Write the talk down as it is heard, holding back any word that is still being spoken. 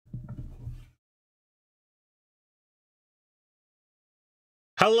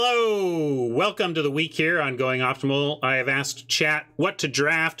Hello! Welcome to the week here on Going Optimal. I have asked chat what to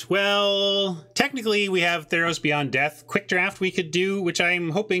draft. Well, technically we have Theros Beyond Death quick draft we could do, which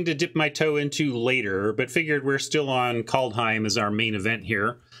I'm hoping to dip my toe into later, but figured we're still on Kaldheim as our main event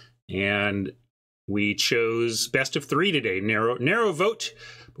here. And we chose best of three today. Narrow vote,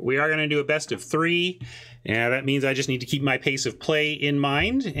 but we are going to do a best of three. And that means I just need to keep my pace of play in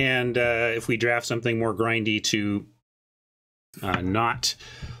mind. And if we draft something more grindy to not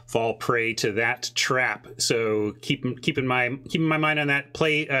fall prey to that trap. So keeping my mind on that.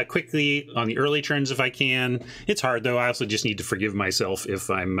 Play quickly on the early turns if I can. It's hard though. I also just need to forgive myself if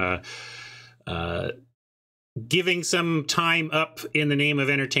I'm giving some time up in the name of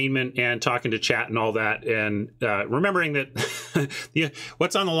entertainment and talking to chat and all that, and remembering that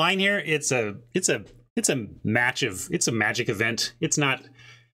what's on the line here. It's a magic event.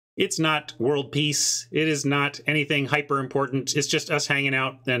 It's not world peace. It is not anything hyper important. It's just us hanging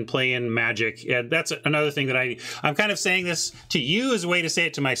out and playing Magic. And that's another thing that I'm kind of saying this to you as a way to say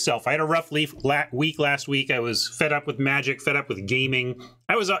it to myself. I had a rough week last week. I was fed up with Magic, fed up with gaming.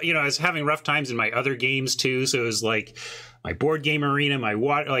 I was having rough times in my other games too. So it was like my board game arena, my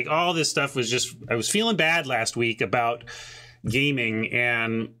water, like all this stuff was just, I was feeling bad last week about gaming,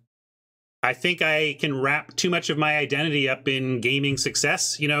 and I think I can wrap too much of my identity up in gaming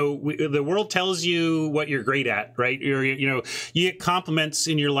success. You know, the world tells you what you're great at, right? You get compliments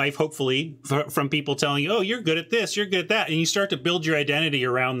in your life, hopefully, from people telling you, oh, you're good at this, you're good at that. And you start to build your identity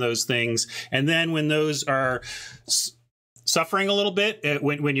around those things. And then when those are suffering a little bit,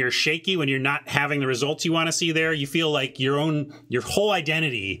 when you're shaky, when you're not having the results you want to see there, you feel like your whole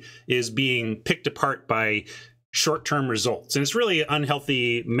identity is being picked apart by short-term results. And it's really an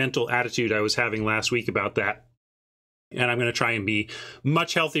unhealthy mental attitude I was having last week about that. And I'm going to try and be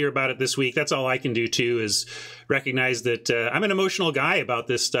much healthier about it this week. That's all I can do too, is recognize that I'm an emotional guy about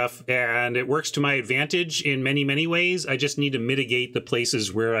this stuff, and it works to my advantage in many, many ways. I just need to mitigate the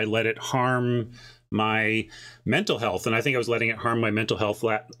places where I let it harm my mental health. And I think I was letting it harm my mental health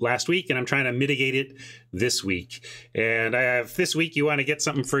last week, and I'm trying to mitigate it this week. And I have this week, you want to get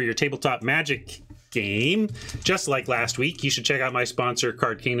something for your tabletop Magic game, just like last week, you should check out my sponsor,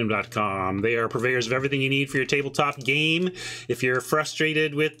 cardkingdom.com. They are purveyors of everything you need for your tabletop game. If you're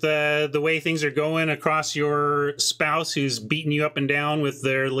frustrated with the way things are going across your spouse who's beating you up and down with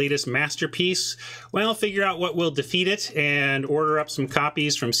their latest masterpiece, well, figure out what will defeat it and order up some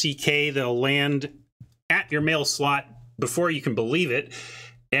copies from CK. They'll land at your mail slot before you can believe it.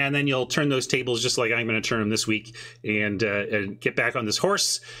 And then you'll turn those tables just like I'm going to turn them this week, and get back on this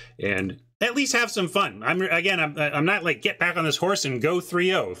horse and at least have some fun. I'm not like get back on this horse and go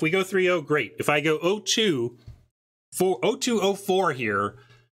 3-0. If we go 3-0, great. If I go 0-2-0-4 here,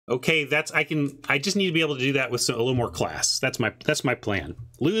 okay, I just need to be able to do that with a little more class. That's my plan.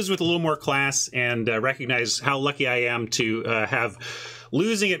 Lose with a little more class, and recognize how lucky I am to have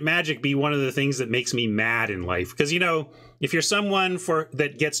losing at Magic be one of the things that makes me mad in life. Because, you know, if you're someone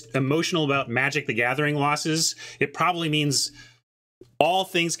that gets emotional about Magic the Gathering losses, it probably means, all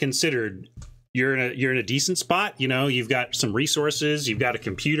things considered, you're in a decent spot. You know, you've got some resources, you've got a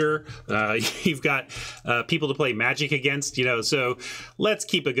computer, you've got people to play Magic against, you know. So let's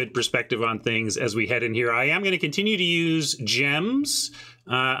keep a good perspective on things as we head in here. I am going to continue to use gems.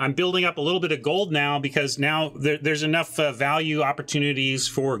 I'm building up a little bit of gold now, because now there's enough value opportunities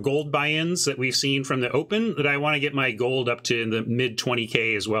for gold buy-ins that we've seen from the open that I want to get my gold up to in the mid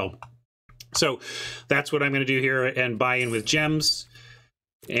 20K as well. So that's what I'm going to do here, and buy in with gems.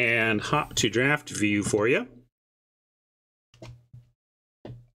 And hop to draft view for you.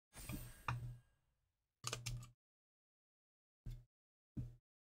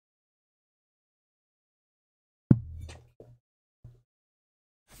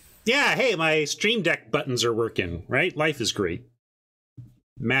 Yeah, hey, my Stream Deck buttons are working, right? Life is great.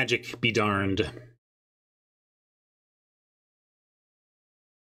 Magic be darned.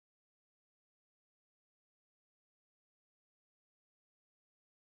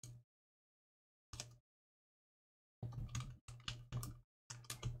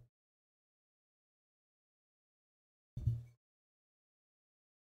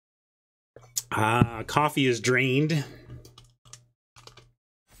 Coffee is drained.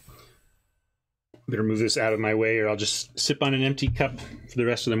 Better move this out of my way, or I'll just sip on an empty cup for the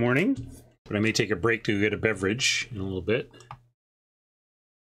rest of the morning. But I may take a break to get a beverage in a little bit.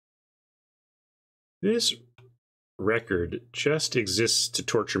 This record just exists to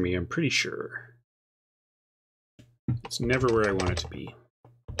torture me, I'm pretty sure. It's never where I want it to be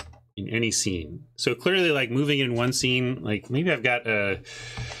in any scene. So clearly, like, moving in one scene, like maybe I've got a...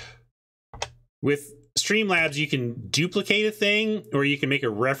 With Streamlabs, you can duplicate a thing or you can make a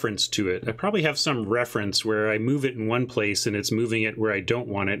reference to it. I probably have some reference where I move it in one place and it's moving it where I don't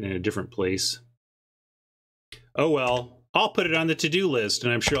want it in a different place. Oh well, I'll put it on the to-do list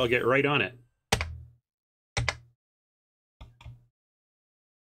and I'm sure I'll get right on it.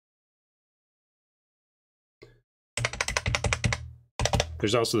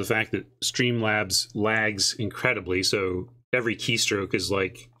 There's also the fact that Streamlabs lags incredibly, so every keystroke is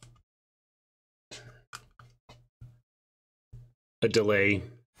like a delay.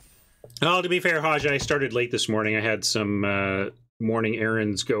 Oh, to be fair, Haj, I started late this morning. I had some morning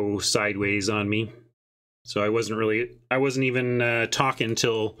errands go sideways on me. So I wasn't even talking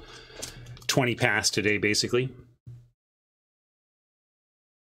till 20 past today, basically.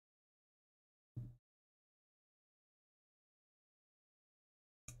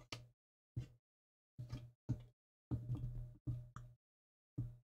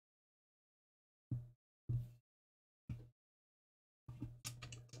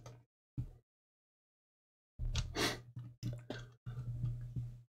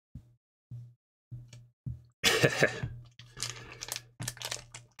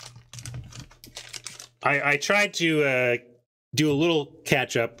 I tried to do a little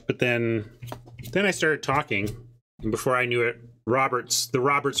catch up, but then I started talking, and before I knew it, the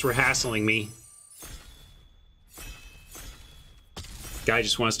Roberts were hassling me. Guy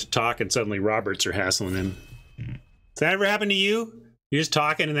just wants to talk, and suddenly Roberts are hassling him. Does that ever happen to you? You're just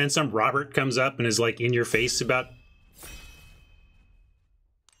talking, and then some Robert comes up and is like in your face about.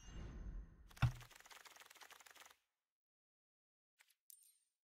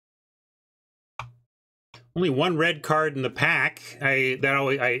 Only one red card in the pack.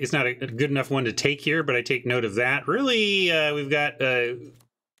 It's not a good enough one to take here, but I take note of that. Really, we've got the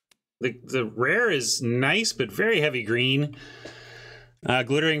rare is nice, but very heavy green.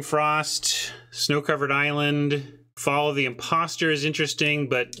 Glittering Frost, Snow-Covered Island, Follow the Imposter is interesting,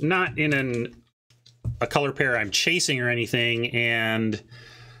 but not in a color pair I'm chasing or anything, and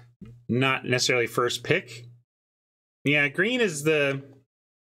not necessarily first pick. Yeah, green is the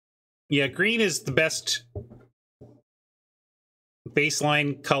best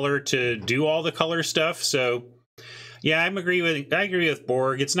baseline color to do all the color stuff. So yeah, I agree with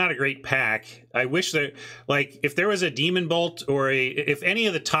Borg. It's not a great pack. I wish that, like, if there was a Demon Bolt or if any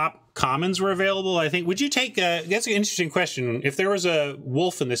of the top commons were available, I think, would you take that's an interesting question. If there was a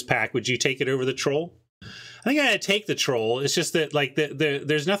wolf in this pack, would you take it over the troll? I think I'd take the troll. It's just that, like,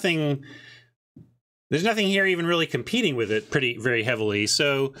 there's nothing here even really competing with it very heavily.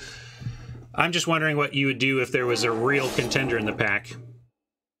 So I'm just wondering what you would do if there was a real contender in the pack.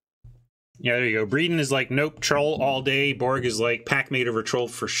 Yeah, there you go. Breeden is like, nope, troll all day. Borg is like, pack made over troll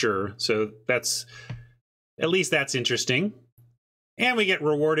for sure. So at least that's interesting. And we get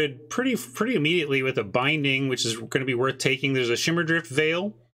rewarded pretty immediately with a binding, which is going to be worth taking. There's a Shimmerdrift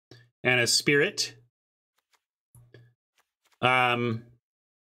Veil and a Spirit. Yeah,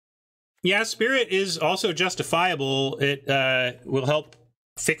 Spirit is also justifiable. It will help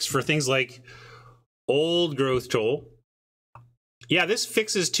fix for things like old growth troll. Yeah, this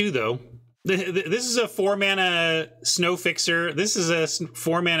fixes too, though. This is a 4-mana snow fixer. This is a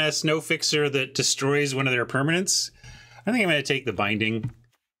 4-mana snow fixer that destroys one of their permanents. I think I'm going to take the binding.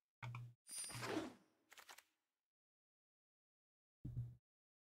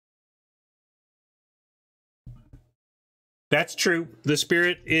 That's true. The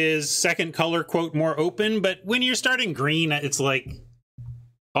Spirit is second color, quote, more open, but when you're starting green, it's like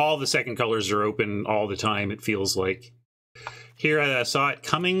all the second colors are open all the time, it feels like. Here I saw it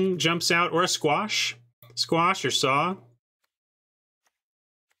coming, jumps out, or a squash. Squash or saw.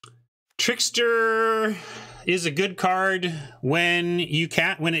 Trickster is a good card when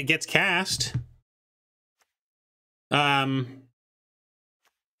it gets cast.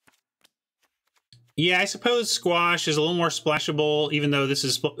 Yeah, I suppose Squash is a little more splashable, even though this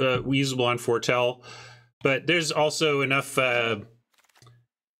is usable on Foretell. But there's also enough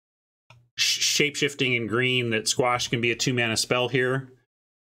shape-shifting in green that Squash can be a 2-mana spell here.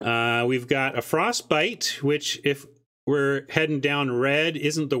 We've got a Frostbite, which, if we're heading down red,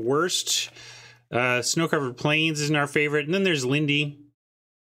 isn't the worst. Snow-Covered Plains isn't our favorite. And then there's Lindy.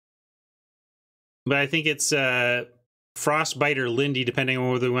 But I think it's Frostbite or Lindy, depending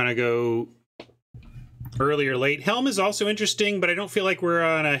on whether we want to go early or late. Helm is also interesting, but I don't feel like we're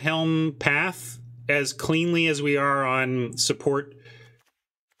on a Helm path as cleanly as we are on support.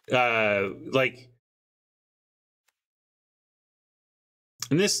 And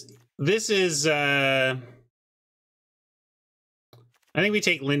this is I think we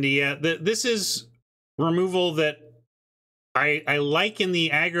take Lindy. Yeah, this is removal that I like in the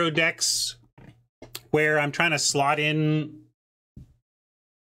aggro decks where I'm trying to slot in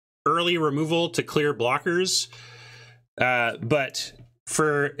early removal to clear blockers. But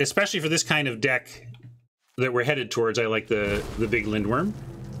especially for this kind of deck that we're headed towards, I like the big Lindworm.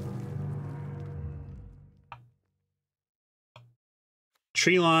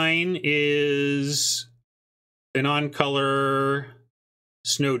 Treeline is an on-color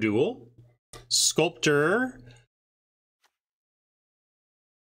Snow Duel. Sculptor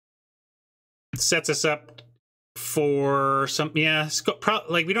sets us up for some, yeah,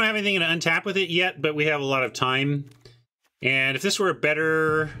 like we don't have anything to untap with it yet, but we have a lot of time. And if this were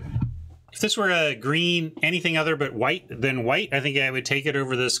a green, anything other but white than white, I think I would take it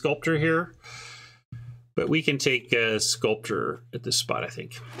over the Sculptor here. But we can take Sculptor at this spot, I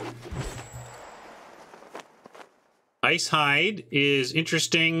think. Icehide is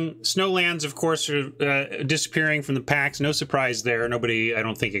interesting. Snowlands, of course, are disappearing from the packs. No surprise there. Nobody, I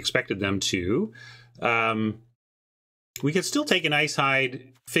don't think, expected them to. We could still take an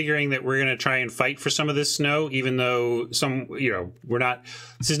Icehide, figuring that we're going to try and fight for some of this snow, even though we're not.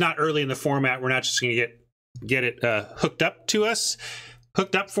 This is not early in the format. We're not just going to get it hooked up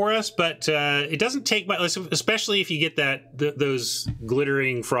for us, but it doesn't take much, especially if you get those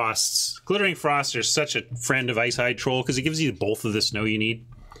glittering frosts. Glittering frosts are such a friend of Icehide Troll because it gives you both of the snow you need.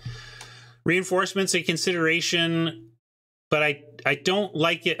 Reinforcements a consideration, but I don't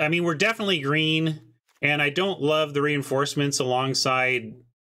like it. I mean, we're definitely green, and I don't love the reinforcements alongside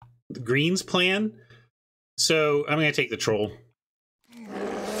the green's plan. So I'm going to take the Troll.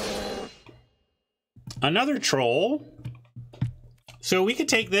 Another Troll. So we could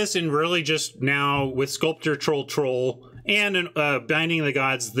take this and really just now with Sculptor, Troll, and Binding of the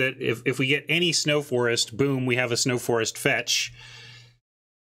Gods that if we get any Snow Forest, boom, we have a Snow Forest fetch.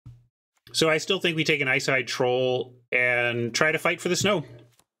 So I still think we take an Icehide Troll and try to fight for the snow.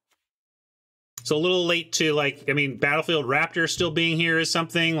 It's a little late to, like, I mean, Battlefield Raptor still being here is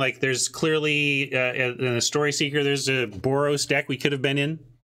something. Like, there's clearly, in the Story Seeker, there's a Boros deck we could have been in.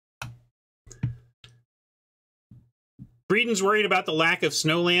 Breeden's worried about the lack of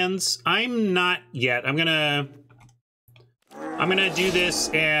Snowlands. I'm not yet. I'm gonna do this,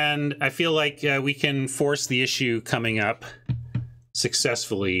 and I feel like we can force the issue coming up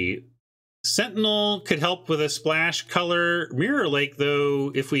successful. Sentinel could help with a splash color. Mirror Lake,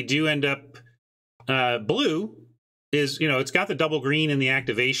 though, if we do end up blue, is, it's got the double green in the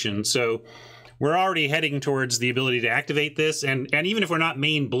activation, so we're already heading towards the ability to activate this, and even if we're not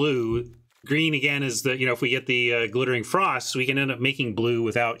main blue, green again is the, if we get the glittering frost, we can end up making blue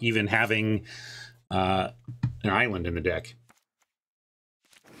without even having an island in the deck.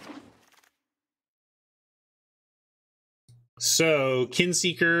 So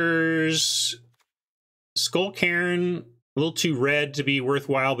Kinseekers, Skull Cairn, a little too red to be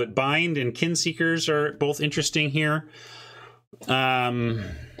worthwhile, but Bind and Kinseekers are both interesting here.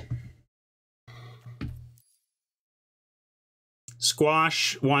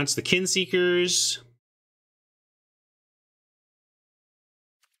 Squash wants the Kinseekers.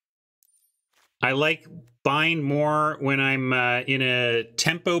 I like Bind more when I'm in a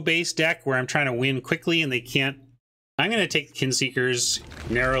tempo-based deck where I'm trying to win quickly and they can't. I'm going to take the Kinseekers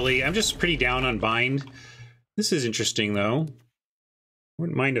narrowly. I'm just pretty down on Bind. This is interesting, though.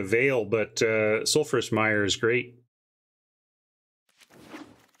 Wouldn't mind a Veil, but Sulphurous Mire is great.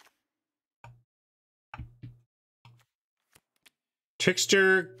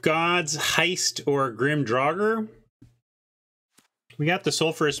 Trickster, Gods, Heist, or Grim Draugr. We got the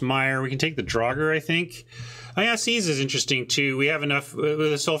Sulphurous Mire. We can take the Draugr, I think. Oh yeah, Seize is interesting too. We have enough with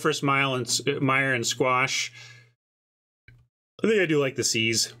the Sulphurous Mire and Squash. I think I do like the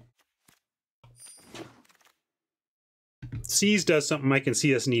Seize. Seize does something I can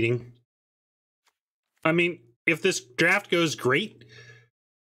see us needing. I mean, if this draft goes great,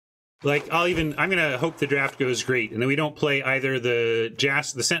 like I'm gonna hope the draft goes great, and then we don't play either the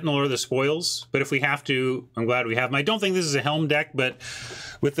Sentinel or the Spoils. But if we have to, I'm glad we have them. I don't think this is a Helm deck, but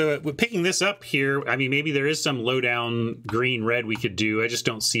with picking this up here, I mean, maybe there is some lowdown green red we could do. I just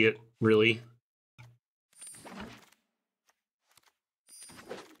don't see it really.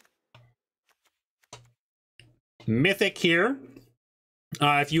 Mythic here.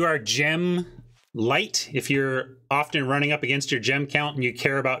 If you are gem light, if you're often running up against your gem count and you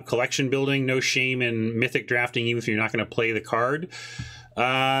care about collection building, no shame in Mythic drafting, even if you're not going to play the card.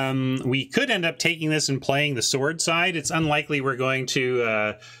 We could end up taking this and playing the sword side. It's unlikely we're going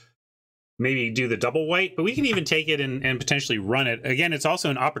to maybe do the double white, but we can even take it and potentially run it. Again, it's also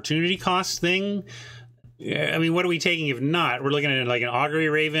an opportunity cost thing. I mean, what are we taking if not? We're looking at like an Augury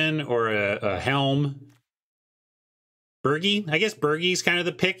Raven or a Helm. Bergie? I guess Bergie's kind of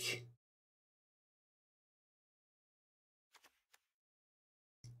the pick.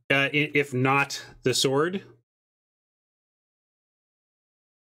 if not the sword.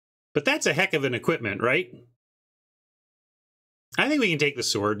 But that's a heck of an equipment, right? I think we can take the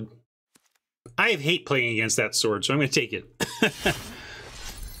sword. I hate playing against that sword, so I'm going to take it.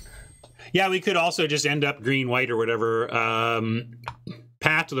 Yeah, we could also just end up green, white, or whatever.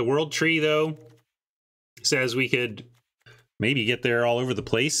 Path to the World Tree, though, says we could maybe get there all over the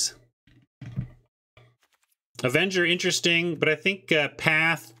place. Avenger, interesting, but I think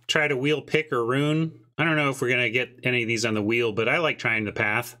Path, try to wheel pick or rune. I don't know if we're going to get any of these on the wheel, but I like trying the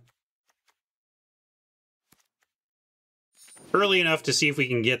Path. Early enough to see if we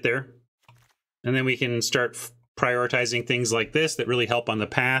can get there. And then we can start prioritizing things like this that really help on the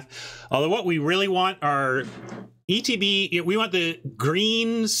path. Although what we really want are ETB, we want the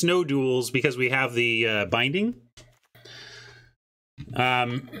green snow duels because we have the binding. Yeah,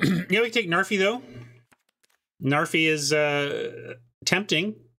 we can take Narfi though. Narfi is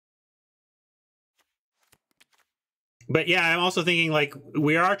tempting. But yeah, I'm also thinking like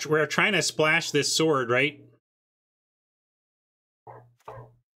we're trying to splash this sword, right?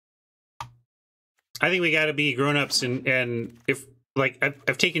 I think we got to be grown-ups, and if like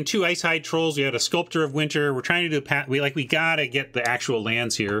I've taken 2 Icehide Trolls, we had a Sculptor of Winter. We're trying to do a path. We got to get the actual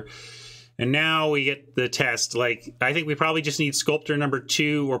lands here, and now we get the test. Like I think we probably just need Sculptor number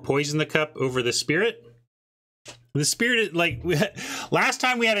 2 or Poison the Cup over the Spirit. The Spirit, like last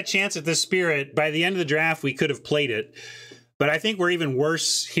time we had a chance at the Spirit. By the end of the draft, we could have played it, but I think we're even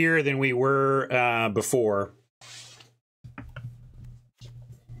worse here than we were before.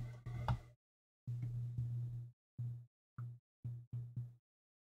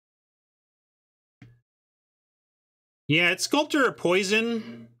 Yeah, it's Sculptor or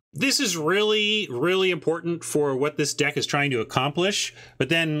Poison. This is really, really important for what this deck is trying to accomplish. But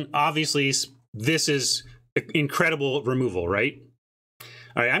then, obviously, this is incredible removal, right?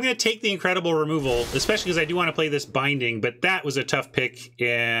 All right, I'm going to take the incredible removal, especially because I do want to play this binding. But that was a tough pick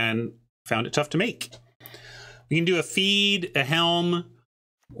and found it tough to make. We can do a Feed, a Helm,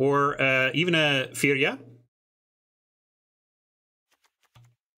 or even a Furia.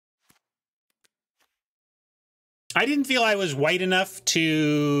 I didn't feel I was white enough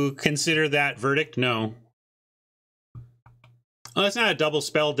to consider that verdict, no. Well, it's not a double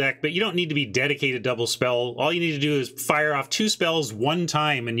spell deck, but you don't need to be dedicated double spell. All you need to do is fire off 2 spells 1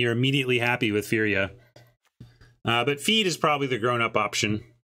 time, and you're immediately happy with Furia. But Feed is probably the grown-up option.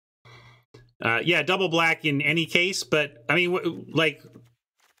 Yeah, double black in any case, but, I mean, like,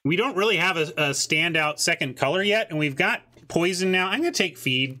 we don't really have a standout second color yet, and we've got Poison now. I'm going to take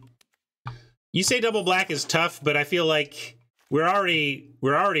Feed. You say double black is tough, but I feel like we're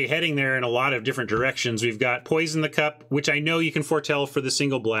already heading there in a lot of different directions. We've got Poison the Cup, which I know you can foretell for the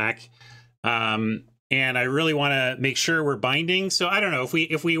single black, and I really want to make sure we're binding. So I don't know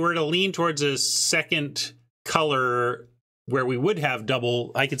if we were to lean towards a second color where we would have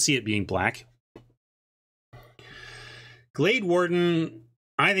double, I could see it being black. Glade Warden,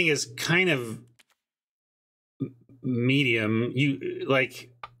 I think is kind of medium. You like.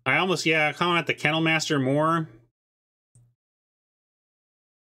 I almost, yeah, I kind of want the Kennel Master more.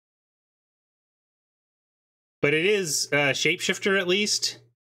 But it is Shapeshifter at least.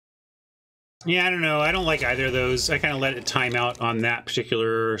 Yeah, I don't know. I don't like either of those. I kind of let it time out on that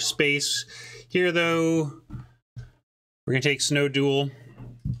particular space. Here, though, we're going to take Snow Duel.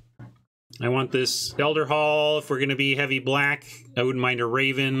 I want this Elder Hall. If we're going to be heavy black, I wouldn't mind a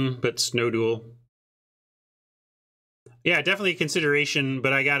Raven, but Snow Duel. Yeah, definitely a consideration,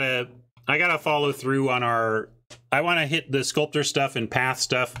 but I gotta follow through on our. I want to hit the Sculptor stuff and Path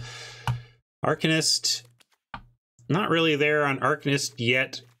stuff. Arcanist, not really there on Arcanist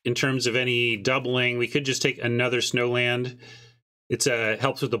yet in terms of any doubling. We could just take another Snowland. It's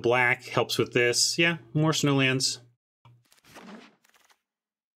helps with the black, helps with this. Yeah, more Snowlands.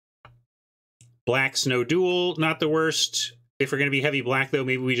 Black Snow Duel, not the worst. If we're going to be heavy black, though,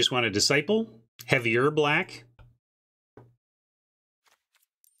 maybe we just want a Disciple. Heavier black.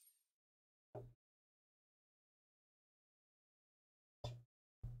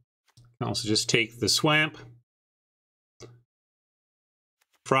 Also just take the Swamp.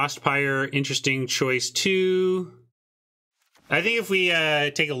 Frostpire, interesting choice too. I think if we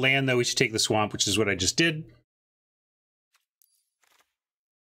take a land, though, we should take the Swamp, which is what I just did.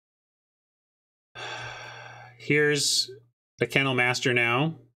 Here's the Kennel Master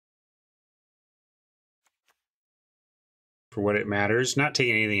now. For what it matters. Not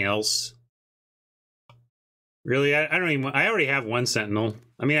taking anything else. Really, I don't even. I already have 1 Sentinel.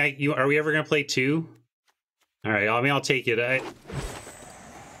 I mean, are we ever gonna play 2? All right. I mean, I'll take it.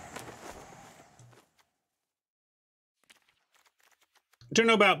 don't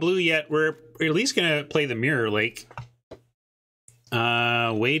know about blue yet. We're at least gonna play the Mirror Lake.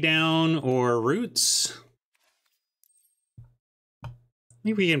 Way Down or Roots. I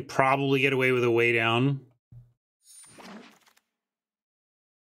think we can probably get away with a Way Down.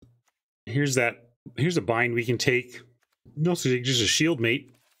 Here's a bind we can take. We can also take just a Shield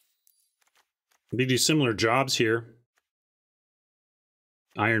Mate. They do similar jobs here.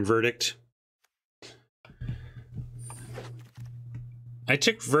 Iron Verdict. I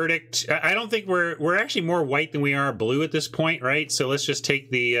took Verdict. I don't think we're actually more white than we are blue at this point, right? So let's just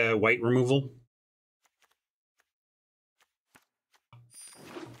take the white removal.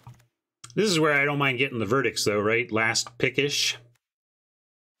 This is where I don't mind getting the Verdicts though, right? Last pickish.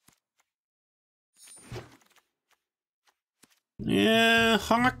 Yeah,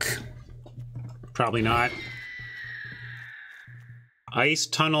 Hawk. Probably not. Ice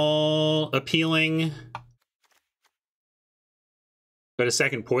Tunnel, appealing. But a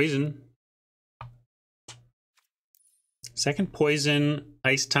second Poison. Second Poison,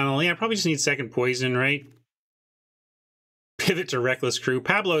 Ice Tunnel. Yeah, I probably just need second Poison, right? Pivot to Reckless Crew.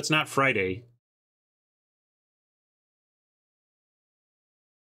 Pablo, it's not Friday.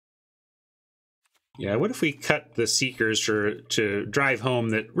 Yeah, what if we cut the Seekers to drive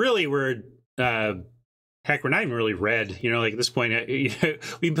home that really we're, heck, we're not even really red. You know, like at this point,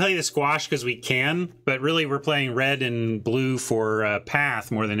 we play the squash because we can, but really we're playing red and blue for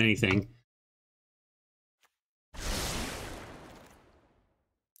path more than anything.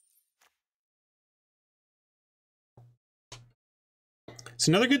 It's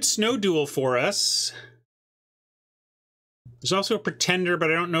another good snow duel for us. There's also a Pretender,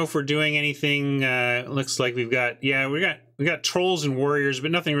 but I don't know if we're doing anything. Looks like we've got, yeah, we got Trolls and Warriors, but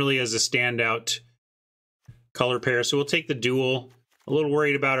nothing really as a standout color pair. So we'll take the duel. A little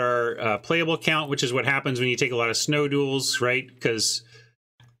worried about our playable count, which is what happens when you take a lot of snow duels, right? Because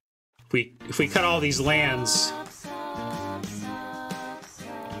if we cut all these lands,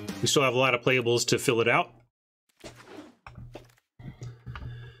 we still have a lot of playables to fill it out.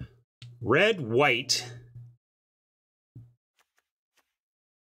 Red, white.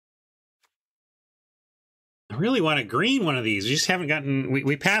 I really want a green one of these. We just haven't gotten...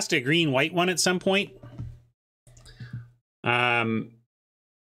 We passed a green-white one at some point. Yeah,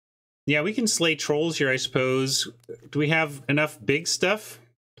 we can slay Trolls here, I suppose. Do we have enough big stuff?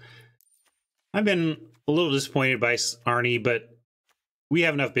 I've been a little disappointed by Arnie, but we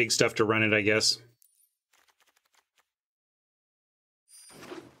have enough big stuff to run it, I guess.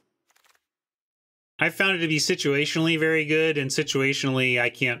 I found it to be situationally very good, and situationally I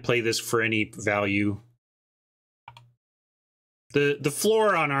can't play this for any value. The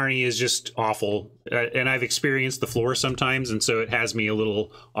floor on Arnie is just awful, and I've experienced the floor sometimes, and so it has me a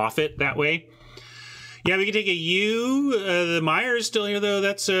little off it that way. Yeah, we can take a U. The Meyer is still here, though.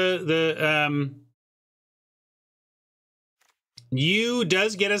 That's the U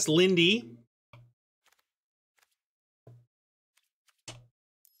does get us Lindy.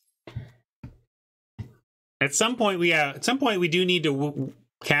 At some point, we do need to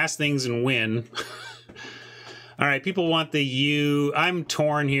cast things and win. All right, people want the U. I'm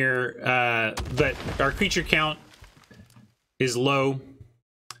torn here, but our creature count is low,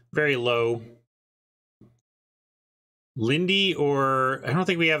 very low. Lindy, or I don't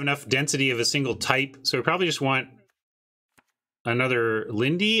think we have enough density of a single type, so we probably just want another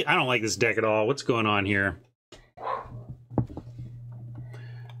Lindy. I don't like this deck at all. What's going on here?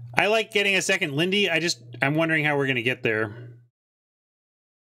 I like getting a second Lindy. I'm wondering how we're going to get there.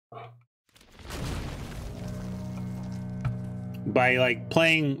 By like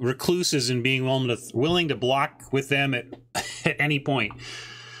playing Recluses and being willing to block with them at any point.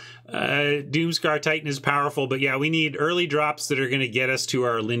 Doomscar Titan is powerful, but yeah, we need early drops that are going to get us to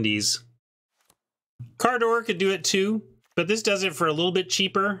our Lindies. Cardor could do it too, but this does it for a little bit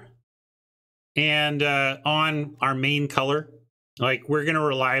cheaper. And on our main color. Like, we're going to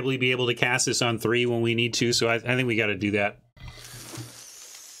reliably be able to cast this on 3 when we need to, so I think we got to do that.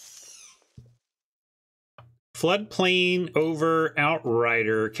 Floodplain over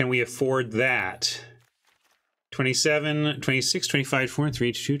Outrider. Can we afford that? 27, 26, 25,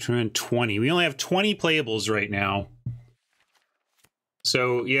 43, 22, 20. We only have 20 playables right now.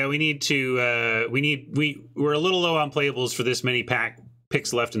 So, yeah, we need to... we're a little low on playables for this many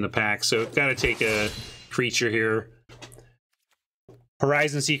picks left in the pack, so got to take a creature here.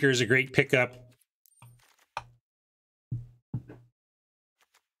 Horizon Seeker is a great pickup.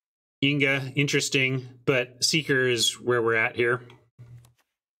 Inga, interesting, but Seeker is where we're at here.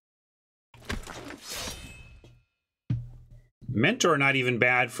 Mentor not even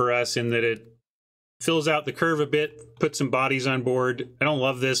bad for us in that fills out the curve a bit, put some bodies on board. I don't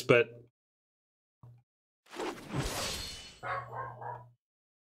love this, but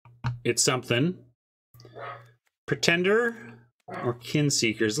it's something. Pretender or Kin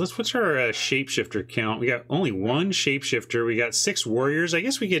Seekers. What's our shapeshifter count? We got only one shapeshifter. We got 6 warriors. I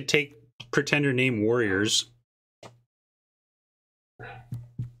guess we could take Pretender name warriors.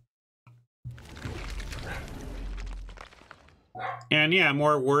 And yeah,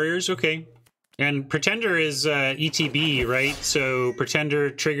 more warriors. Okay. And Pretender is ETB, right? So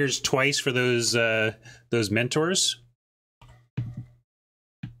Pretender triggers twice for those mentors.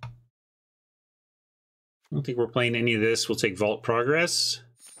 I don't think we're playing any of this. We'll take Vault Progress.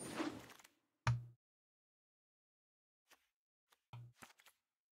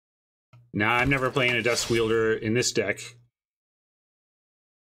 Nah, I'm never playing a Dusk Wielder in this deck.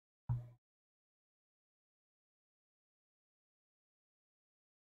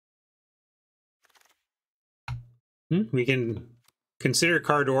 We can consider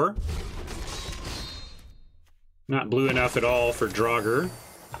Cardor. Not blue enough at all for Draugr.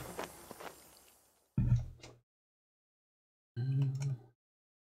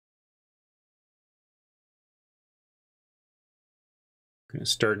 Gonna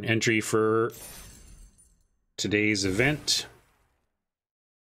start an entry for today's event.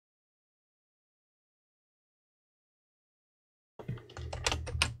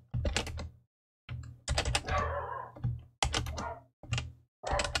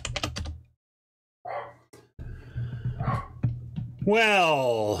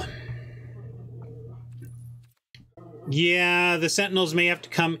 Well, yeah, the Sentinels may have to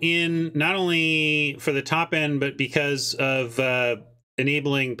come in not only for the top end, but because of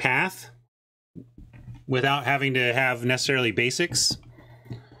enabling Path without having to have necessarily basics.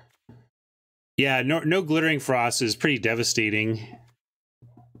 Yeah, no Glittering Frost is pretty devastating.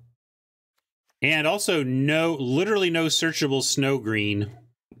 And also literally no searchable Snow Green.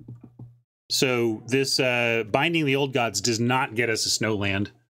 So this Binding the Old Gods does not get us a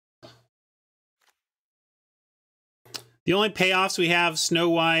Snowland. The only payoffs we have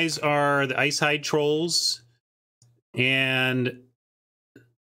snow-wise are the Icehide Trolls. And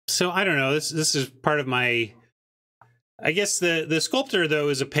so I don't know, this is part of my... I guess the Sculptor, though,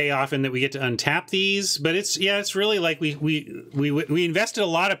 is a payoff in that we get to untap these. But it's really like we invested a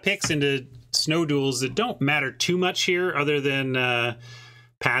lot of picks into Snow Duels that don't matter too much here other than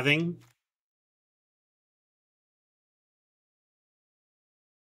pathing.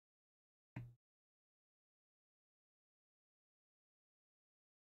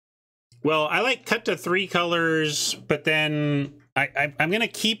 Well, I like cut to 3 colors, but then I'm gonna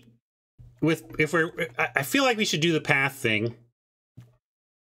keep with I feel like we should do the path thing.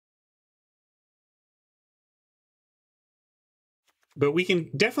 But we can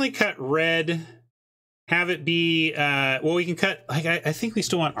definitely cut red, have it be well, we can cut like I think we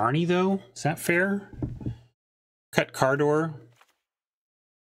still want Arnie though. Is that fair? Cut Cardor.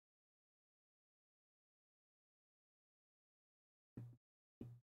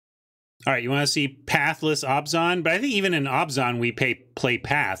 All right, you want to see pathless Obzon? But I think even in Obzon, we play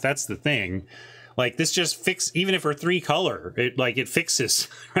path. That's the thing. Like, this just even if we're 3 color, it fixes,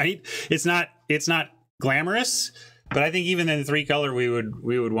 right? It's not glamorous, but I think even in 3 color, we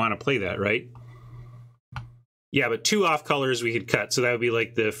would want to play that, right? Yeah, but 2 off colors we could cut. So that would be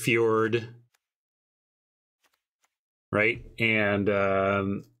like the Fjord, right? And,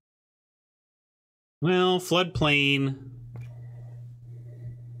 well, Floodplain.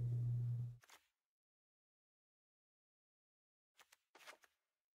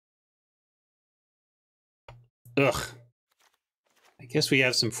 Ugh. I guess we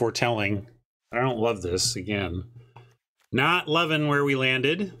have some foretelling. I don't love this again. Not loving where we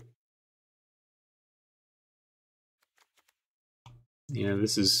landed. Yeah,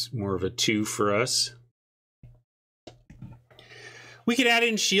 this is more of a 2 for us. We could add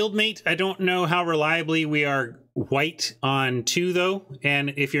in Shieldmate. I don't know how reliably we are white on 2, though.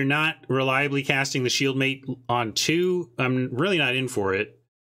 And if you're not reliably casting the Shieldmate on 2, I'm really not in for it.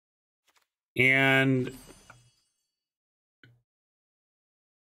 And...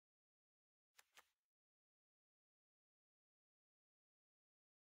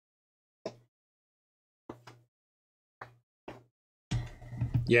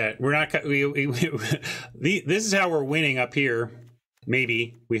 yeah, we're not... this is how we're winning up here.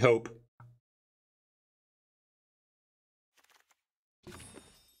 Maybe. We hope. We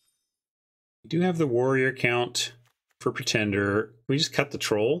do have the warrior count for Pretender. We just cut the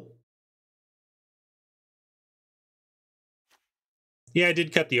troll. Yeah, I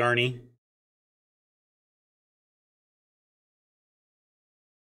did cut the Arnie.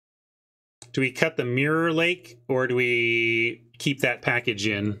 Do we cut the Mirror Lake or do we keep that package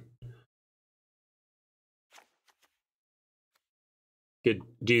in? Could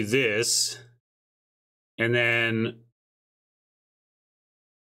do this. And then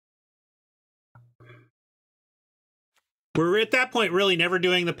we're at that point really never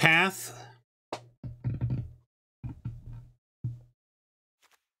doing the path.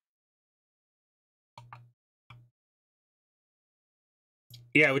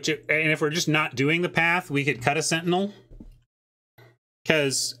 Yeah, and if we're just not doing the path, we could cut a Sentinel.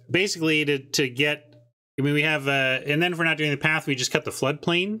 Because basically to get, I mean, we have, and then if we're not doing the path, we just cut the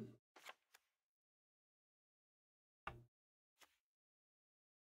floodplain.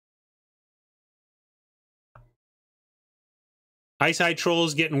 Ice-Hide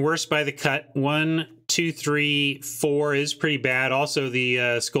Troll's getting worse by the cut. 1, 2, 3, 4 is pretty bad. Also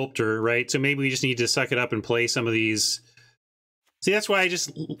the Sculptor, right? So maybe we just need to suck it up and play some of these. See, that's why I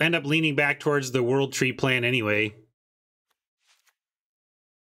just end up leaning back towards the World Tree plan anyway.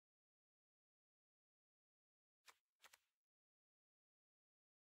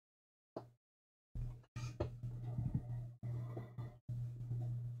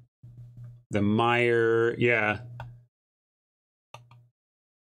 The Mire, yeah.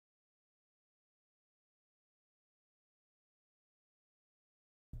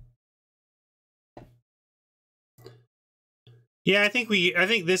 Yeah, I think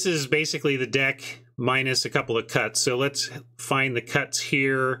this is basically the deck minus a couple of cuts. So let's find the cuts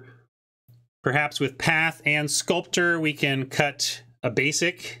here. Perhaps with Path and Sculptor, we can cut a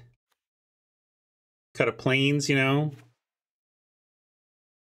basic. Cut a Plains, you know.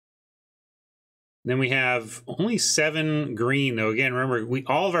 Then we have only 7 green, though. Again, remember,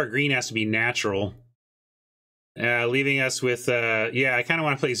 all of our green has to be natural. Leaving us with, yeah, I kind of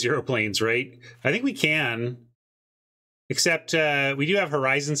want to play 0 Plains, right? I think we can. Except we do have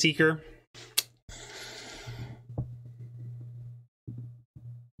Horizon Seeker.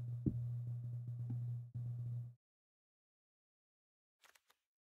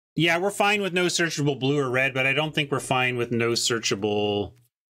 Yeah, we're fine with no searchable blue or red, but I don't think we're fine with no searchable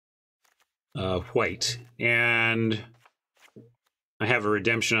white. And I have a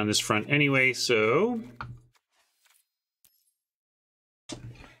redemption on this front anyway, so...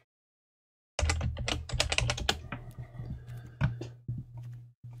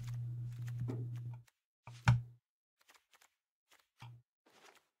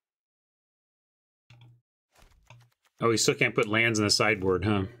 Oh, we still can't put lands in the sideboard,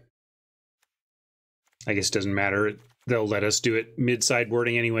 huh? I guess it doesn't matter. They'll let us do it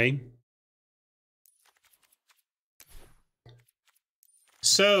mid-sideboarding anyway.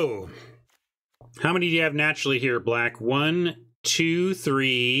 So, how many do you have naturally here, Black? 1, 2,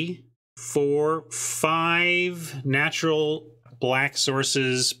 3, 4, 5 natural black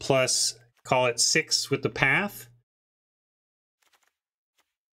sources plus, call it 6 with the path.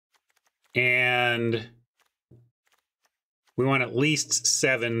 And we want at least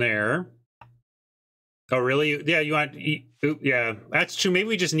 7 there. Oh, really? Yeah, you want... Yeah, that's true. Maybe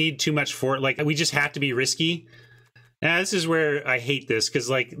we just need too much for it. Like, we just have to be risky. Now, this is where I hate this, because,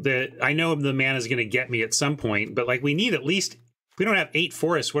 like, I know the mana is going to get me at some point, but, like, we need at least... If we don't have 8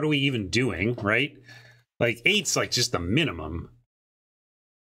 forests, what are we even doing, right? Like, 8's, like, just the minimum.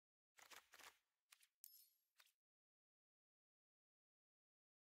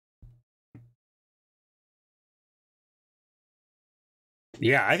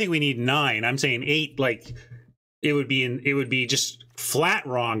 Yeah, I think we need 9. I'm saying 8, like, it would be just flat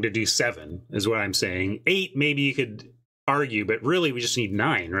wrong to do 7, is what I'm saying. 8, maybe you could argue, but really we just need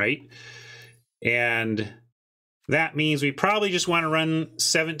 9, right? And that means we probably just want to run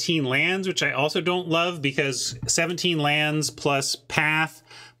 17 lands, which I also don't love, because 17 lands plus Path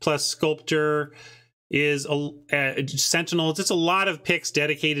plus Sculptor is a Sentinel. It's a lot of picks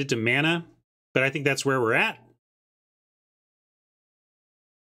dedicated to mana, but I think that's where we're at.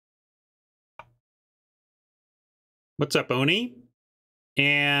 What's up, Oni?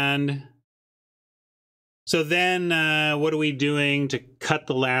 And so then what are we doing to cut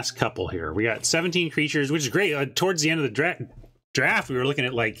the last couple here? We got 17 creatures, which is great. Towards the end of the draft, we were looking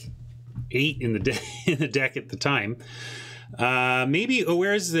at like 8 in the deck at the time. Maybe, oh,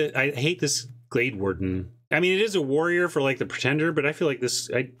 where is the... I hate this Glade Warden. I mean, it is a warrior for like the Pretender, but I feel like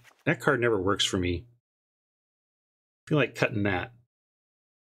that card never works for me. I feel like cutting that.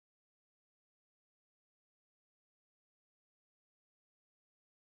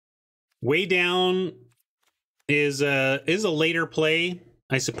 Way Down is a later play,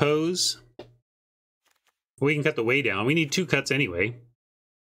 I suppose. We can cut the Way Down. We need 2 cuts anyway.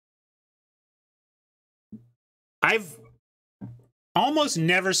 almost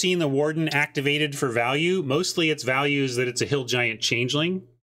never seen the Warden activated for value. Mostly its value is that it's a Hill Giant Changeling.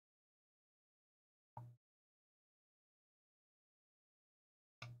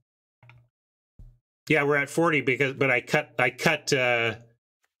 Yeah, we're at 40 but I cut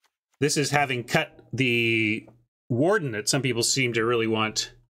this is having cut the Warden that some people seem to really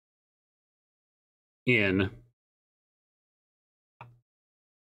want in.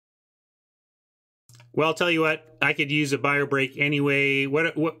 Well, I'll tell you what, I could use a bio break anyway. So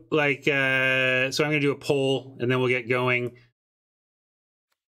I'm gonna do a poll and then we'll get going.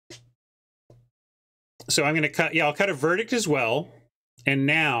 So I'm gonna cut, yeah, I'll cut a Verdict as well. And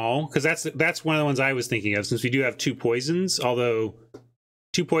now, because that's one of the ones I was thinking of, since we do have 2 poisons, although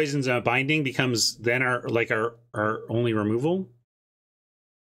 2 poisons and a binding becomes then our only removal.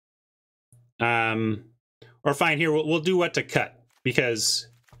 Or fine, here we'll do what to cut, because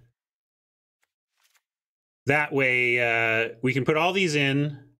that way we can put all these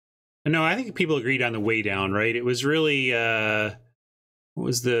in. No, I think people agreed on the way down, right? It was really what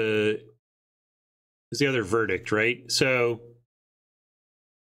was the other Verdict, right? So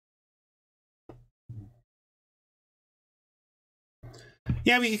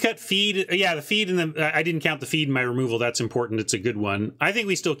yeah, we could cut feed. Yeah, the feed, and I didn't count the feed in my removal. That's important. It's a good one. I think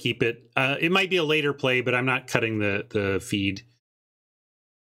we still keep it. It might be a later play, but I'm not cutting the feed.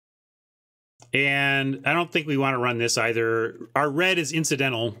 And I don't think we want to run this either. Our red is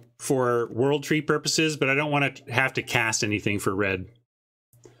incidental for World Tree purposes, but I don't want to have to cast anything for red.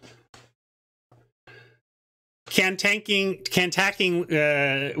 Can tacking,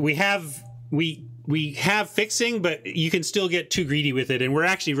 we have fixing, but you can still get too greedy with it, and we're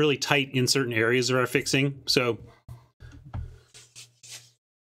actually really tight in certain areas of our fixing. So,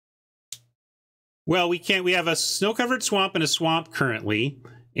 well, we have a snow-covered swamp and a swamp currently,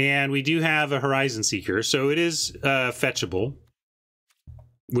 and we do have a Horizon Seeker, so it is fetchable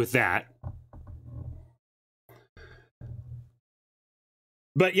with that.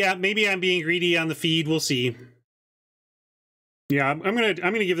 But yeah, maybe I'm being greedy on the feed. We'll see. Yeah, I'm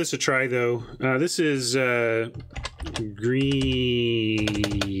gonna give this a try though. This is Greeee.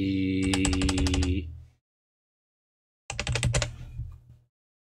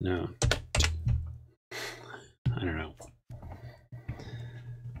 No, I don't know.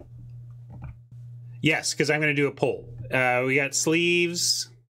 Yes, because I'm gonna do a poll. We got sleeves.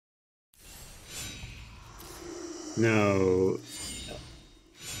 No.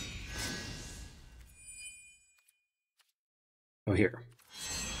 Oh, here.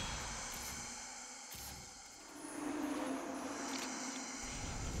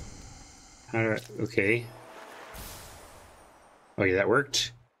 Okay. Oh, yeah, that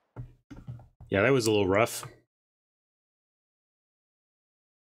worked. Yeah, that was a little rough.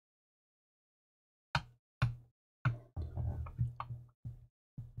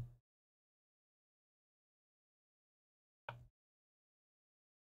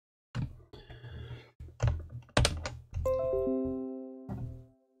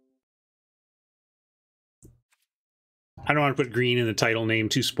 I don't want to put green in the title name,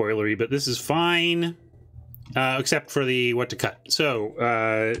 too spoilery, but this is fine, except for the what to cut.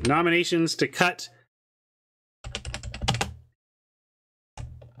 So, nominations to cut.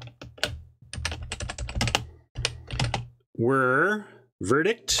 Were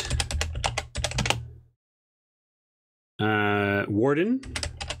Verdict, Warden,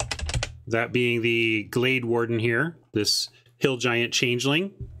 that being the Glade Warden here, this Hill Giant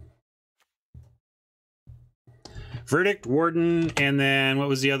Changeling. Verdict, Warden, and then what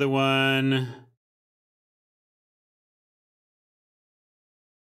was the other one?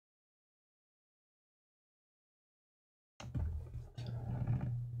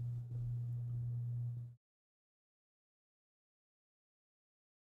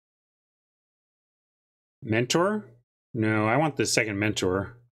 Mentor? No, I want the second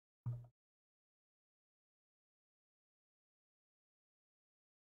Mentor.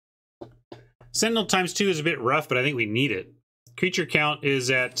 Sentinel ×2 is a bit rough, but I think we need it. Creature count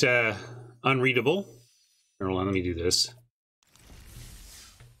is at unreadable. Hold on, let me do this.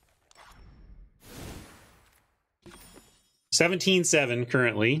 $17.7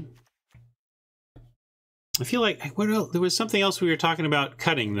 currently. I feel like what else? There was something else we were talking about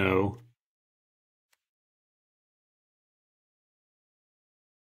cutting though.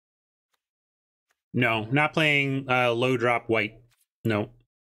 No, not playing low drop white. No.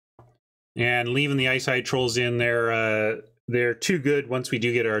 And leaving the Ice-Hide Trolls in, they're too good once we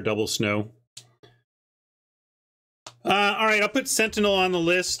do get our double snow. All right, I'll put Sentinel on the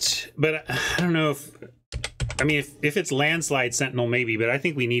list, but I don't know if... I mean, if it's Landslide Sentinel, maybe, but I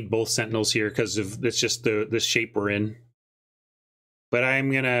think we need both Sentinels here because of it's just the shape we're in. But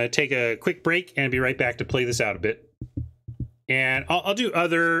I'm going to take a quick break and be right back to play this out a bit. And I'll do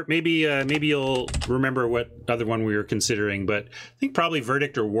other, maybe you'll remember what other one we were considering, but I think probably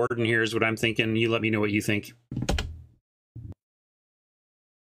Verdict or Warden here is what I'm thinking. You let me know what you think.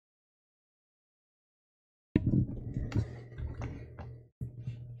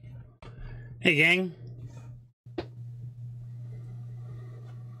 Hey, gang.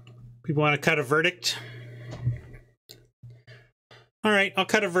 People want to cut a verdict? All right, I'll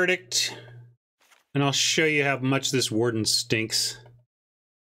cut a verdict, and I'll show you how much this Warden stinks.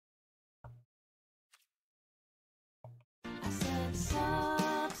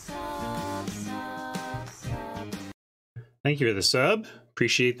 Thank you for the sub.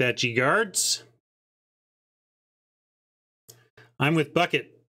 Appreciate that, G-Guards. I'm with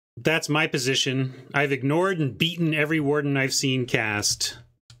Bucket. That's my position. I've ignored and beaten every Warden I've seen cast,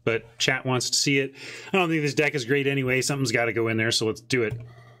 but chat wants to see it. I don't think this deck is great anyway. Something's got to go in there, so let's do it.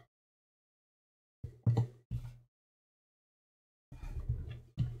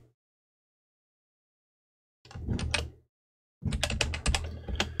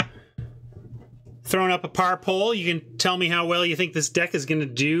 Throwing up a par poll. You can tell me how well you think this deck is going to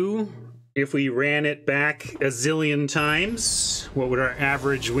do if we ran it back a zillion times. What would our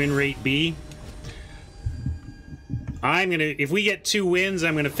average win rate be? If we get 2 wins,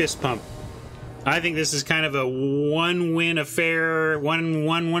 I'm gonna fist pump. I think this is kind of a 1-win affair,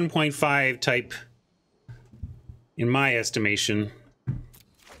 1.5 type, in my estimation.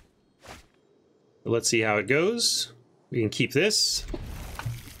 But let's see how it goes. We can keep this.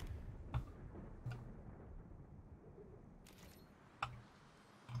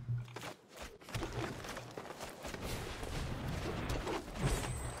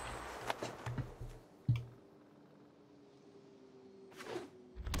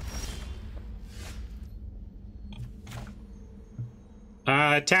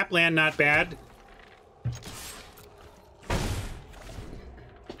 Tap land, not bad.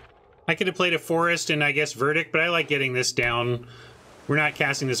 I could have played a Forest and I guess Verdict, but I like getting this down. We're not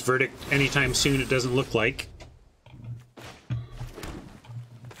casting this Verdict anytime soon, it doesn't look like.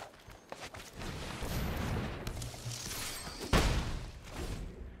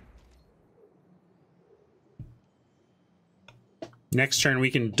 Next turn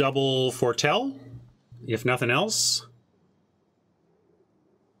we can double Foretell, if nothing else.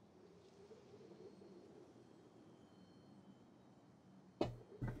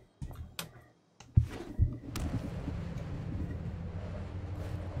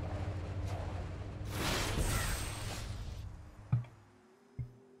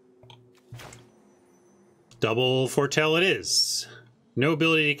 Double Foretell it is. No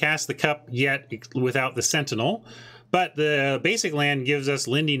ability to cast the Cup yet without the Sentinel, but the basic land gives us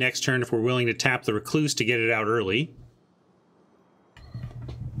Lindy next turn if we're willing to tap the Recluse to get it out early.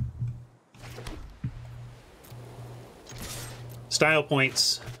 Style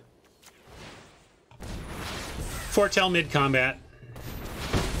points. Foretell mid-combat.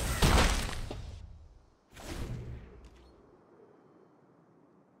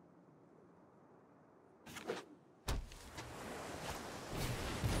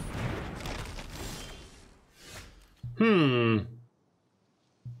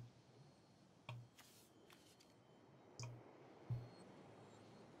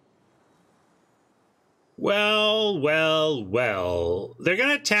 Well. They're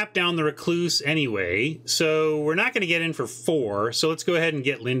going to tap down the Recluse anyway, so we're not going to get in for 4, so let's go ahead and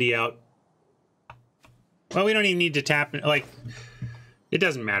get Lindy out. Well, we don't even need to tap, like, it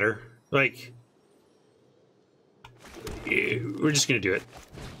doesn't matter. Like, we're just going to do it.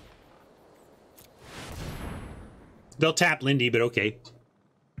 They'll tap Lindy, but okay.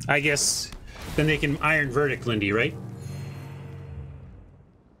 I guess then they can Iron Verdict Lindy, right?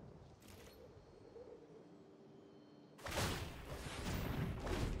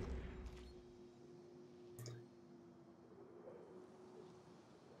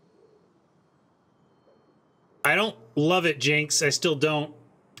 I don't love it, Jinx. I still don't.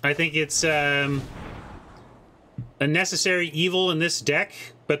 I think it's a necessary evil in this deck,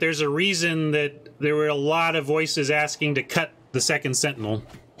 but there's a reason that there were a lot of voices asking to cut the second Sentinel.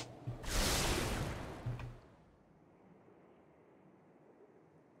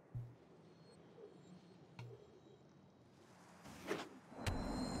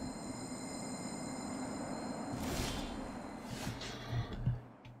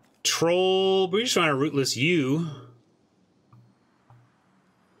 Troll, we just want a Rootless U.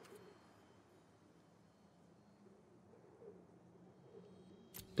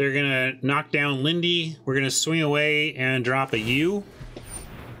 They're gonna knock down Lindy. We're gonna swing away and drop a U.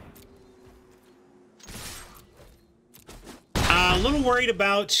 A little little worried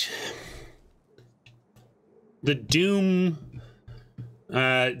about the Doom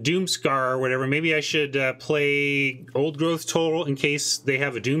Scar or whatever. Maybe I should play Old Growth Total in case they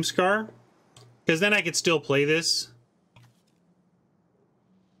have a Doom Scar, because then I could still play this.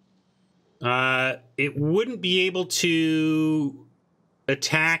 It wouldn't be able to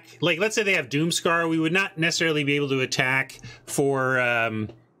attack, like, let's say they have Doom Scar, we would not necessarily be able to attack for,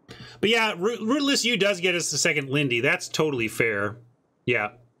 but yeah, Rootless U does get us the second Lindy. That's totally fair.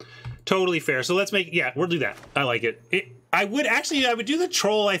 Yeah, totally fair. So let's make, yeah, we'll do that. I like it. I would do the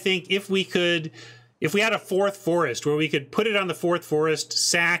Troll, I think, if we had a fourth forest where we could put it on the fourth forest,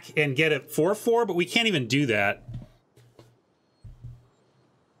 sack, and get a 4/4, but we can't even do that.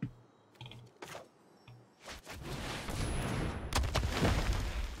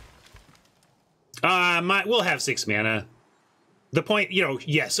 We'll have 6 mana. The point, you know,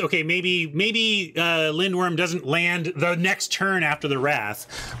 yes, okay, maybe Lindworm doesn't land the next turn after the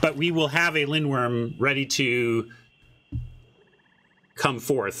Wrath, but we will have a Lindworm ready to come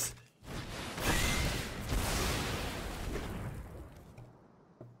forth.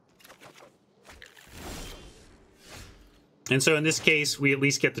 And so in this case, we at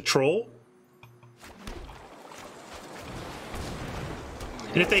least get the Troll.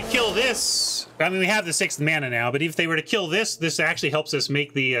 And if they kill this, I mean, we have the 6th mana now, but if they were to kill this, this actually helps us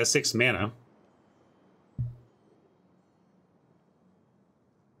make the 6th mana.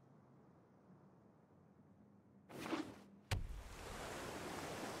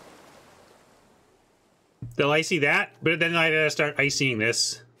 They'll icy that, but then I gotta start icying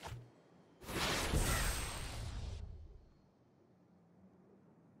this.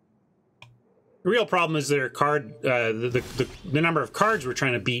 The real problem is their card, the number of cards we're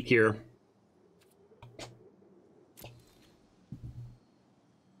trying to beat here.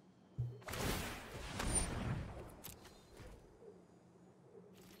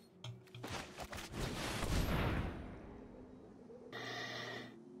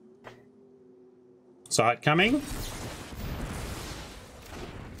 Saw it coming.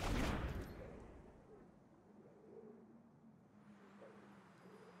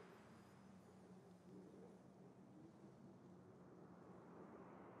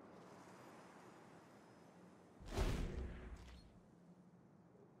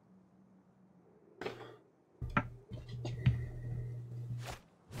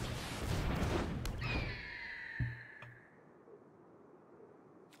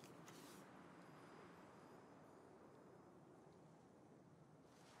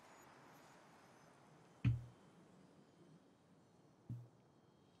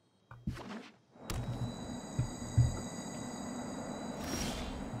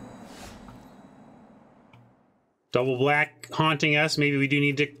 Double black haunting us. Maybe we do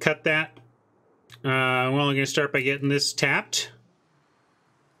need to cut that. Well, I'm going to start by getting this tapped.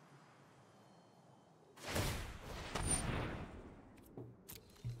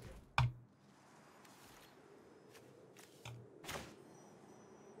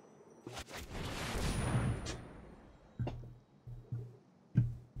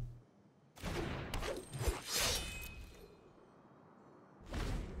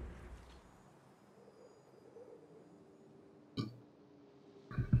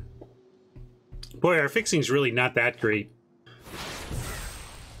 Boy, our fixing's really not that great.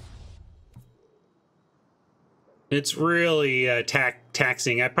 It's really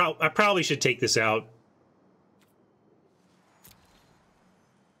taxing. I probably should take this out.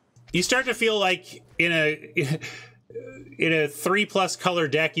 You start to feel like in a 3+ color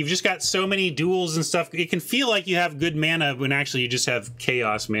deck, you've just got so many duels and stuff. It can feel like you have good mana when actually you just have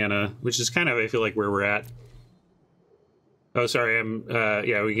chaos mana, which is kind of, I feel like, where we're at. Oh, sorry,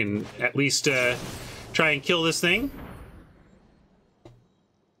 yeah, we can at least try and kill this thing.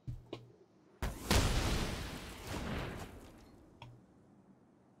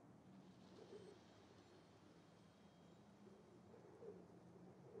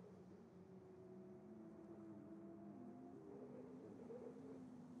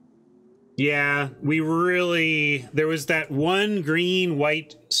 Yeah, we really... There was that one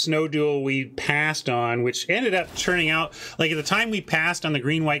green-white snow duel we passed on, which ended up turning out... Like, at the time we passed on the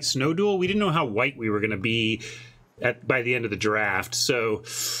green-white snow duel, we didn't know how white we were going to be by the end of the draft. So,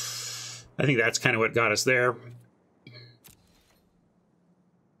 I think that's kind of what got us there.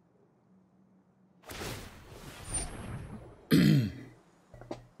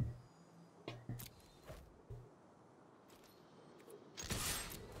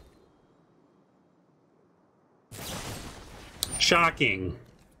 Shocking.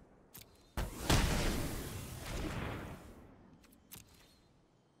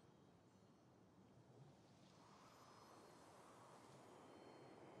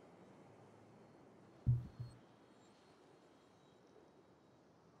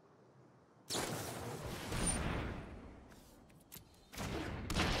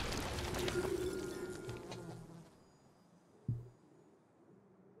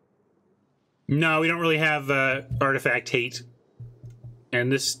 No, we don't really have artifact hate.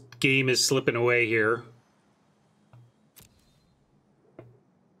 And this game is slipping away here.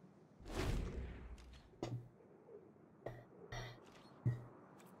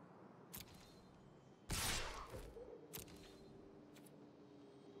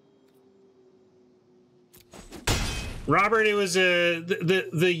 Robert, it was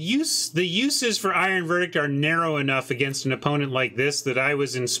the uses for Iron Verdict are narrow enough against an opponent like this that I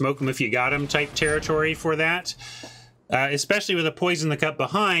was in smoke 'em if you got 'em type territory for that. Especially with a Poison the Cup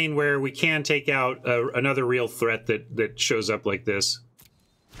behind, where we can take out another real threat that shows up like this.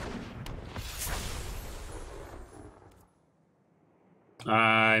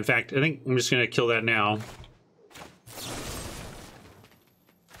 In fact, I think I'm just going to kill that now.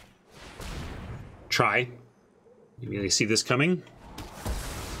 Try. Maybe they see this coming.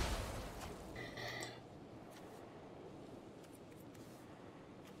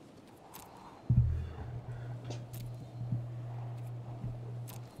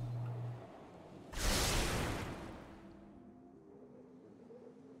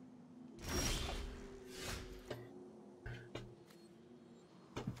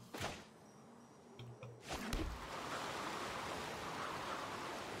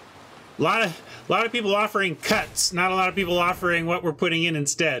 A lot of people offering cuts, not a lot of people offering what we're putting in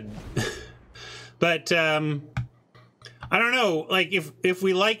instead. But I don't know. Like if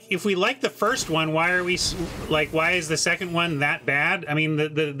we like the first one, why are we like? Why is the second one that bad? I mean,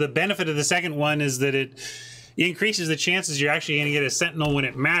 the benefit of the second one is that it increases the chances you're actually going to get a Sentinel when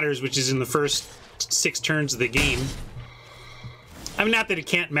it matters, which is in the first 6 turns of the game. I mean, not that it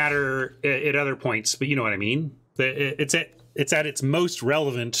can't matter at other points, but you know what I mean. It's at its most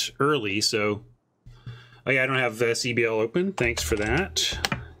relevant early, so... Oh yeah, I don't have CBL open. Thanks for that.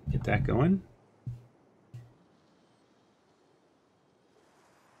 Get that going.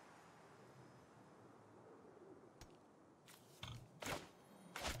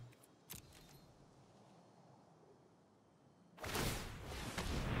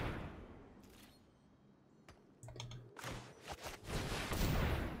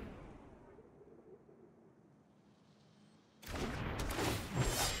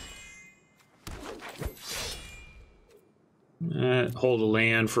 Hold a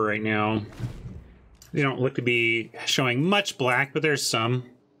land for right now. They don't look to be showing much black, but there's some.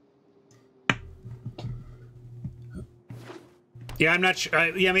 Yeah, I'm not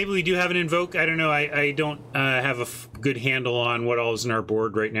sure. Yeah, maybe we do have an invoke. I don't know. I don't have a good handle on what all is in our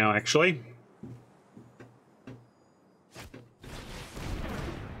board right now, actually.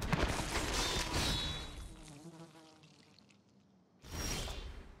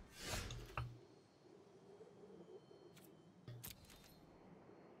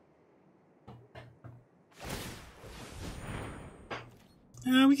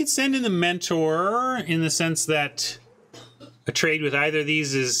 We could send in the Mentor in the sense that a trade with either of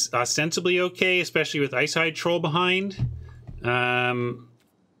these is ostensibly okay, especially with Icehide Troll behind. But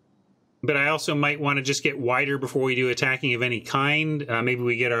I also might want to just get wider before we do attacking of any kind. Maybe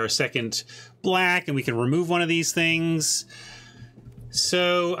we get our second black and we can remove one of these things.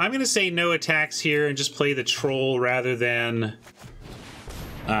 So I'm going to say no attacks here and just play the Troll rather than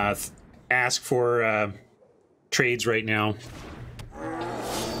ask for trades right now.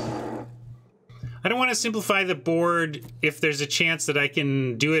 I don't want to simplify the board if there's a chance that I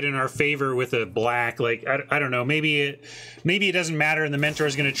can do it in our favor with a black. Like, I don't know. Maybe it doesn't matter and the Mentor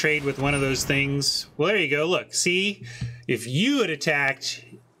is going to trade with one of those things. Well, there you go. Look, see? If you had attacked,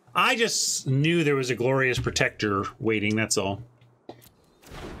 I just knew there was a Glorious Protector waiting, that's all.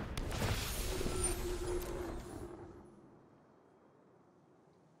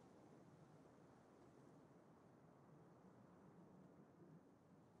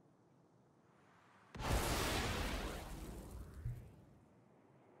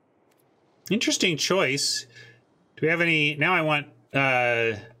 Interesting choice. Do we have any... Now I want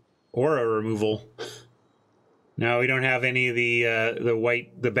aura removal. No, we don't have any of the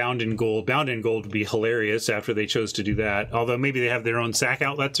white, the bound in gold. Bound in gold would be hilarious after they chose to do that. Although maybe they have their own sack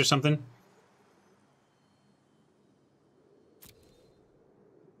outlets or something.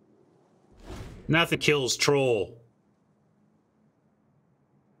 Nothing kills Troll.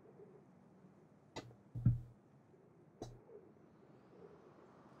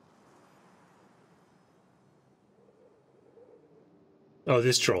 Oh,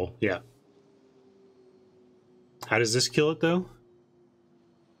 this Troll, yeah. How does this kill it, though?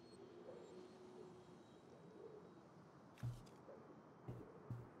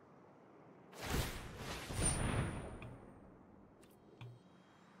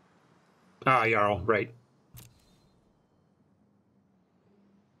 Ah, Jarl, right.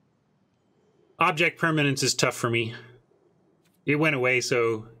 Object permanence is tough for me. It went away,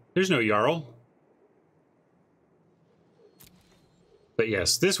 so there's no Jarl. But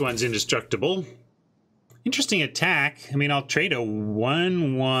yes, this one's indestructible. Interesting attack. I mean, I'll trade a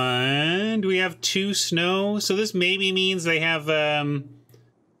 1/1. Do we have 2 snow? So this maybe means they have...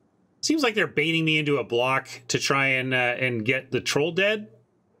 seems like they're baiting me into a block to try and get the troll dead.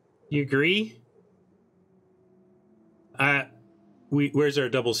 You agree? Where's our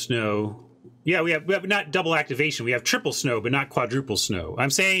double snow? Yeah, we have not double activation. We have triple snow, but not quadruple snow. I'm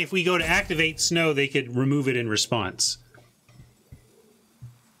saying if we go to activate snow, they could remove it in response.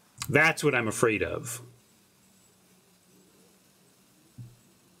 That's what I'm afraid of.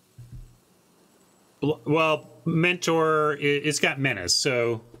 Well, Mentor, it's got menace,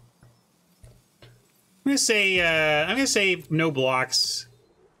 so I'm gonna say no blocks.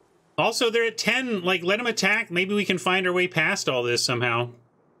 Also, they're at 10. Like, let them attack. Maybe we can find our way past all this somehow.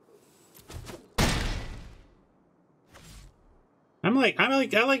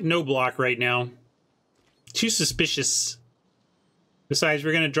 I like no block right now. Too suspicious. Besides,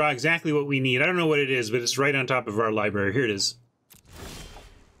 we're gonna draw exactly what we need. I don't know what it is, but it's right on top of our library. Here it is.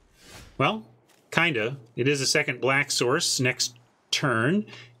 Well, kinda. It is a second black source next turn,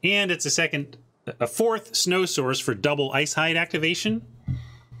 and it's a fourth snow source for double Ice Hide activation.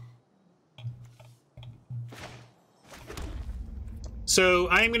 So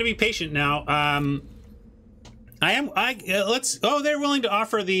I am going to be patient now. Oh, they're willing to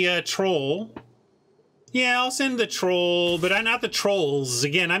offer the troll. Yeah, I'll send the troll, but not the trolls.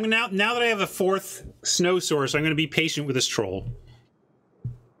 Again, I'm now that I have a fourth snow source, I'm going to be patient with this troll.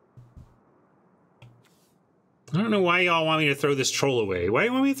 I don't know why y'all want me to throw this troll away. Why do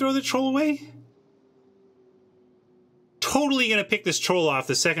you want me to throw the troll away? Totally going to pick this troll off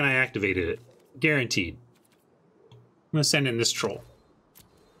the second I activated it. Guaranteed. I'm going to send in this troll.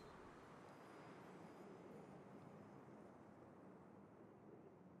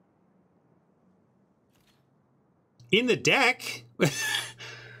 In the deck? What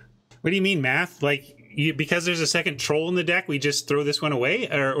do you mean, math? Like, because there's a second troll in the deck, we just throw this one away?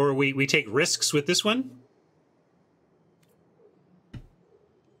 Or we take risks with this one?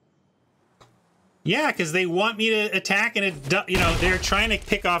 Yeah, because they want me to attack and they're trying to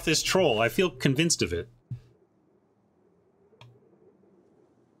pick off this troll. I feel convinced of it.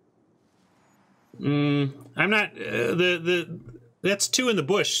 I'm not... that's 2 in the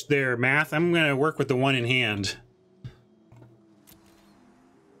bush there, math. I'm going to work with the 1 in hand.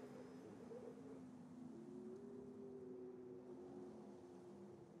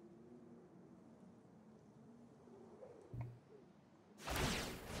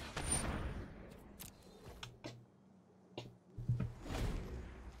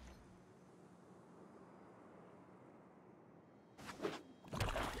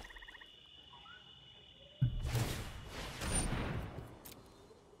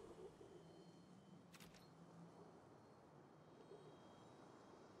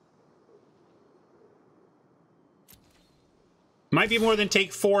 Might be more than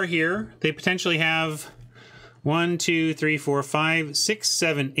take 4 here. They potentially have 1, 2, 3, 4, 5, 6,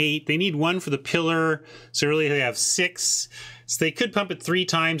 7, 8. They need 1 for the pillar, so really they have 6. So they could pump it 3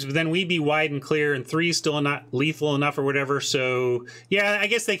 times, but then we'd be wide and clear, and 3 is still not lethal enough or whatever. So yeah, I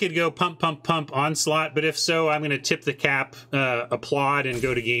guess they could go pump, pump, pump, onslaught. But if so, I'm going to tip the cap, applaud, and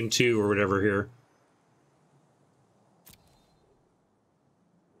go to game 2 or whatever here.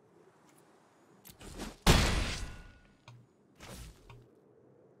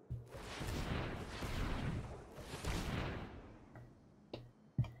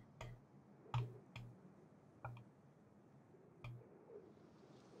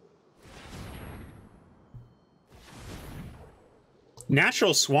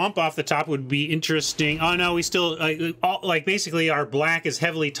 Natural swamp off the top would be interesting. Oh no, we still like basically our black is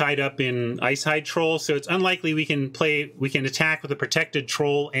heavily tied up in Ice Hide Troll, so it's unlikely we can attack with a protected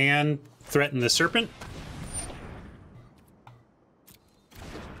troll and threaten the serpent.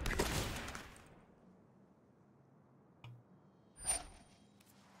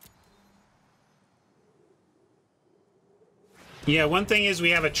 Yeah, one thing is we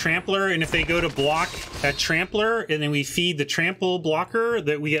have a trampler, and if they go to block a trampler, and then we feed the trample blocker,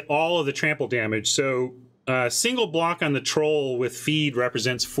 that we get all of the trample damage. So a single block on the troll with feed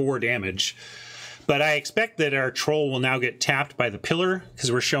represents 4 damage. But I expect that our troll will now get tapped by the pillar,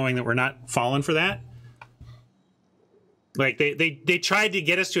 because we're showing that we're not falling for that. Like, they tried to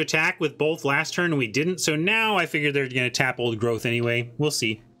get us to attack with both last turn, and we didn't, so now I figure they're going to tap Old Growth anyway. We'll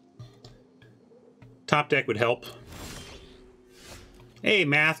see. Top deck would help. Hey,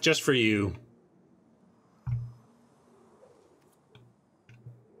 math, just for you.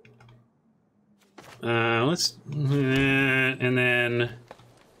 Let's... and then...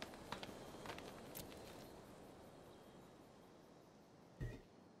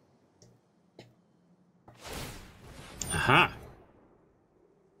 Aha.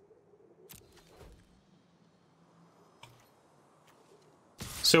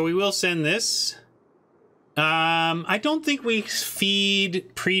 So we will send this. I don't think we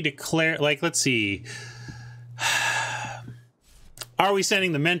feed pre-declare... Like, let's see. Are we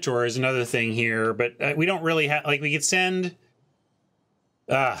sending the mentor is another thing here, but we don't really have... Like, we could send...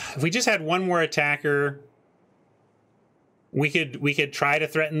 if we just had one more attacker, we could try to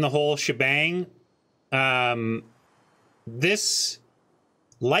threaten the whole shebang. This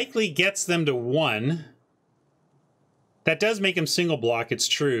likely gets them to 1. That does make them single block, it's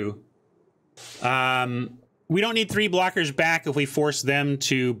true. We don't need 3 blockers back if we force them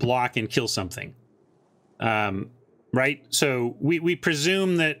to block and kill something. Right? So we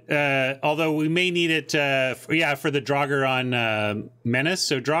presume that, although we may need it, yeah, for the Draugr on Menace.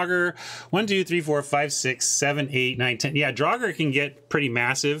 So Draugr, 1, 2, 3, 4, 5, 6, 7, 8, 9, 10. Yeah, Draugr can get pretty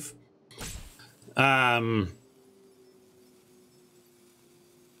massive.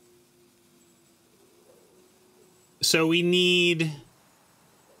 So we need...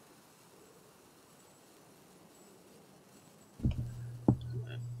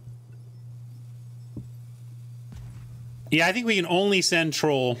 Yeah, I think we can only send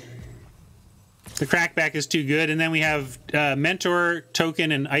Troll. The Crackback is too good. And then we have Mentor,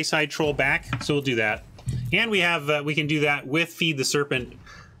 Token, and Ice-Hide Troll back. So we'll do that. And we have we can do that with Feed the Serpent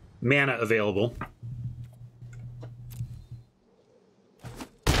mana available.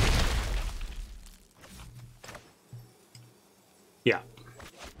 Yeah.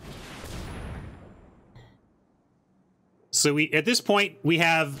 So we at this point we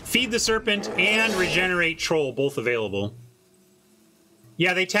have Feed the Serpent and Regenerate Troll both available.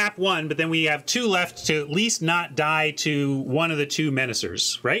 Yeah, they tap 1, but then we have 2 left to at least not die to one of the 2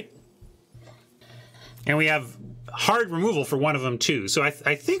 Menacers, right? And we have hard removal for one of them too. So I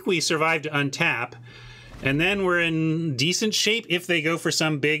think we survived to untap, and then we're in decent shape if they go for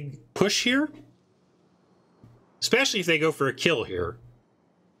some big push here. Especially if they go for a kill here.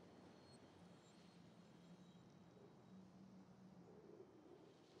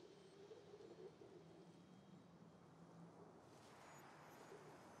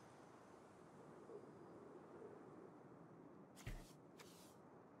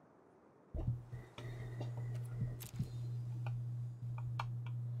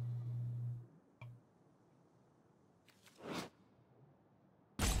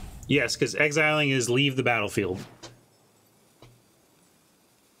 Yes, because exiling is leave the battlefield.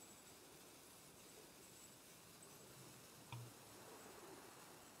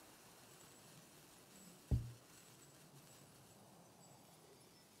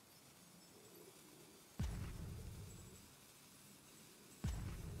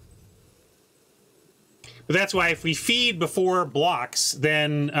 But that's why if we feed before blocks,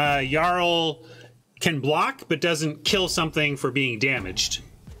 then Jarl can block, but doesn't kill something for being damaged.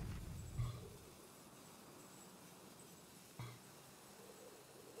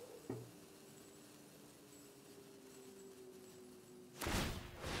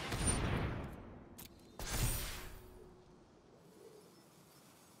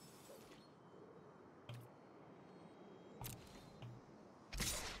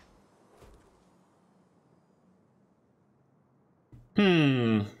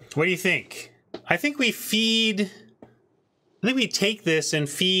 What do you think? I think we feed... I think we take this and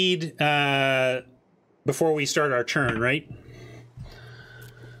feed before we start our turn, right?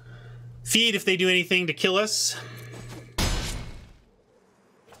 Feed if they do anything to kill us.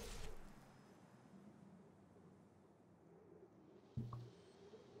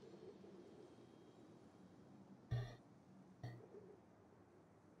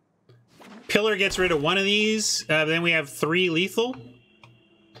 Pillar gets rid of one of these. Then we have 3 lethal.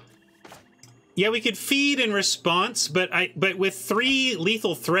 Yeah, we could feed in response, but with 3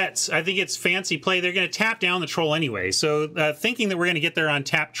 lethal threats, I think it's fancy play. They're going to tap down the troll anyway. So thinking that we're going to get there on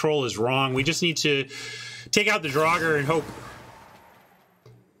tap troll is wrong. We just need to take out the Draugr and hope.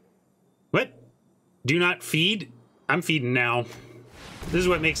 What? Do not feed? I'm feeding now. This is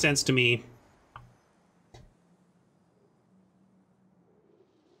what makes sense to me.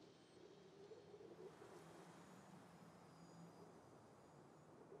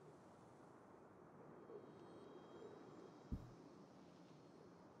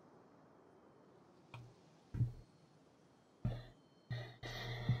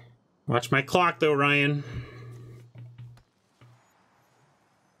 Watch my clock, though, Ryan.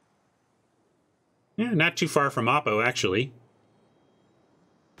 Yeah, not too far from Oppo, actually.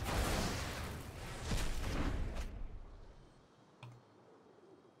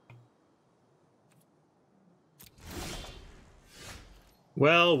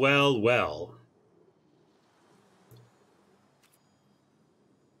 Well, well, well.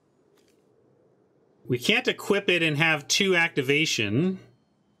 We can't equip it and have 2 activation.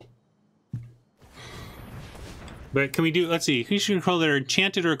 But can we do, let's see, creatures control that are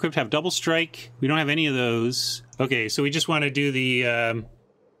enchanted or equipped have double strike. We don't have any of those. Okay, so we just want to do the,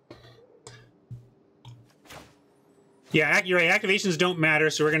 yeah, you're right, activations don't matter,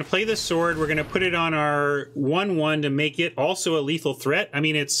 so we're going to play the sword. We're going to put it on our 1/1 to make it also a lethal threat. I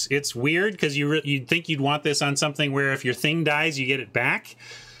mean, it's weird, because you'd think you'd want this on something where if your thing dies, you get it back.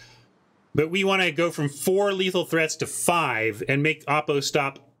 But we want to go from 4 lethal threats to 5 and make Oppo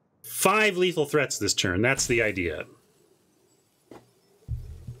stop 5 lethal threats this turn. That's the idea.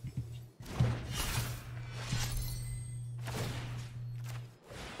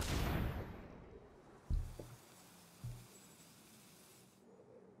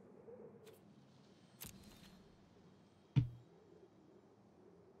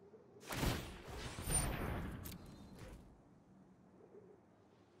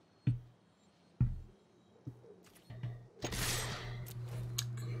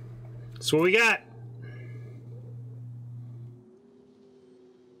 That's what we got.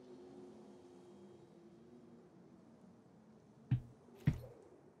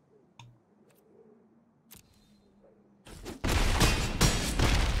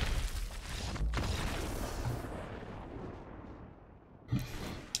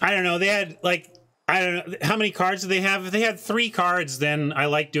 I don't know. They had, like, I don't know. How many cards do they have? If they had 3 cards, then I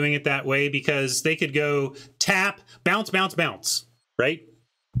like doing it that way, because they could go tap, bounce, bounce, bounce, right?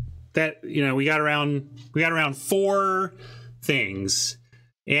 That, you know, we got around 4 things,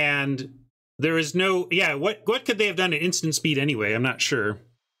 and there is no, yeah, what could they have done at instant speed anyway? I'm not sure.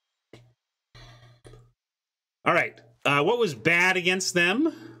 All right, what was bad against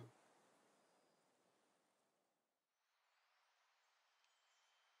them?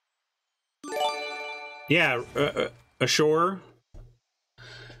 Yeah, ashore.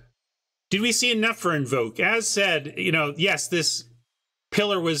 Did we see enough for Invoke? As said, you know, yes, this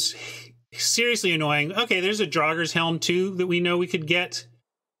pillar was seriously annoying. Okay, there's a Draugr's Helm too that we know we could get.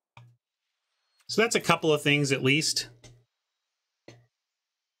 So that's a couple of things at least.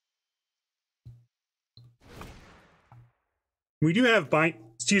 We do have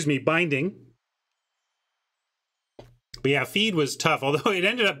binding. But yeah, feed was tough, although it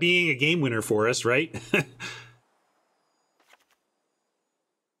ended up being a game winner for us, right?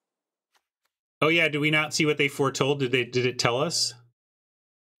 Oh yeah, did we not see what they foretold? Did it tell us?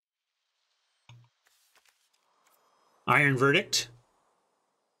 Iron Verdict?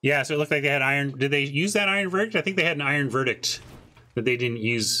 Yeah, so it looked like they had Iron... Did they use that Iron Verdict? I think they had an Iron Verdict that they didn't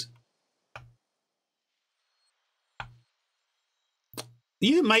use.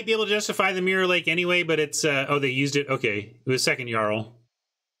 You might be able to justify the Mirror Lake anyway, but it's... oh, they used it? Okay. It was second Jarl.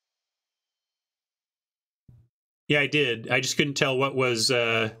 Yeah, I did. I just couldn't tell what was...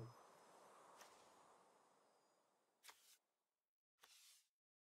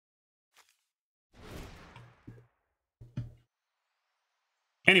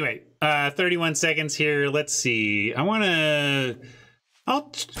 Anyway, 31 seconds here. Let's see. I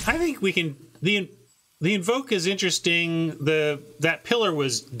think we can... The Invoke is interesting. That pillar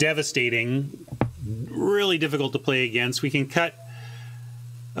was devastating. Really difficult to play against. We can cut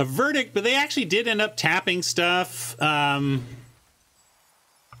a Verdict, but they actually did end up tapping stuff.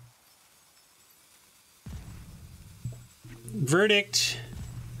 Verdict.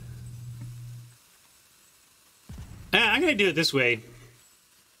 I'm going to do it this way.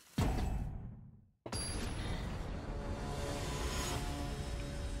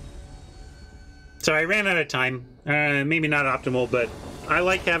 Sorry, I ran out of time. Maybe not optimal, but I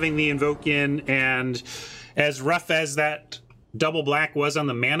like having the Invoke in, and as rough as that double black was on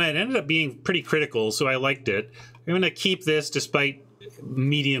the mana, it ended up being pretty critical, so I liked it. I'm going to keep this despite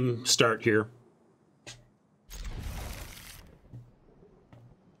medium start here.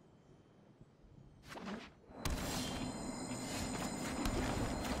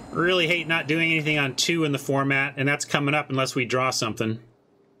 Really hate not doing anything on 2 in the format, and that's coming up unless we draw something.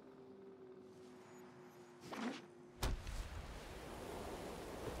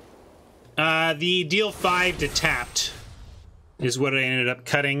 The deal 5 to tapped is what I ended up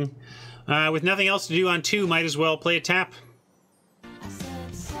cutting. With nothing else to do on 2, might as well play a tap.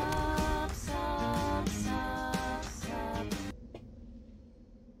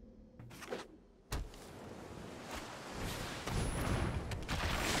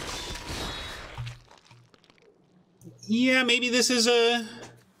 Yeah, maybe this is a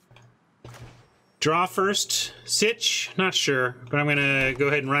draw first sitch. Not sure, but I'm gonna go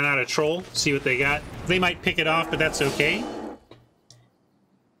ahead and run out a troll, see what they got. They might pick it off, but that's okay.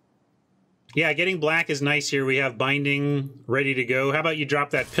 Yeah, getting black is nice here. We have binding ready to go. How about you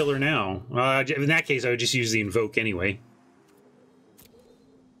drop that pillar now? In that case, I would just use the invoke anyway.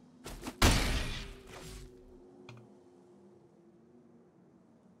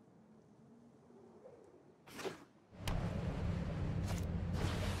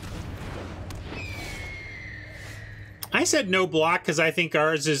 I said no block because I think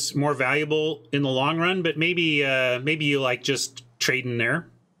ours is more valuable in the long run, but maybe maybe you like just trading there.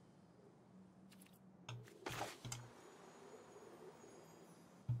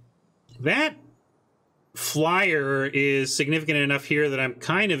 That flyer is significant enough here that I'm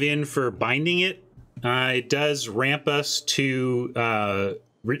kind of in for binding it. It does ramp us to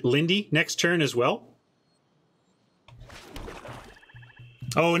Lindy next turn as well.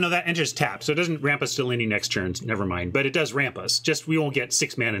 Oh, no, that enters tap, so it doesn't ramp us to Lindy next turn. Never mind, but it does ramp us. Just we won't get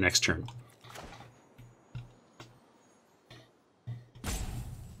 6 mana next turn.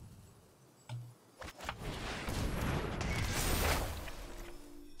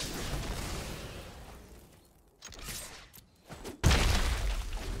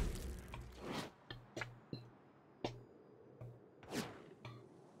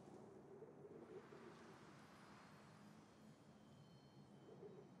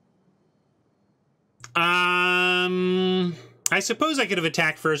 I suppose I could have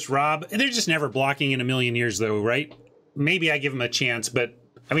attacked first, Rob. They're just never blocking in a million years, though, right? Maybe I give them a chance, but,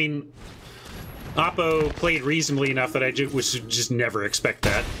 I mean, Oppo played reasonably enough that I would just never expect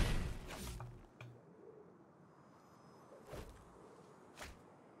that.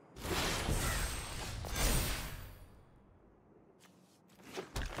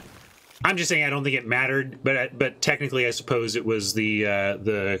 I'm just saying I don't think it mattered, but technically I suppose it was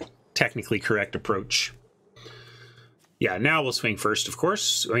the technically correct approach. Yeah, now we'll swing first, of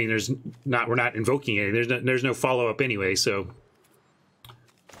course. I mean, we're not invoking it. There's no follow-up anyway, so.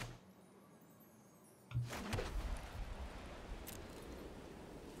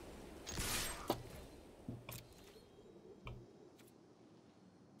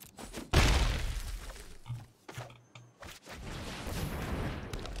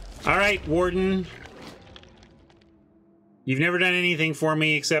 All right, Warden. You've never done anything for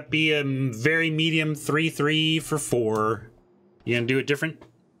me except be a very medium 3/3 for 4. You gonna do it different?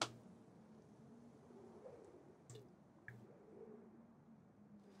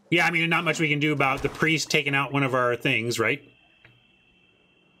 Yeah, I mean, not much we can do about the priest taking out one of our things, right?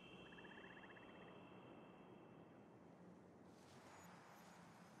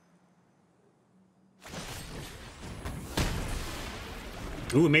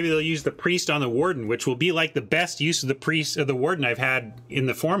 Ooh, maybe they'll use the priest on the warden, which will be like the best use of the priest of the warden I've had in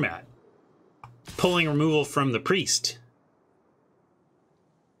the format. Pulling removal from the priest.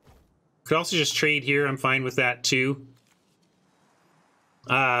 Could also just trade here. I'm fine with that too.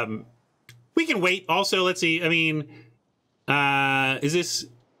 We can wait. Also, let's see. I mean, is this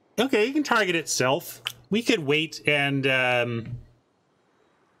okay? You can target itself. We could wait and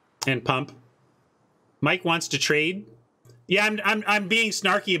pump. Mike wants to trade. Yeah, I'm being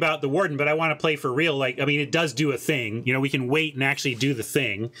snarky about the warden, but I want to play for real. Like, I mean, it does do a thing. You know, we can wait and actually do the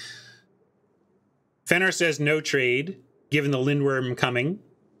thing. Fenner says no trade, given the Lindworm coming.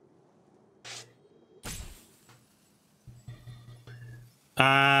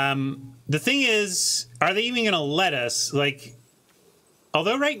 The thing is, are they even going to let us? Like,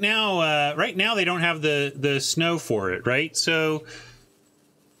 although right now they don't have the snow for it, right? So.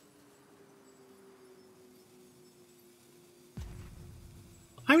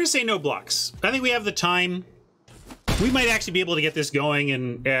 I'm going to say no blocks. I think we have the time. We might actually be able to get this going,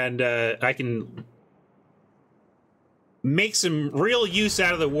 and I can make some real use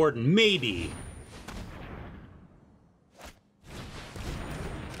out of the warden. Maybe.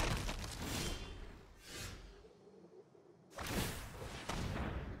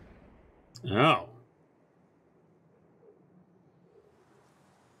 Oh.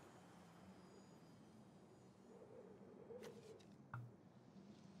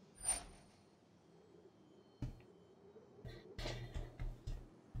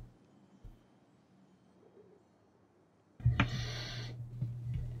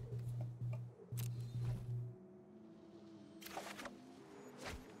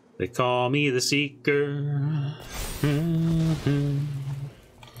 They call me the Seeker.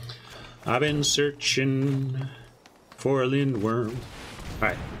 I've been searching for a Lindworm. All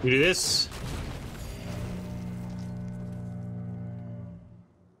right, we do this.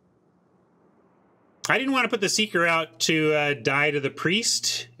 I didn't want to put the Seeker out to die to the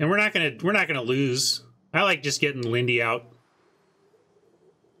priest, and we're not gonna lose. I like just getting Lindy out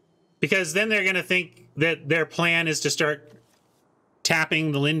because then they're gonna think that their plan is to start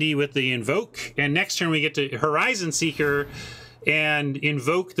tapping the Lindy with the Invoke, and next turn we get to Horizon Seeker and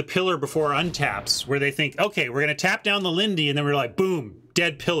invoke the pillar before untaps, where they think, okay, we're going to tap down the Lindy, and then we're like, boom,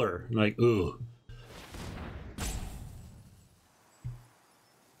 dead pillar. I'm like, ooh.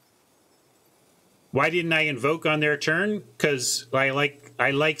 Why didn't I invoke on their turn? Because I like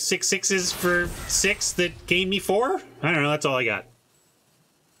 6/6s for 6 that gained me 4? I don't know, that's all I got.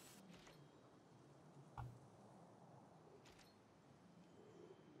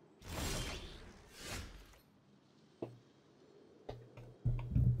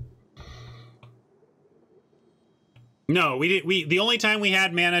 No, we did. The only time we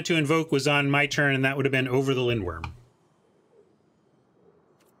had mana to invoke was on my turn, and that would have been over the Lindworm.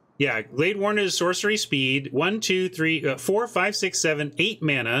 Yeah, Glade Warden is sorcery speed. 1, 2, 3, 4, 5, 6, 7, 8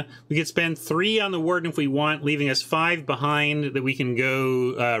 mana. We could spend 3 on the Warden if we want, leaving us 5 behind that we can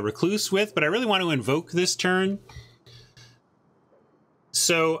go Recluse with. But I really want to invoke this turn.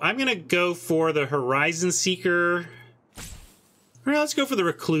 So I'm going to go for the Horizon Seeker. All right, let's go for the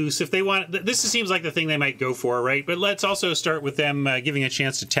Recluse. If they want, this seems like the thing they might go for, right? But let's also start with them giving a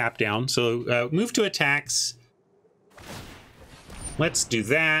chance to tap down. So move to attacks. Let's do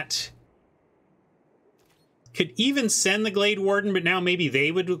that. Could even send the Glade Warden, but now maybe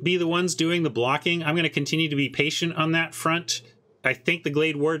they would be the ones doing the blocking. I'm going to continue to be patient on that front. I think the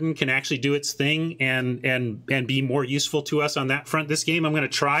Glade Warden can actually do its thing and be more useful to us on that front this game. I'm going to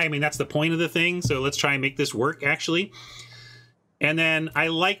try. I mean, that's the point of the thing. So let's try and make this work, actually. And then I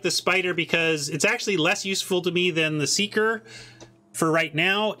like the Spider because it's actually less useful to me than the Seeker for right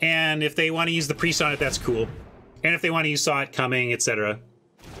now. And if they want to use the Priest on it, that's cool. And if they want to use Saw It Coming, etc.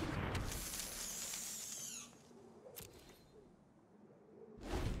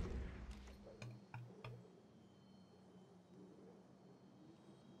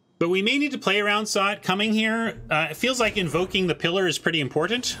 But we may need to play around Saw It Coming here. It feels like invoking the Pillar is pretty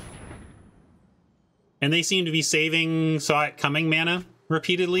important. And they seem to be saving Saw It Coming mana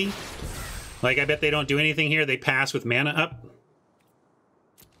repeatedly. Like, I bet they don't do anything here. They pass with mana up.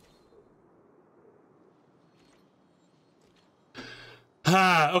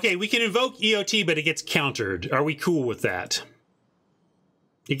 Okay, we can invoke EOT, but it gets countered. Are we cool with that?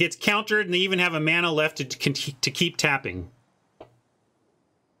 It gets countered, and they even have a mana left to keep tapping.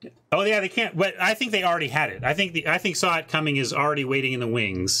 Oh, yeah, they can't. But I think they already had it. I think Saw It Coming is already waiting in the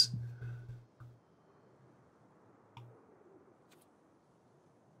wings.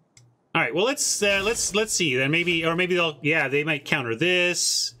 All right, well, let's see. Then maybe they'll, yeah, they might counter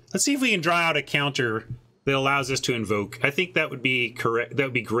this. Let's see if we can draw out a counter that allows us to invoke. I think that would be correct. That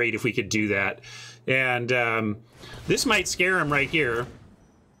would be great if we could do that. And this might scare him right here. I'm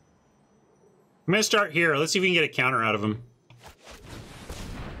going to start here. Let's see if we can get a counter out of him.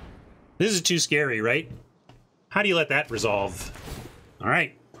 This is too scary, right? How do you let that resolve? All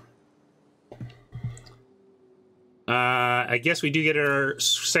right. I guess we do get our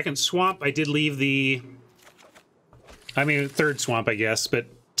second swamp. I did leave the... I mean, third swamp, I guess, but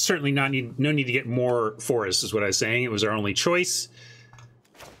certainly no need to get more forests, is what I was saying. It was our only choice.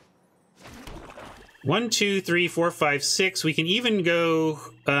 1, 2, 3, 4, 5, 6. We can even go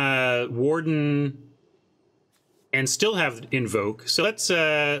Warden and still have Invoke. So let's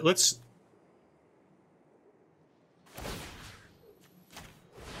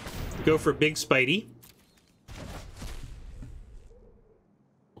go for Big Spidey.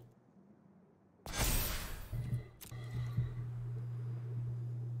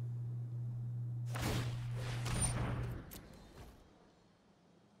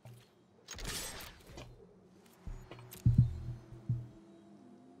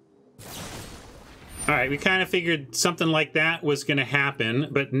 All right, we kind of figured something like that was going to happen,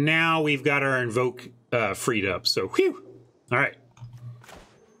 but now we've got our Invoke freed up, so whew. All right.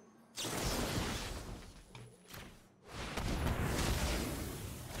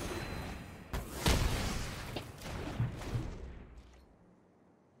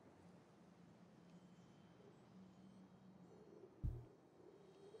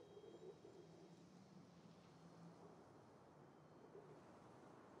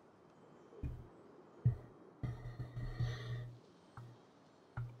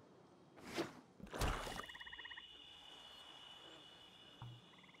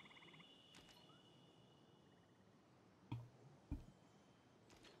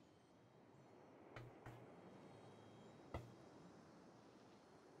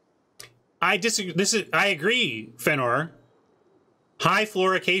 I disagree. I agree, Fenor. High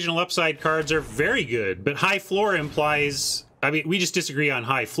floor, occasional upside cards are very good, but high floor implies... I mean, we just disagree on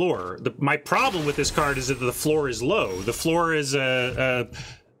high floor. My problem with this card is that the floor is low. The floor is a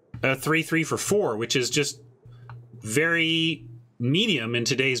 3/3 for 4, which is just very medium in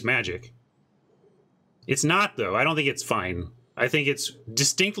today's Magic. It's not, though. I don't think it's fine. I think it's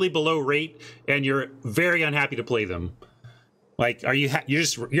distinctly below rate, and you're very unhappy to play them. Like, are you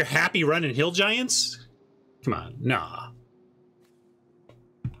you're happy running Hill Giants? Come on, nah.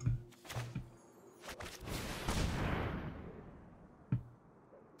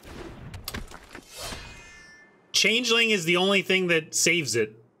 Changeling is the only thing that saves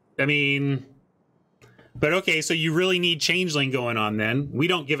it. I mean, but okay, so you really need Changeling going on then. We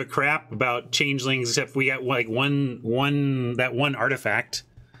don't give a crap about Changelings except we got like that one artifact.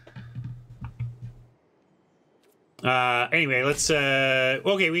 Anyway, let's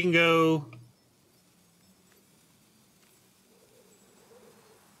okay, we can go.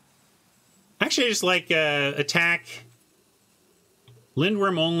 Actually, I just like attack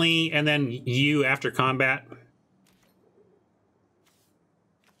Lindworm only and then you after combat.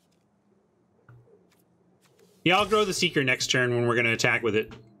 Yeah, I'll grow the Seeker next turn when we're going to attack with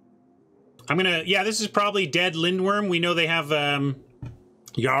it. I'm going to... Yeah, this is probably dead Lindworm. We know they have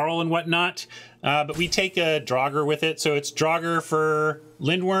Jarl and whatnot, but we take a Draugr with it. So it's Draugr for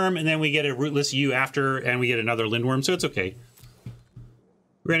Lindworm, and then we get a Rootless U after, and we get another Lindworm, so it's okay.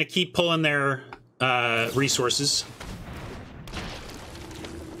 We're going to keep pulling their resources.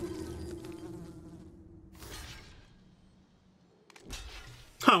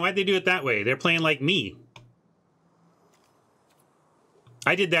 Huh, why'd they do it that way? They're playing like me.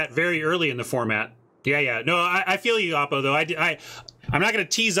 I did that very early in the format. Yeah. No, I feel you, Oppo, though. I'm not going to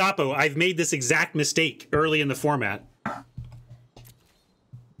tease Oppo. I've made this exact mistake early in the format.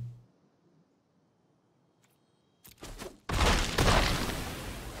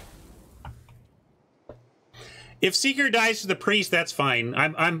 If Seeker dies to the Priest, that's fine.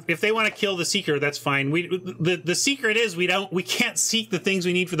 If they want to kill the Seeker, that's fine. The secret is we can't seek the things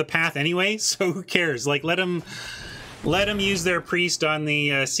we need for the path anyway, so who cares? Like, let them use their Priest on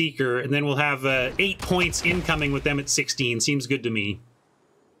the Seeker, and then we'll have 8 points incoming with them at 16. Seems good to me.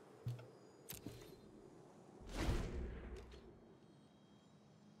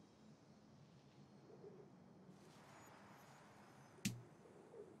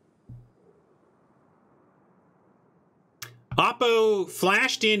 Oppo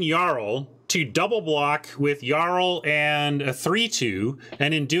flashed in Jarl to double block with Jarl and a 3/2,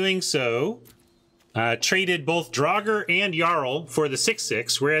 and in doing so, traded both Draugr and Jarl for the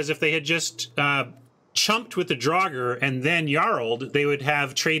 6/6, whereas if they had just chumped with the Draugr and then Jarled, they would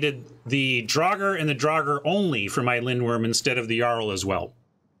have traded the Draugr and the Draugr only for my Lindworm instead of the Jarl as well.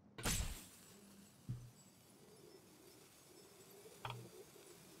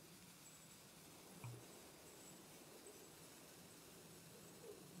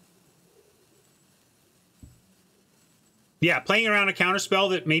 Yeah, playing around a counterspell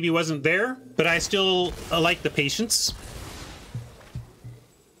that maybe wasn't there, but I still like the patience.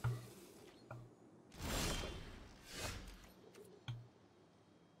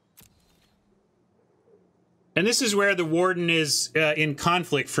 And this is where the Warden is in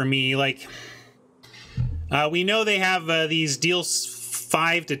conflict for me. Like, we know they have these deals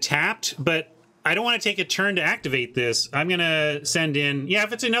 5 to tapped, but I don't want to take a turn to activate this. I'm going to send in... Yeah,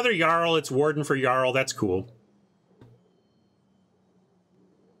 if it's another Jarl, it's Warden for Jarl. That's cool.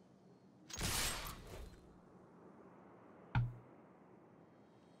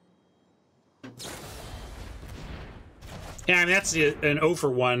 Yeah, I mean, that's an 0 for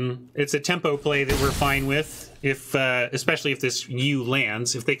 1. It's a tempo play that we're fine with, if especially if this U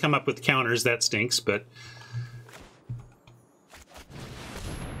lands. If they come up with counters, that stinks, but...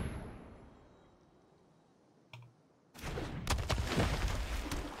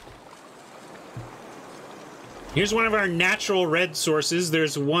 Here's one of our natural red sources.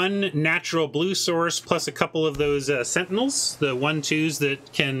 There's one natural blue source plus a couple of those sentinels, the 1/2s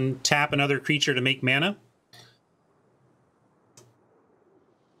that can tap another creature to make mana.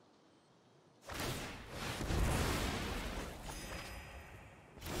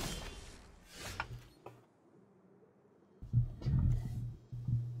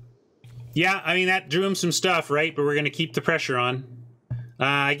 Yeah, I mean, that drew him some stuff, right? But we're going to keep the pressure on.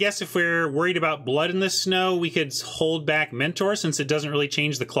 I guess if we're worried about blood in the snow, we could hold back Mentor since it doesn't really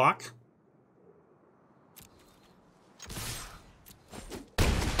change the clock.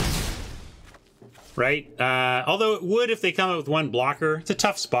 Right? Although it would if they come up with one blocker. It's a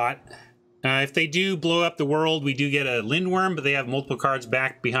tough spot. If they do blow up the world, we do get a Lindworm, but they have multiple cards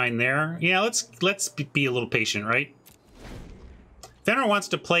back behind there. Yeah, let's be a little patient, right? Fenrir wants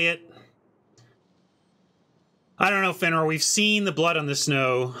to play it. I don't know, Fenrir. We've seen the blood on the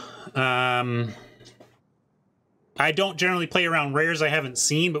snow. I don't generally play around rares I haven't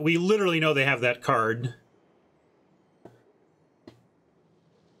seen, but we literally know they have that card.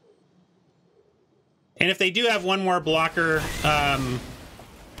 And if they do have one more blocker,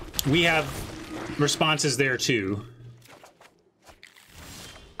 we have responses there too.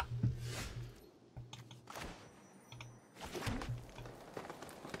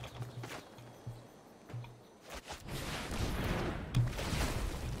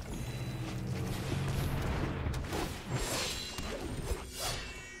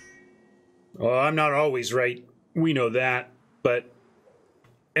 Well, I'm not always right. We know that, but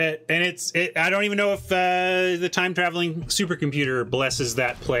I don't even know if the time-traveling supercomputer blesses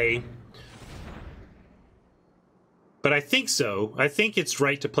that play. But I think so. I think it's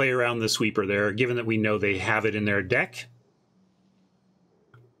right to play around the sweeper there, given that we know they have it in their deck.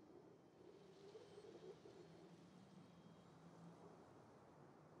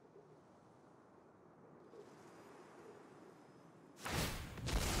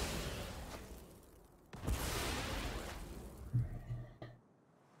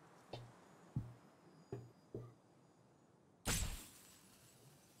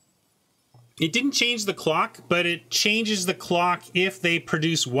 It didn't change the clock, but it changes the clock if they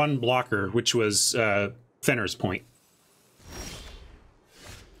produce one blocker, which was Fenner's point.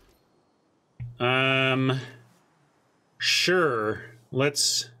 Sure.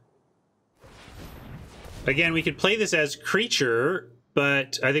 Let's... Again, we could play this as creature,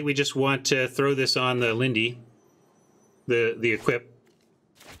 but I think we just want to throw this on the Lindy, the equip.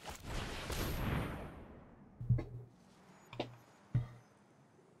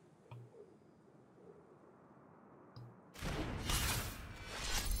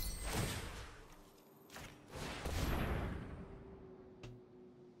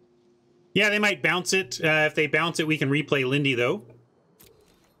 Yeah, they might bounce it. If they bounce it, we can replay Lindy, though.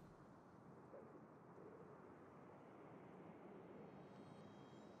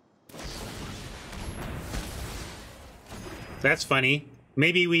 That's funny.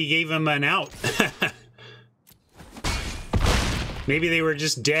 Maybe we gave them an out. Maybe they were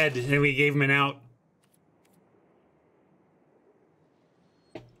just dead and we gave them an out.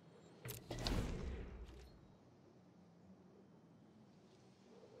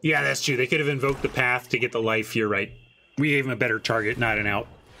 Yeah, that's true. They could have invoked the path to get the life. You're right. We gave them a better target, not an out.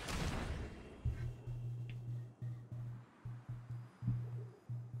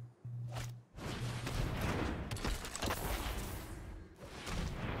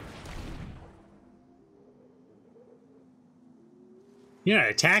 You're not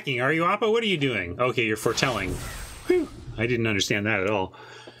attacking, are you, Appa? What are you doing? Okay, you're foretelling. Whew. I didn't understand that at all.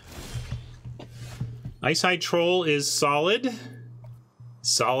 Icehide Troll is solid.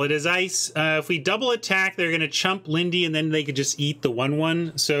 Solid as ice. If we double attack, they're going to chump Lindy, and then they could just eat the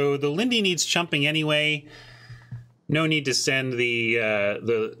 1/1. So the Lindy needs chumping anyway. No need to send the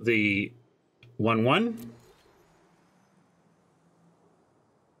 1/1.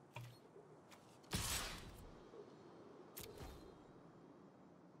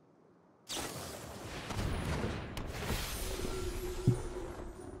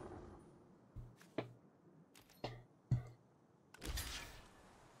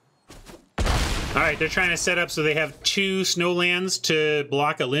 All right, they're trying to set up so they have 2 Snowlands to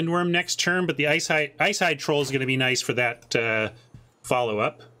block a Lindworm next turn, but the Icehide Troll is going to be nice for that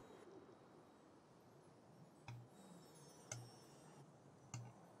follow-up.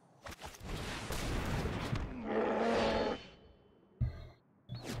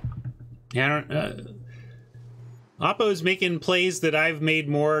 Yeah, Oppo's making plays that I've made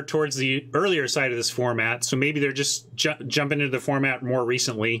more towards the earlier side of this format, so maybe they're just jumping into the format more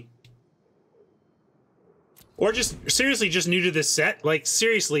recently. Or just, seriously, just new to this set. Like,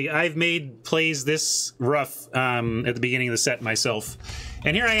 seriously, I've made plays this rough at the beginning of the set myself.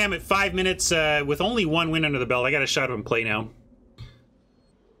 And here I am at 5 minutes with only 1 win under the belt. I got a shot of play now.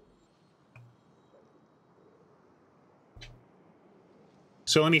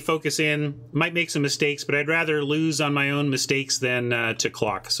 So let me focus in. Might make some mistakes, but I'd rather lose on my own mistakes than to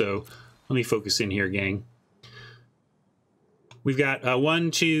clock. So let me focus in here, gang. We've got 1,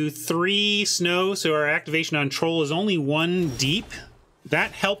 2, 3 snow, so our activation on Troll is only 1 deep.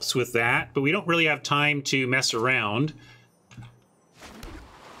 That helps with that, but we don't really have time to mess around.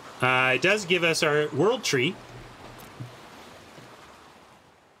 It does give us our World Tree.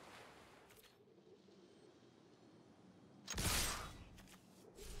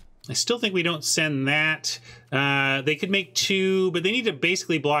 I still think we don't send that. They could make 2, but they need to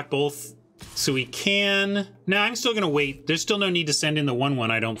basically block both. So we can... No, I'm still going to wait. There's still no need to send in the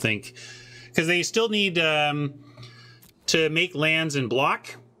 1/1, I don't think. Because they still need to make lands and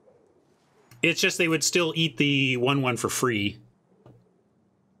block. It's just they would still eat the 1/1 for free.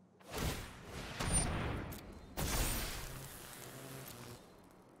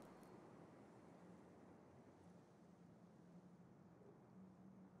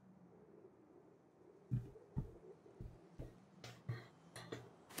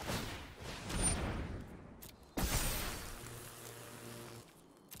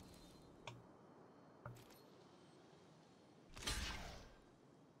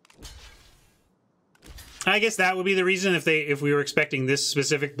 I guess that would be the reason if we were expecting this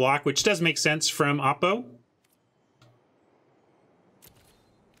specific block, which does make sense from Oppo.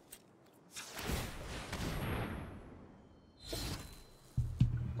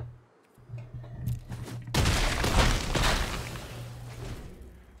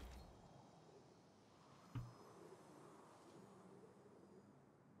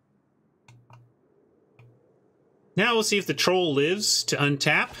 Now we'll see if the troll lives to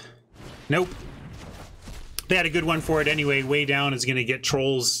untap. Nope. They had a good one for it anyway. Way down is going to get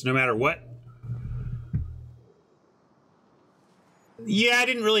trolls no matter what. Yeah, I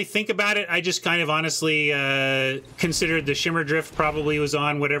didn't really think about it. I just kind of honestly considered the Shimmer Drift probably was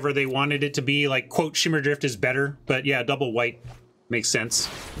on whatever they wanted it to be. Like, quote, Shimmer Drift is better. But yeah, double white makes sense.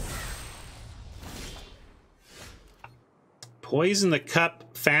 Poison the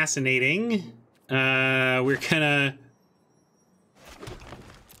Cup, fascinating. We're gonna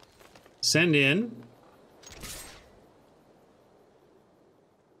send in.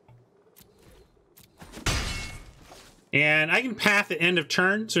 And I can path at end of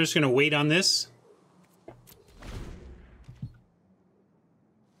turn, so I'm just gonna wait on this.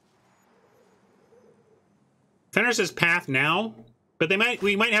 Fenrir says path now, but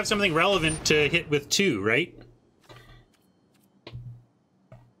we might have something relevant to hit with 2, right?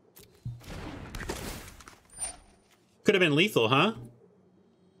 Could have been lethal, huh?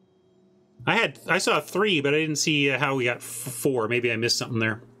 I saw 3, but I didn't see how we got 4. Maybe I missed something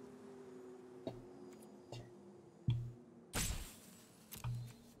there.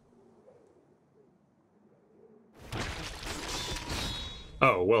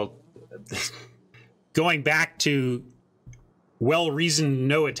 Oh, well, going back to well-reasoned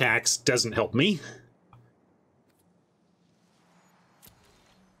no attacks doesn't help me.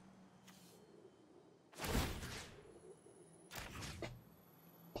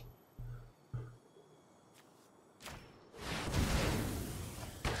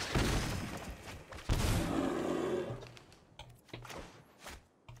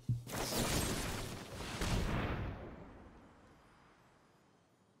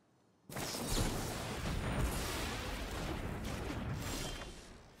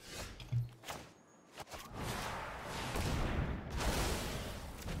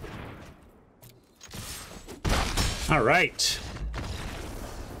 All right.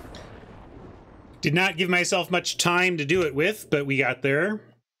 Did not give myself much time to do it with, but we got there.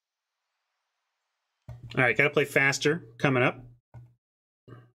 All right, gotta play faster coming up.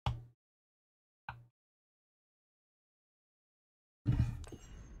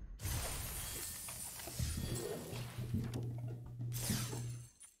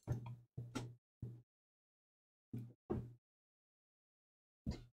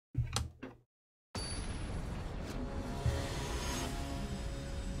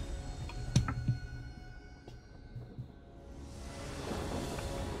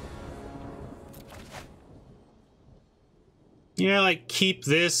 Yeah, like keep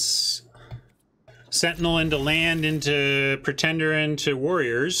this Sentinel into land, into Pretender, into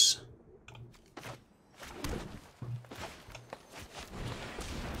Warriors.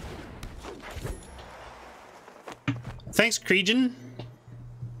 Thanks, Creejan.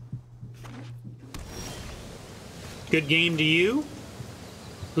 Good game to you.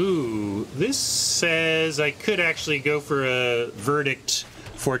 Ooh, this says I could actually go for a Verdict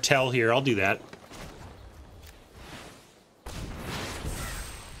Foretell here. I'll do that.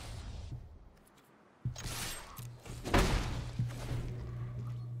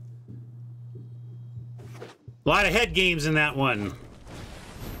 A lot of head games in that one.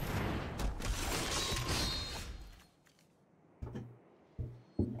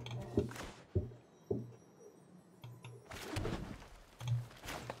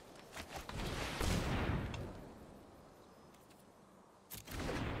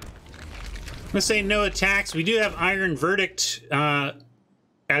 I'm gonna say no attacks. We do have Iron Verdict as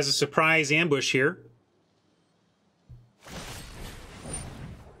a surprise ambush here.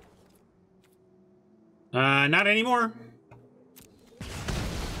 Not anymore.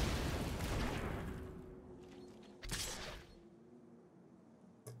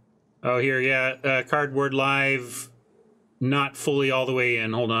 Oh, here, yeah. Cardboard Live, not fully all the way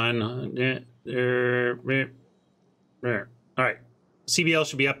in. Hold on. All right. CBL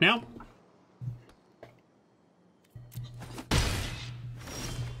should be up now.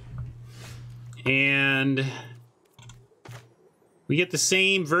 And we get the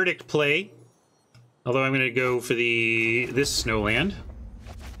same Verdict play. Although I'm going to go for this Snowland.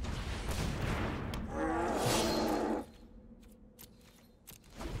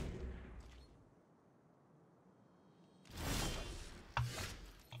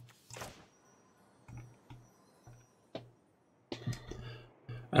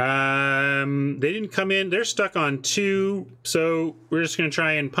 They didn't come in. They're stuck on 2, so we're just going to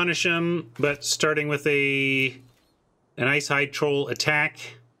try and punish them, but starting with an Ice Hide Troll attack.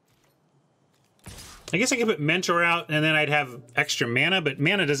 I guess I could put Mentor out, and then I'd have extra mana, but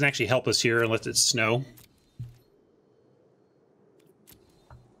mana doesn't actually help us here unless it's snow.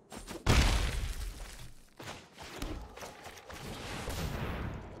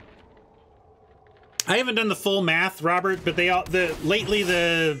 I haven't done the full math, Robert, but lately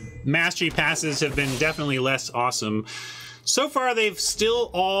the mastery passes have been definitely less awesome. So far, they've still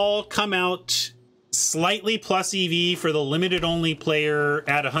all come out slightly plus EV for the limited only player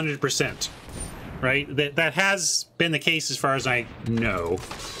at 100%. Right? That has been the case as far as I know.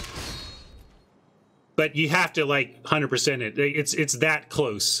 But you have to like 100% it. It's that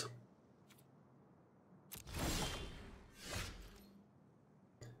close.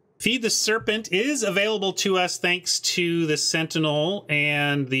 Feed the Serpent is available to us thanks to the Sentinel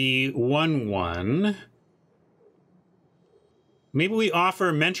and the 1/1. Maybe we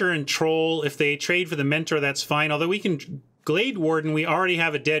offer Mentor and Troll. If they trade for the Mentor, that's fine. Although we can Glade Warden, we already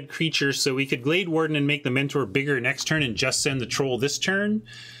have a dead creature, so we could Glade Warden and make the Mentor bigger next turn and just send the Troll this turn.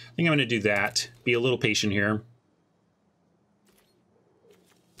 I think I'm going to do that. Be a little patient here.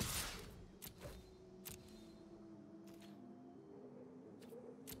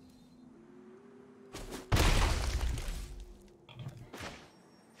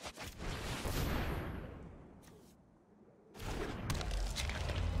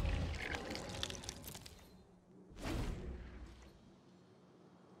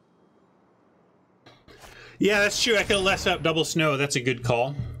 Yeah, that's true. I could have left up double snow. That's a good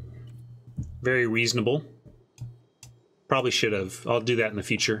call. Very reasonable. Probably should have. I'll do that in the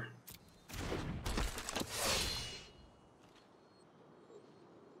future.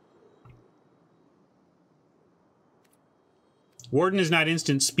 Warden is not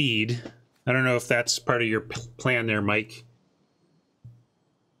instant speed. I don't know if that's part of your plan there, Mike.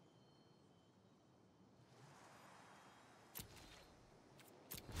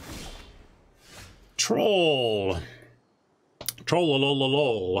 Troll.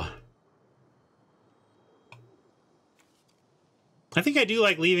 Troll-a-lol-a-lol. I think I do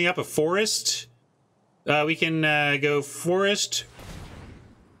like leaving up a forest. We can go forest.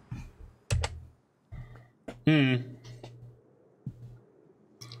 I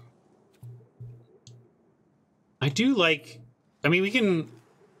do like... I mean, we can...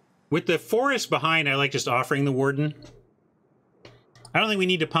 With the forest behind, I like just offering the Warden. I don't think we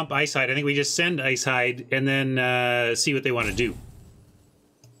need to pump Ice Hide. I think we just send Ice Hide and then see what they want to do.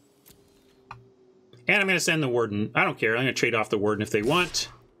 And I'm going to send the Warden. I don't care. I'm going to trade off the Warden if they want.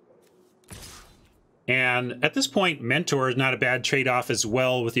 And at this point, Mentor is not a bad trade-off as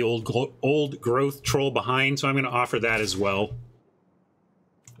well with the old growth Troll behind, so I'm going to offer that as well.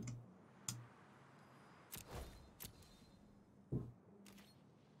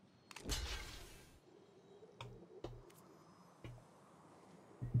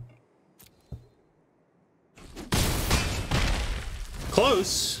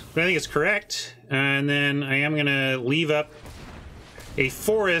 Close, but I think it's correct. And then I am going to leave up a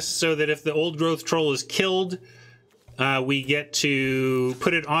forest so that if the old growth Troll is killed, we get to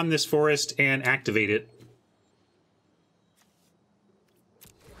put it on this forest and activate it.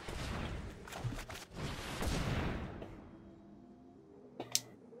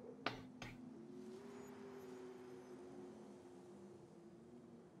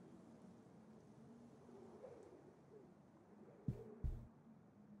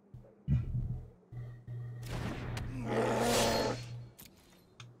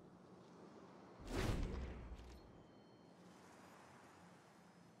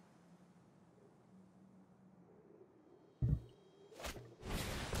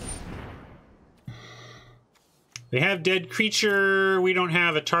 They have dead creature. We don't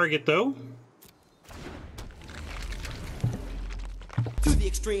have a target, though. To the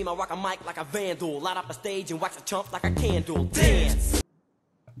extreme, I rock a mic like a vandal. Light up the stage and wax a chump like a candle. Dance!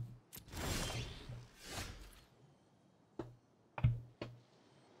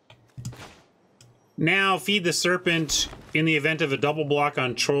 Now, Feed the Serpent in the event of a double block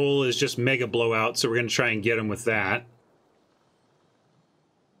on Troll is just Mega Blowout, so we're going to try and get him with that.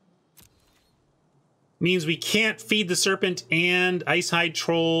 Means we can't Feed the Serpent and Ice Hide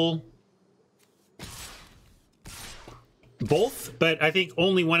Troll both, but I think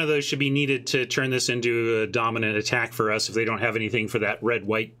only one of those should be needed to turn this into a dominant attack for us if they don't have anything for that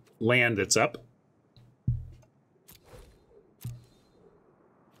red-white land that's up.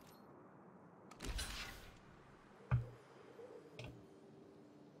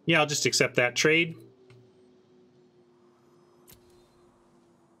 Yeah, I'll just accept that trade.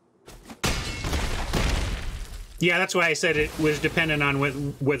 Yeah, that's why I said it was dependent on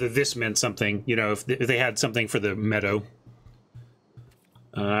whether this meant something. You know, if they had something for the meadow.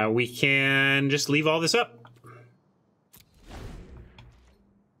 We can just leave all this up.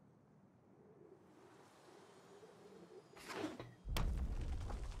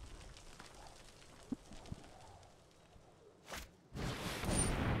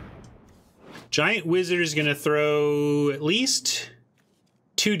 Giant Wizard is going to throw at least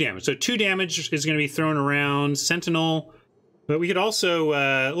 2 damage. So 2 damage is going to be thrown around. Sentinel. But we could also,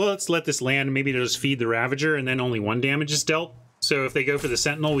 well, let's let this land. Maybe it'll just feed the Ravager, and then only 1 damage is dealt. So if they go for the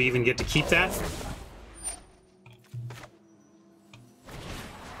Sentinel, we even get to keep that.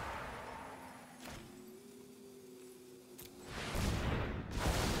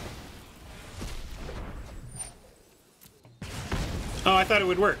 Oh, I thought it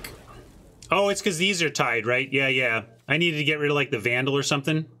would work. Oh, it's because these are tied, right? Yeah, yeah. I needed to get rid of, like, the Vandal or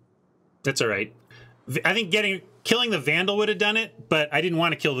something. That's all right. I think killing the Vandal would have done it, but I didn't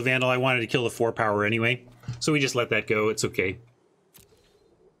want to kill the Vandal. I wanted to kill the 4 power anyway. So we just let that go. It's okay.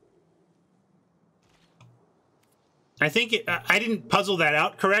 I think I didn't puzzle that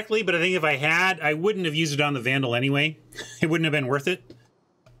out correctly, but I think if I had, I wouldn't have used it on the Vandal anyway. It wouldn't have been worth it.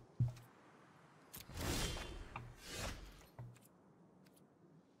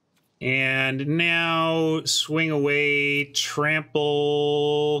 And now swing away,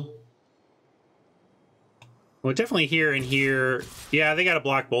 trample. Well, definitely here and here. Yeah, they got to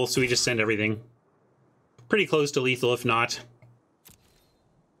block both, so we just send everything. Pretty close to lethal, if not.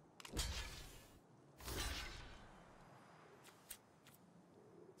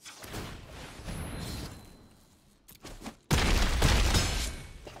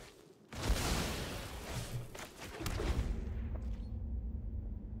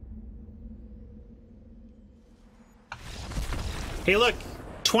 Hey, look,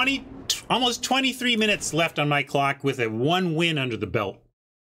 almost 23 minutes left on my clock with a 1 win under the belt.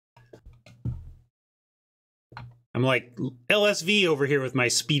 I'm like LSV over here with my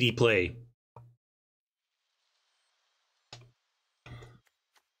speedy play.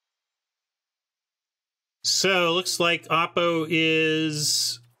 So, looks like Oppo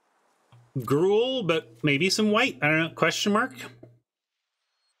is Gruul, but maybe some white. I don't know, question mark?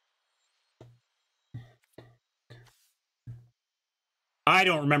 I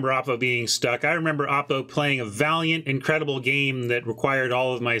don't remember Oppo being stuck. I remember Oppo playing a valiant, incredible game that required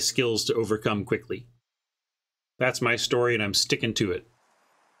all of my skills to overcome quickly. That's my story, and I'm sticking to it.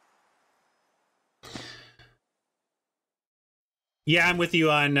 Yeah, I'm with you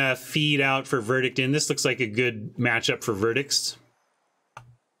on feed out for Verdict in. This looks like a good matchup for Verdicts.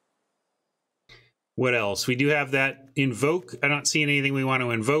 What else? We do have that Invoke. I don't see anything we want to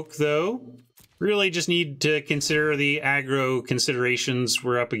invoke, though. Really just need to consider the aggro considerations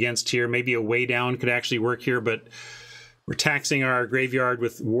we're up against here. Maybe a way down could actually work here, but we're taxing our graveyard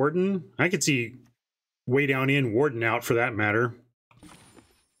with Warden. I could see way down in, Warden out for that matter.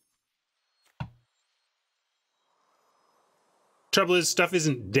 Trouble is, stuff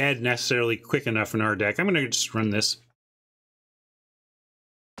isn't dead necessarily quick enough in our deck. I'm going to just run this.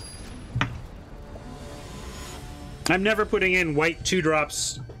 I'm never putting in white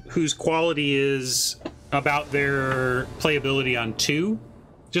 2-drops whose quality is about their playability on 2.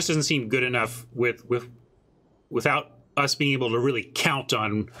 Just doesn't seem good enough without us being able to really count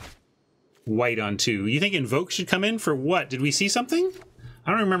on white on 2. You think Invoke should come in for what? Did we see something?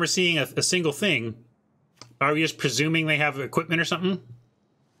 I don't remember seeing a single thing. Are we just presuming they have equipment or something?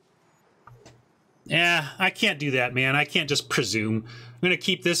 Yeah, I can't do that, man. I can't just presume. I'm going to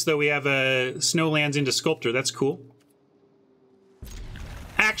keep this, though. We have a Snowlands into Sculptor. That's cool.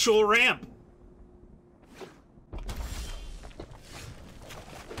 Actual ramp.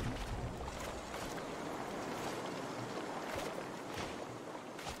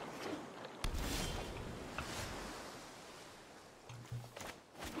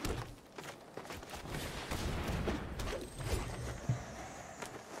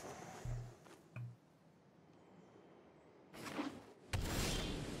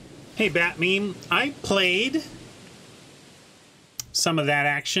 Hey, Bat Meme, I played some of that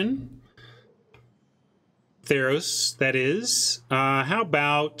action. Theros, that is. How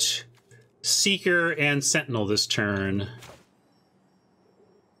about Seeker and Sentinel this turn?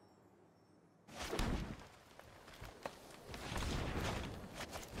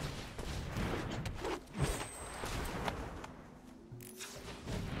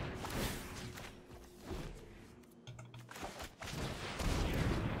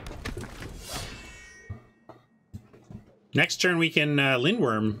 Next turn we can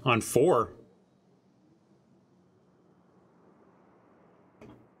Lindworm on 4.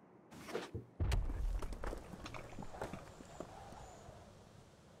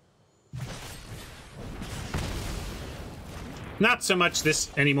 Not so much this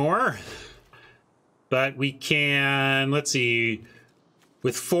anymore. But we can, let's see,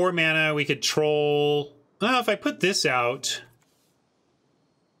 with 4 mana, we could troll. Oh, if I put this out,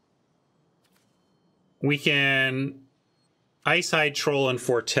 we can Icehide, Troll, and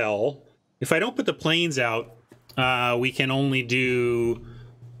Foretell. If I don't put the planes out, we can only do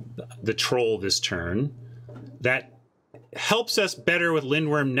the Troll this turn. That helps us better with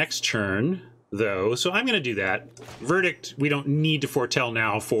Lindworm next turn, though, so I'm going to do that. Verdict, we don't need to Foretell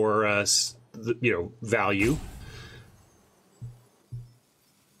now for, you know, value.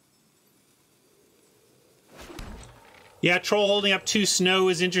 Yeah, Troll holding up 2 snow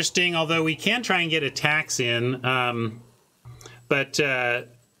is interesting, although we can try and get attacks in. But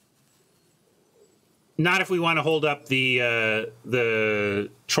not if we want to hold up the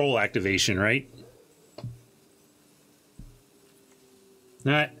Troll activation, right?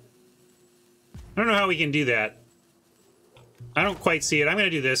 I don't know how we can do that. I don't quite see it. I'm going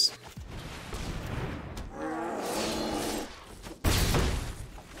to do this.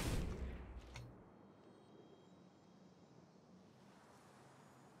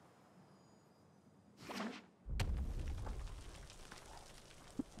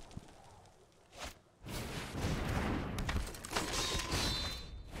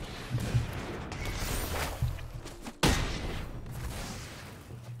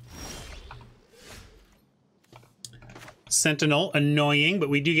 Sentinel, annoying, but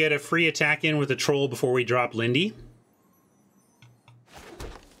we do get a free attack in with a Troll before we drop Lindy.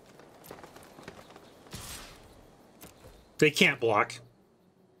 They can't block.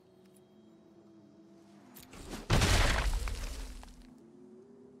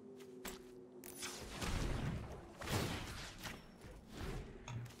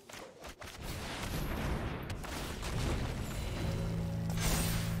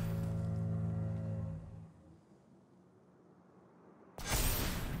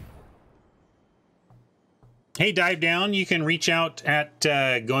 Hey, Dive Down, you can reach out at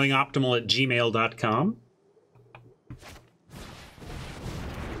goingoptimal@gmail.com.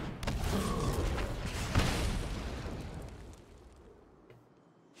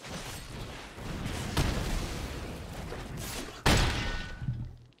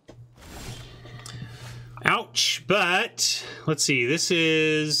 Ouch, but let's see, this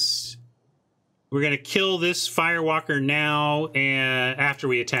is... We're going to kill this Firewalker now and after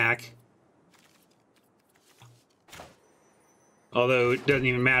we attack. Although it doesn't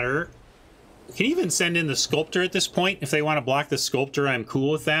even matter. You can even send in the Sculptor at this point. If they want to block the Sculptor, I'm cool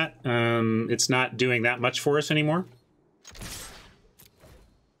with that. It's not doing that much for us anymore.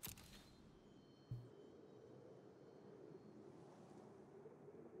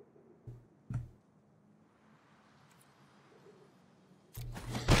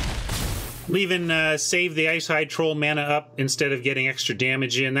 Leaving save the Icehide Troll mana up instead of getting extra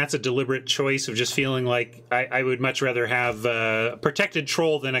damage in. That's a deliberate choice of just feeling like I would much rather have a protected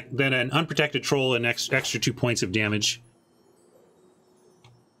Troll than an unprotected Troll and extra 2 points of damage.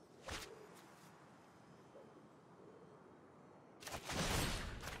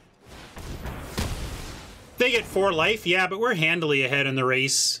 They get 4 life, yeah, but we're handily ahead in the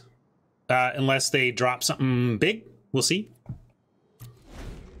race. Unless they drop something big. We'll see.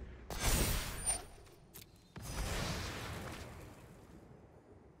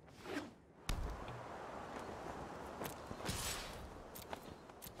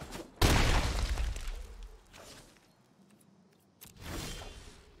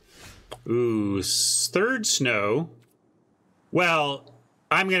 Ooh, third snow. Well,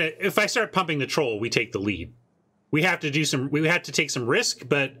 I'm gonna. If I start pumping the Troll, we take the lead. We have to do some. We have to take some risk,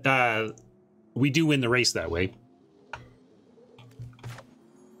 but we do win the race that way.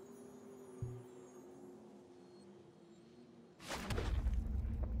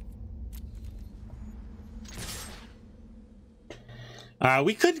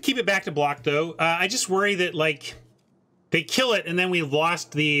 We could keep it back to block though. I just worry that like. They kill it, and then we've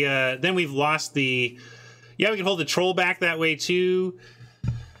lost the. Yeah, we can hold the Troll back that way too.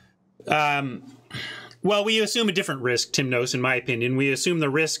 Well, we assume a different risk, Tim Nose, in my opinion. We assume the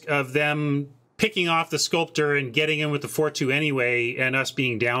risk of them picking off the Sculptor and getting in with the 4-2 anyway, and us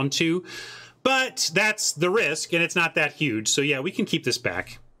being down 2. But that's the risk, and it's not that huge. So yeah, we can keep this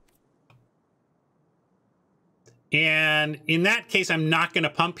back. And in that case, I'm not going to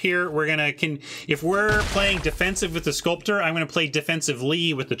pump here. We're going to, if we're playing defensive with the Sculptor, I'm going to play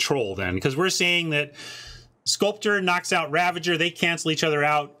defensively with the Troll then. Because we're saying that Sculptor knocks out Ravager, they cancel each other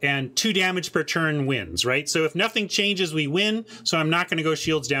out, and 2 damage per turn wins, right? So if nothing changes, we win. So I'm not going to go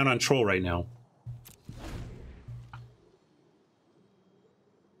shields down on Troll right now.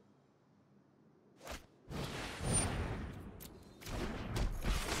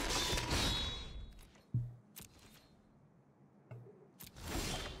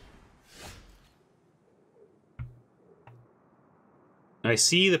 I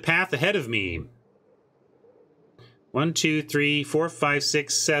see the path ahead of me. 1, 2, 3, 4, 5,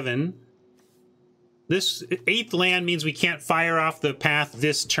 6, 7. This 8th land means we can't fire off the path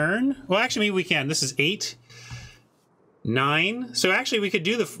this turn. Well, actually, maybe we can. This is 8, 9. So actually, we could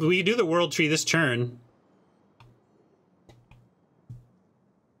do the world tree this turn.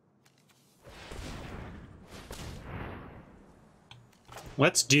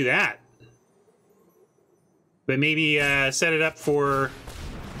 Let's do that. But maybe set it up for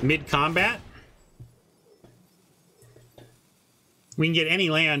mid-combat. We can get any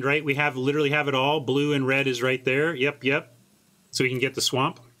land, right? We literally have it all. Blue and red is right there. Yep, yep. So we can get the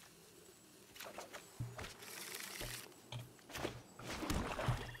swamp.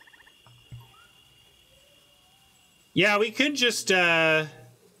 Yeah, we could just, I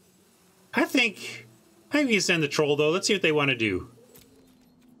think we can send the troll, though. Let's see what they want to do.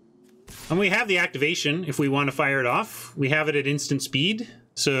 And we have the activation if we want to fire it off. We have it at instant speed,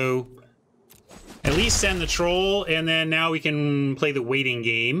 so at least send the troll, and then now we can play the waiting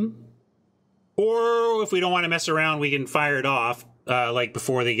game. Or if we don't want to mess around, we can fire it off, like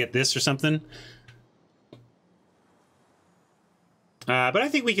before they get this or something. But I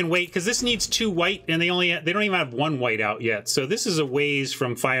think we can wait, because this needs 2 white, and they don't even have 1 white out yet. So this is a ways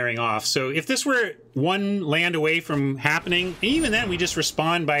from firing off. So if this were 1 land away from happening, even then we just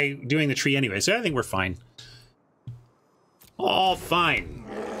respond by doing the tree anyway. So I think we're fine. All fine.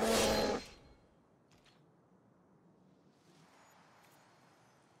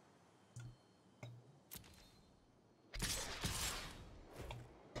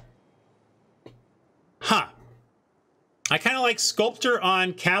 Huh. I kind of like Sculptor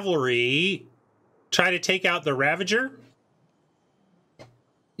on Cavalry. Try to take out the Ravager.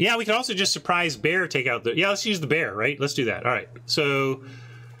 Yeah, we could also just surprise Bear, take out the... Yeah, let's use the Bear, right? Let's do that. All right. So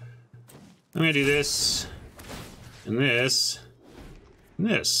I'm going to do this, and this, and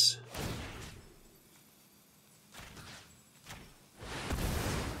this.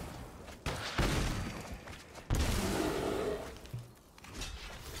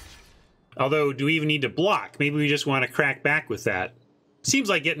 Although, do we even need to block? Maybe we just want to crack back with that. Seems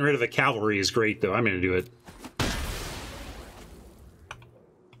like getting rid of a cavalry is great, though. I'm going to do it.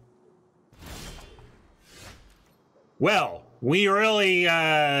 Well, we really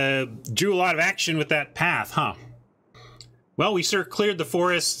drew a lot of action with that path, huh? Well, we sort of cleared the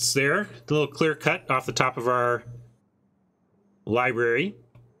forests there. The little clear cut off the top of our library.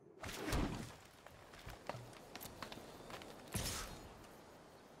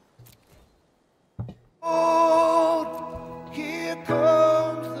 Here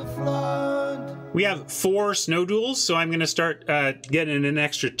comes the flood. We have 4 snow duels, so I'm going to start getting an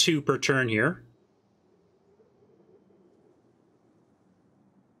extra 2 per turn here.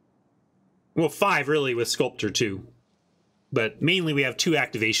 Well, 5 really with Sculptor too. But mainly we have 2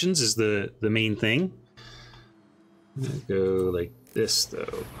 activations is the main thing. I'm going to go like this,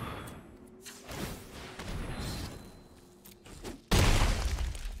 though.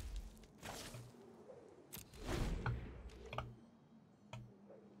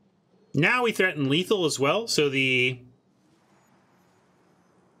 Now we threaten lethal as well, so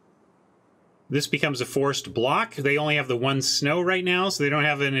this becomes a forced block. They only have the 1 snow right now, so they don't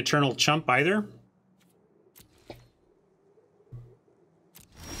have an eternal chump either.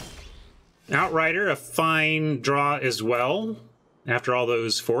 Outrider, a fine draw as well, after all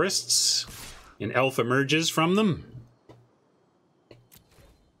those forests. An elf emerges from them.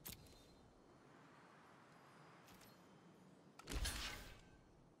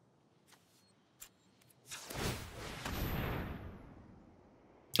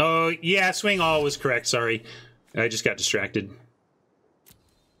 Oh, yeah, swing all was correct, sorry. I just got distracted.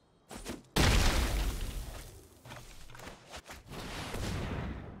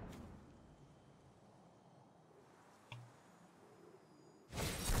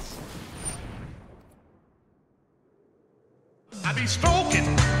 I be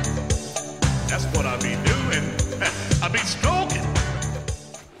stroking. That's what I be doing. I be stroking.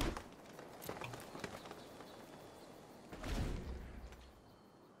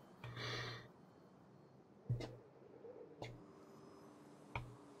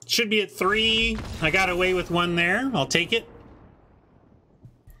 Should be at 3. I got away with 1 there. I'll take it.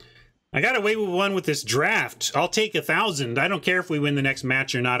 I got away with 1 with this draft. I'll take 1,000. I don't care if we win the next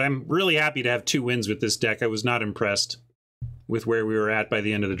match or not. I'm really happy to have 2 wins with this deck. I was not impressed with where we were at by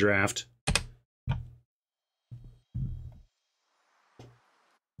the end of the draft.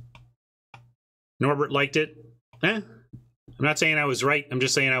 Norbert liked it. I'm not saying I was right. I'm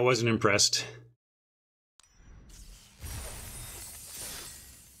just saying I wasn't impressed.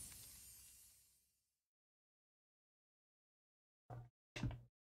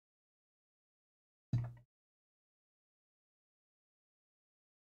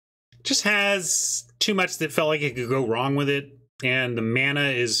 Just has too much that felt like it could go wrong with it, and the mana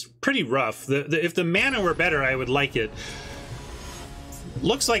is pretty rough. If the mana were better, I would like it.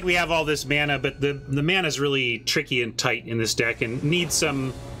 Looks like we have all this mana, but the mana is really tricky and tight in this deck, and needs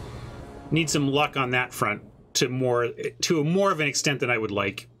some luck on that front to more of an extent than I would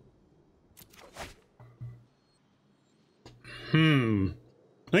like.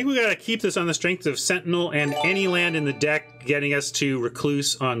 I think we gotta keep this on the strength of Sentinel and any land in the deck getting us to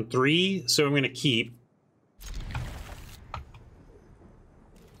Recluse on 3, so I'm gonna keep.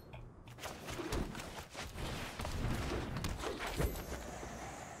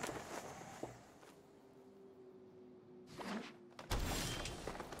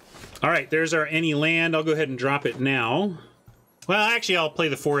 Alright, there's our any land. I'll go ahead and drop it now. Well, actually, I'll play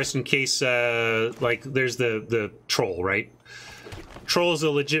the forest in case, like, there's the troll, right? Troll is a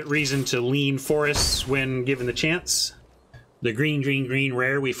legit reason to lean forests when given the chance. The green, green, green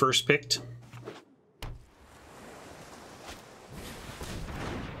rare we first picked.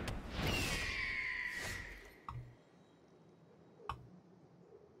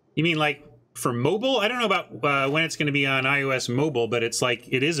 You mean like for mobile? I don't know about when it's going to be on iOS mobile, but it's like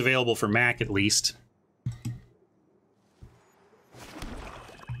it is available for Mac at least.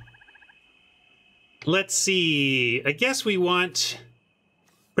 Let's see. I guess we want...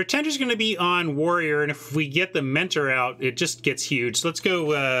 Pretender's going to be on Warrior, and if we get the Mentor out, it just gets huge. So let's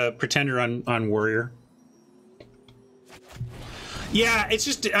go Pretender on Warrior. Yeah, it's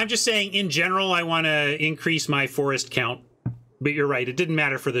just... I'm just saying, in general, I want to increase my forest count. But you're right, it didn't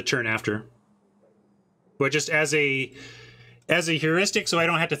matter for the turn after. But just as a heuristic, so I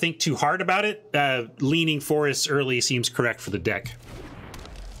don't have to think too hard about it, leaning forests early seems correct for the deck.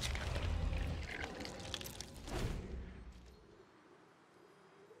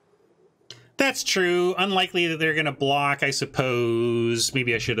 That's true. Unlikely that they're going to block, I suppose.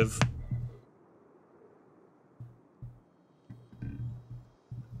 Maybe I should have.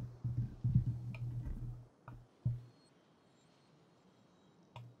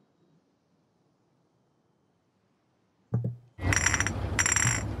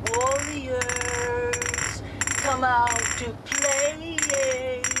 Warriors, come out to play.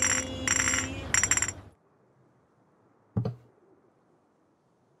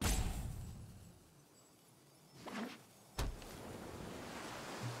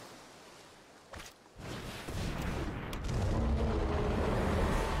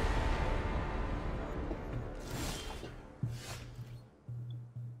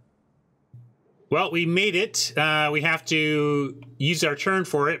 Well, we made it. We have to use our turn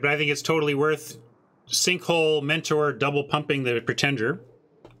for it, but I think it's totally worth Sinkhole, Mentor, double pumping the Pretender.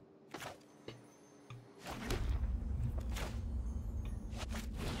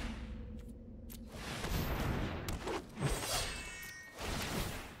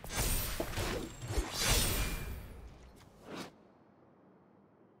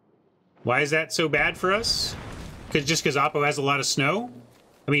 Why is that so bad for us? Just because Oppo has a lot of snow?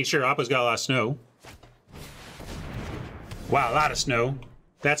 I mean, sure, Oppo's got a lot of snow. Wow, a lot of snow.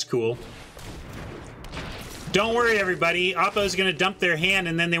 That's cool. Don't worry, everybody. Oppo's going to dump their hand,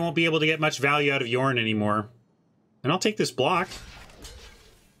 and then they won't be able to get much value out of Yorn anymore. And I'll take this block.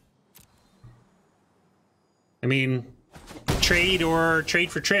 I mean, trade or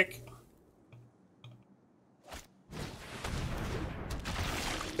trade for trick.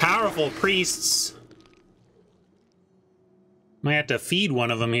 Powerful priests. Might have to feed one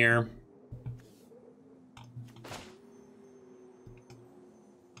of them here.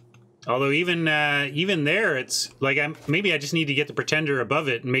 Although even there, it's like maybe I just need to get the Pretender above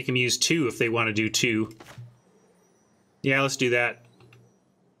it and make him use 2 if they want to do 2. Yeah, let's do that.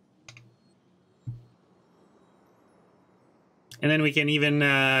 And then we can even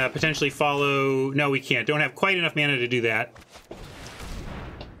potentially follow... No, we can't. Don't have quite enough mana to do that.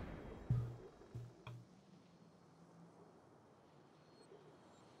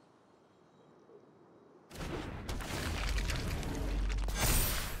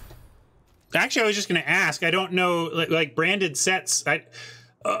 Actually, I was just going to ask. I don't know, like branded sets.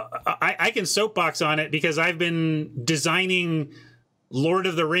 I can soapbox on it because I've been designing Lord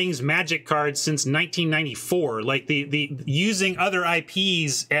of the Rings Magic cards since 1994. Like the using other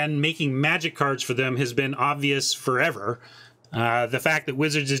IPs and making Magic cards for them has been obvious forever. The fact that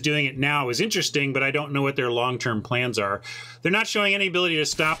Wizards is doing it now is interesting, but I don't know what their long-term plans are. They're not showing any ability to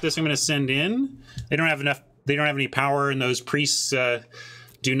stop this. I'm going to send in. They don't have enough. They don't have any power, and those priests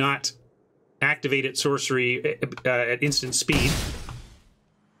do not activate at sorcery at instant speed.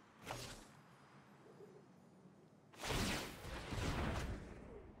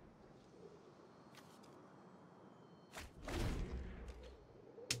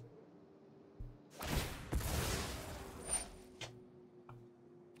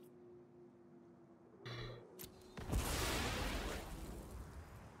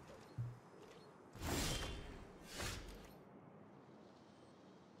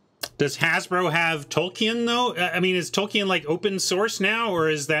 Does Hasbro have Tolkien, though? I mean, is Tolkien, like, open source now,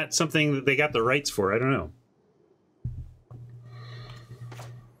 or is that something that they got the rights for? I don't know.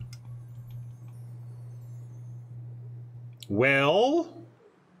 Well,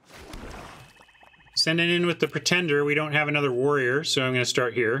 sending in with the Pretender. We don't have another warrior, so I'm going to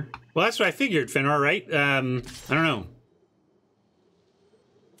start here. Well, that's what I figured, Fenor, right? I don't know.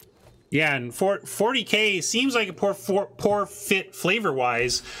 Yeah, and 40K seems like a poor fit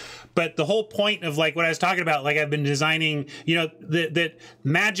flavor-wise, but the whole point of, like, what I was talking about, like, I've been designing, you know, that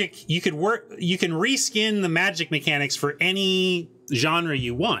Magic, you can reskin the Magic mechanics for any genre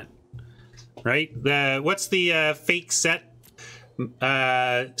you want, right? What's the fake set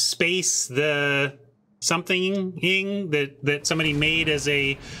space, the something that somebody made as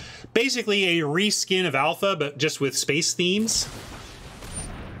basically a reskin of Alpha, but just with space themes?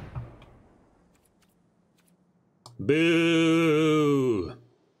 Boo!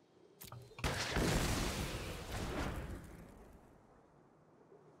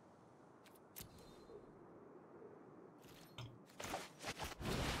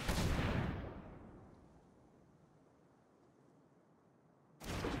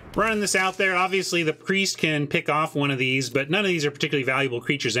 Running this out there, obviously the priest can pick off one of these, but none of these are particularly valuable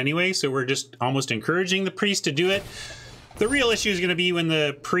creatures anyway, so we're just almost encouraging the priest to do it. The real issue is going to be when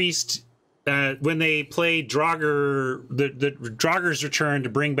the priest, when they play Draugr, the Drauggr's Return to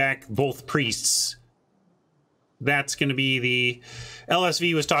bring back both priests. That's going to be the...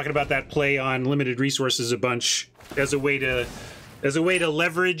 LSV was talking about that play on limited resources a bunch as a way to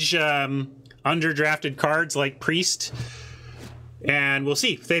leverage underdrafted cards like priest. And we'll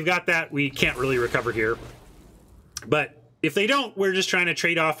see. If they've got that, we can't really recover here. But if they don't, we're just trying to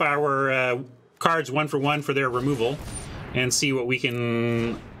trade off our cards one for their removal and see what we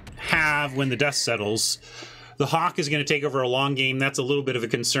can have when the dust settles. The Hawk is going to take over a long game. That's a little bit of a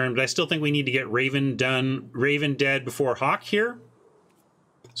concern, but I still think we need to get Raven dead before Hawk here.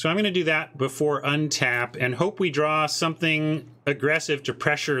 So I'm going to do that before untap and hope we draw something aggressive to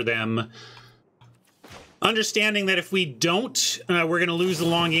pressure them. Understanding that if we don't, we're going to lose the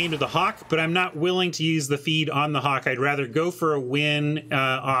long game to the Hawk, but I'm not willing to use the feed on the Hawk. I'd rather go for a win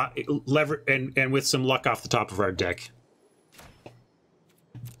and with some luck off the top of our deck.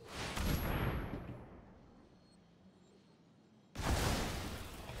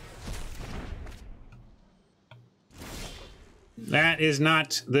 That is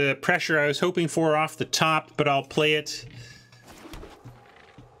not the pressure I was hoping for off the top, but I'll play it.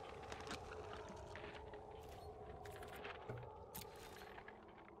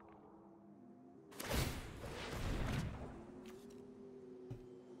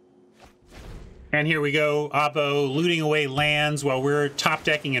 And here we go, Oppo looting away lands while we're top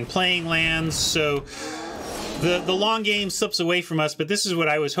decking and playing lands. So the long game slips away from us, but this is what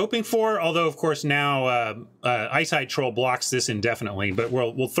I was hoping for. Although, of course, now Ice-Hide Troll blocks this indefinitely. But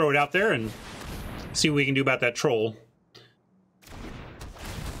we'll throw it out there and see what we can do about that troll.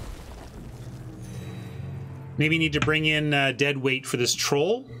 Maybe need to bring in dead weight for this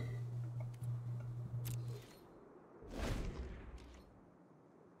troll.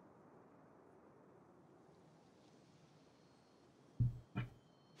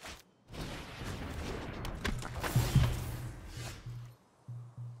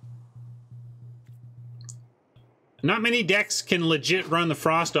 Not many decks can legit run the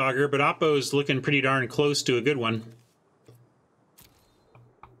Frost Augur, but Oppo's looking pretty darn close to a good one.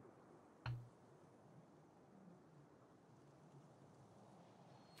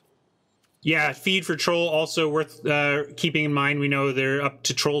 Yeah, feed for Troll also worth keeping in mind. We know they're up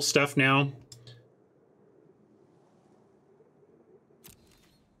to Troll stuff now.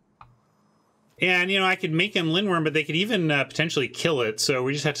 And, you know, I could make him Lindworm, but they could even potentially kill it, so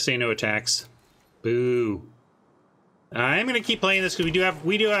we just have to say no attacks. Boo. I'm going to keep playing this because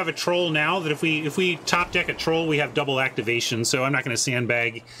we do have a troll now that if we top deck a troll, we have double activation. So I'm not going to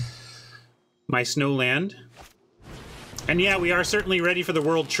sandbag my Snowland. And yeah, we are certainly ready for the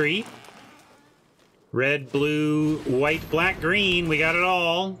World Tree. Red, blue, white, black, green. We got it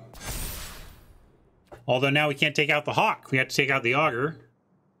all. Although now we can't take out the Hawk. We have to take out the Augur.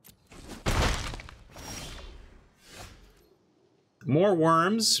 More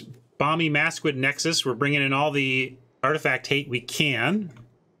worms. Balmy Masquid Nexus. We're bringing in all the artifact hate we can.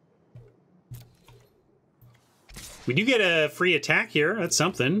 We do get a free attack here. That's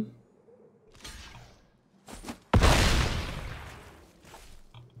something.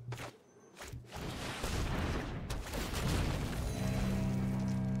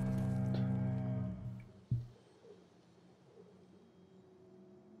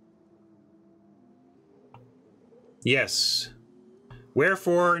 Yes.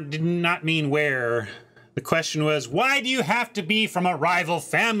 Wherefore did not mean where. The question was, why do you have to be from a rival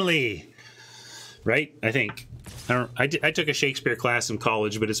family? Right? I think. I took a Shakespeare class in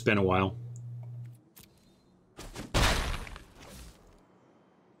college, but it's been a while.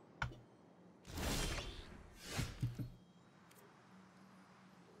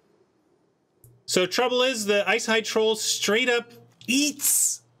 So trouble is, the Ice Hide Troll straight up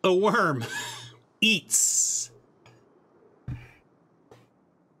eats a worm. Eats.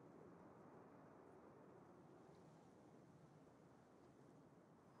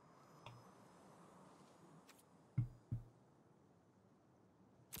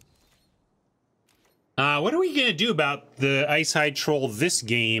 What are we going to do about the Ice Hide Troll this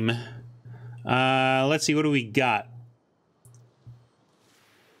game? Let's see, what do we got?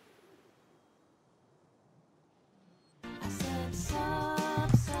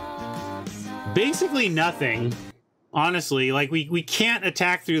 Basically nothing, honestly. Like, we can't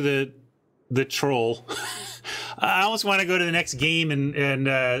attack through the troll. I almost want to go to the next game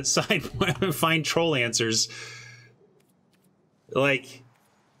and find troll answers. Like,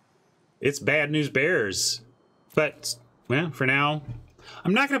 it's bad news bears. But, well, for now,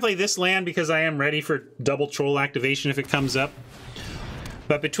 I'm not going to play this land because I am ready for double troll activation if it comes up.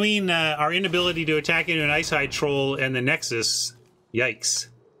 But between our inability to attack into an Ice Hide Troll and the Nexus, yikes.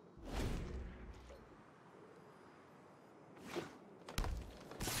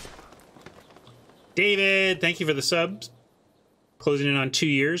 David, thank you for the subs. Closing in on 2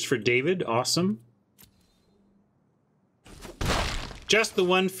 years for David. Awesome. Just the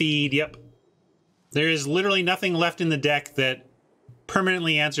one feed, yep. There is literally nothing left in the deck that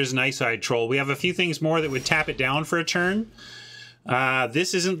permanently answers an Ice Hide Troll. We have a few things more that would tap it down for a turn.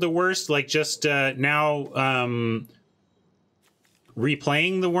 This isn't the worst, like just now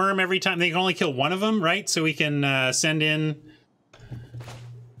replaying the worm every time. They can only kill one of them, right? So we can send in...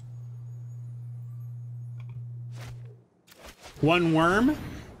 one worm,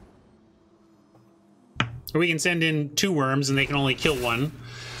 or we can send in 2 worms and they can only kill one.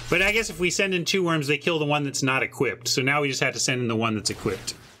 But I guess if we send in 2 worms, they kill the one that's not equipped. So now we just have to send in the one that's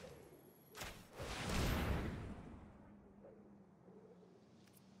equipped.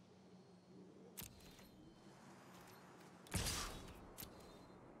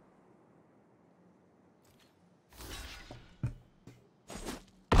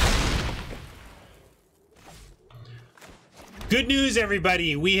 Good news,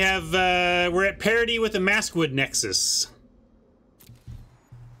 everybody. We have, we're at parity with the Maskwood Nexus.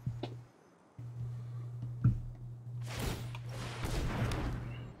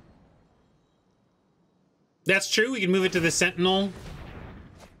 That's true. We can move it to the Sentinel.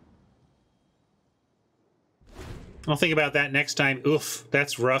 I'll think about that next time. Oof,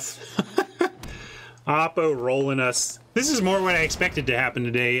 that's rough. Oppo rolling us. This is more what I expected to happen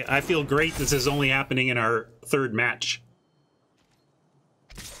today. I feel great this is only happening in our 3rd match.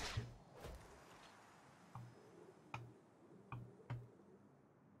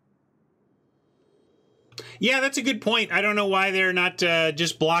 Yeah, that's a good point. I don't know why they're not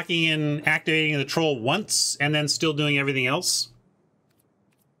just blocking and activating the troll once and then still doing everything else.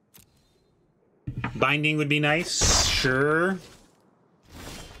 Binding would be nice. Sure.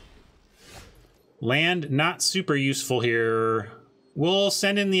 Land, not super useful here. We'll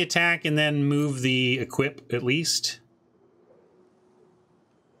send in the attack and then move the equip, at least.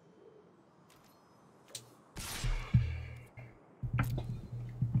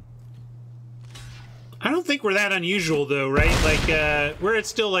 I don't think we're that unusual, though, right? Like, we're at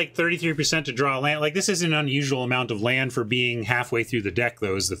still, like, 33% to draw land. Like, this is an unusual amount of land for being halfway through the deck,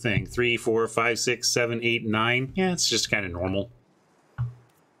 though, is the thing. 3, 4, 5, 6, 7, 8, 9. Yeah, it's just kind of normal.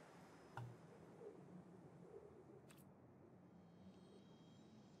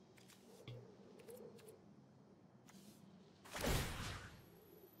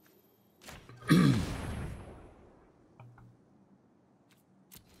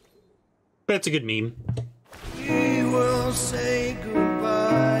 But it's a good meme. We will say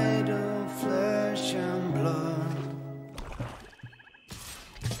goodbye to flesh and blood.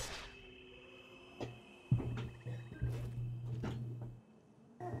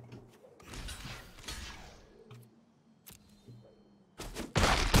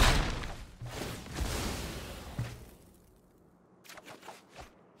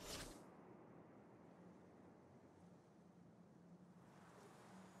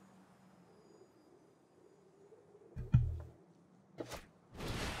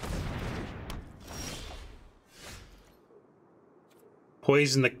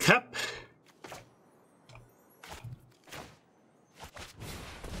 Poison the cup.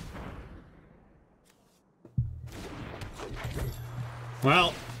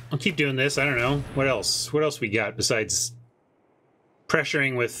 Well, I'll keep doing this. I don't know. What else? What else we got besides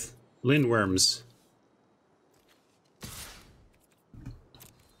pressuring with lindworms?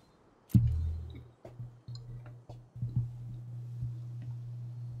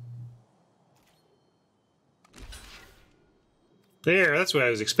 There, that's what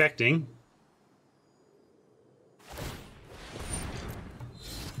I was expecting.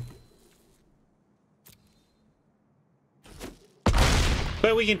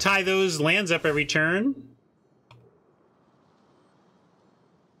 But we can tie those lands up every turn.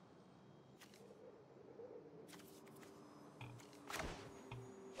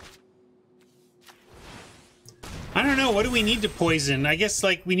 I don't know, what do we need to poison? I guess,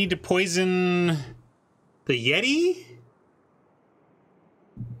 like, we need to poison the Yeti?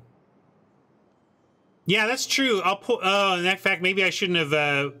 Yeah, that's true. In fact, maybe I shouldn't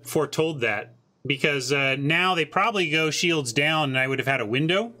have foretold that. Because now they probably go shields down and I would have had a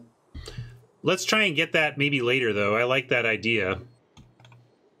window. Let's try and get that maybe later, though. I like that idea.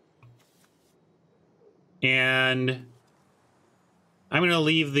 And I'm going to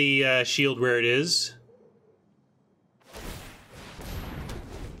leave the shield where it is.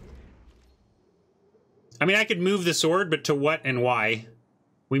 I mean, I could move the sword, but to what and why?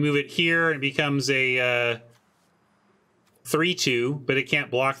 We move it here and it becomes a 3-2, but it can't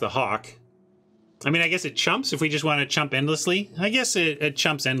block the hawk. I mean, I guess it chumps if we just want to chump endlessly. I guess it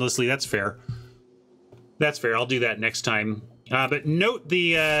chumps endlessly. That's fair. That's fair. I'll do that next time. But note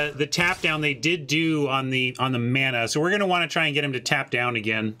the tap down they did do on the mana. So we're going to want to try and get him to tap down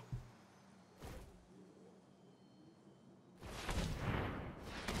again.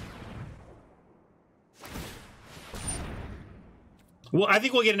 Well, I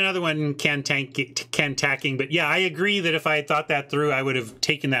think we'll get another one can tacking, but yeah, I agree that if I had thought that through, I would have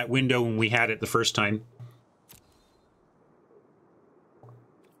taken that window when we had it the first time.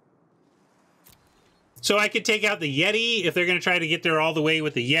 So I could take out the Yeti if they're going to try to get there all the way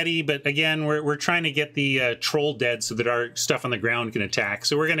with the Yeti, but again, we're trying to get the troll dead so that our stuff on the ground can attack.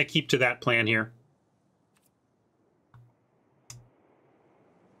 So we're going to keep to that plan here.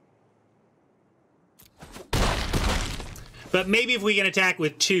 But maybe if we can attack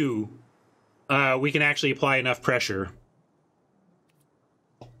with 2, we can actually apply enough pressure.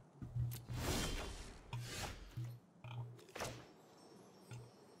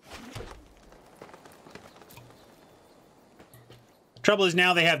 Trouble is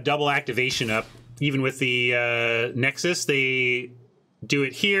now they have double activation up. Even with the Nexus, they do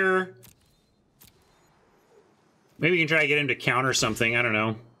it here. Maybe we can try to get him to counter something. I don't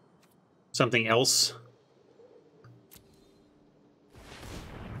know. Something else.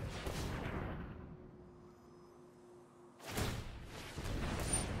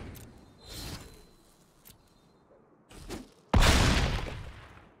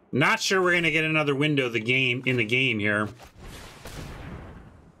 Not sure we're going to get another window in the game here.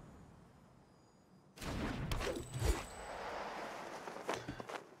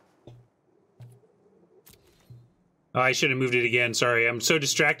 Oh, I should have moved it again. Sorry, I'm so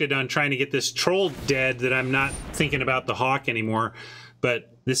distracted on trying to get this troll dead that I'm not thinking about the hawk anymore.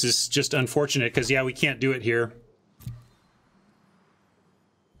 But this is just unfortunate because, yeah, we can't do it here.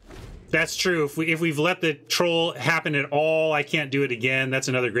 That's true. If we've let the troll happen at all, I can't do it again. That's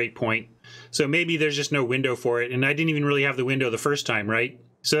another great point. So maybe there's just no window for it. And I didn't even really have the window the first time, right?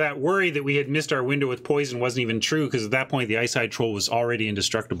 So that worry that we had missed our window with poison wasn't even true because at that point the Ice-Hide Troll was already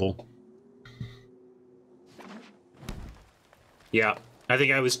indestructible. Yeah, I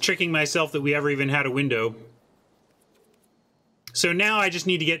think I was tricking myself that we ever even had a window. So now I just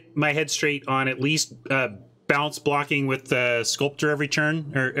need to get my head straight on at least bounce blocking with Sculptor every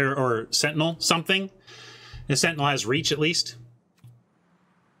turn, or Sentinel, something. The Sentinel has reach at least.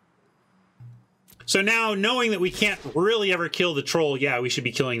 So now, knowing that we can't really ever kill the troll, yeah, we should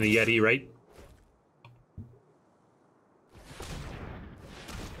be killing the Yeti, right?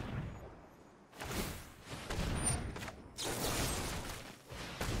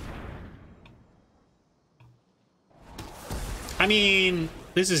 I mean,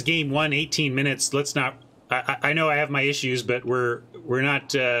 this is game 1, 18 minutes. Let's not... I know I have my issues, but we're not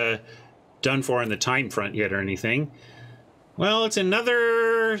done for on the time front yet or anything. Well, it's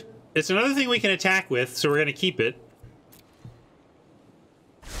another thing we can attack with, so we're going to keep it.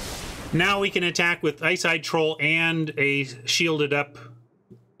 Now we can attack with Ice-Hide Troll and a sorted up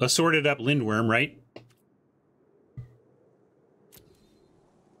Lindworm, right?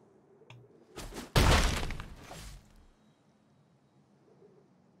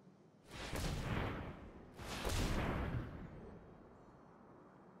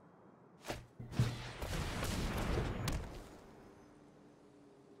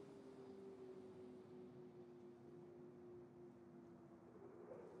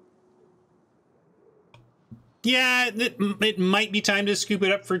 Yeah, it might be time to scoop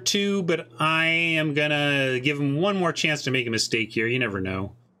it up for 2, but I am gonna give him one more chance to make a mistake here. You never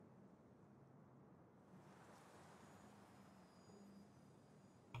know.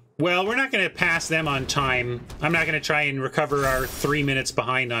 Well, we're not going to pass them on time. I'm not going to try and recover our 3 minutes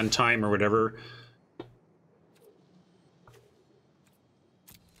behind on time or whatever.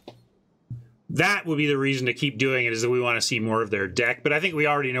 That would be the reason to keep doing it, is that we want to see more of their deck. But I think we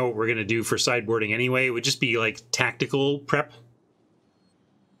already know what we're going to do for sideboarding anyway. It would just be like tactical prep.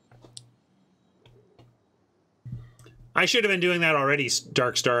 I should have been doing that already,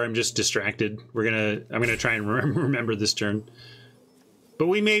 Darkstar. I'm just distracted. I'm gonna try and remember this turn. But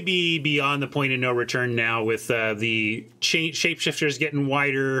we may be beyond the point of no return now with the shapeshifters getting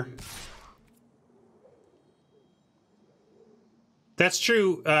wider. That's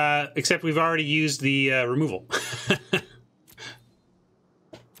true, except we've already used the removal.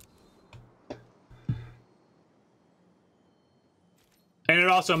 And it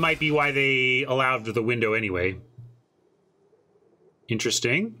also might be why they allowed the window anyway.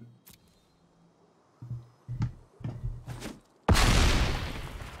 Interesting.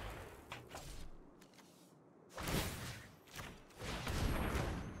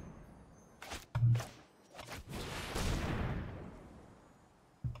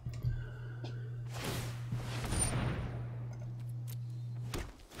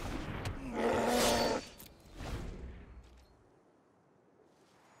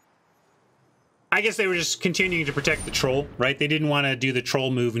 I guess they were just continuing to protect the troll, right? They didn't want to do the troll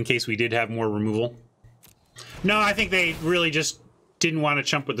move in case we did have more removal. No, I think they really just didn't want to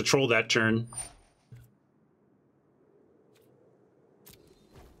chump with the troll that turn.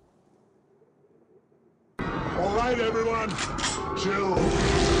 All right, everyone, chill.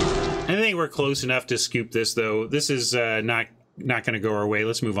 I think we're close enough to scoop this, though. This is not going to go our way.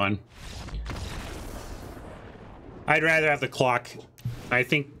 Let's move on. I'd rather have the clock. I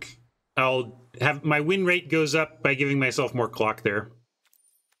think I'll have my win rate goes up by giving myself more clock there.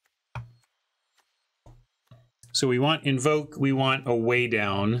 So we want invoke, we want a way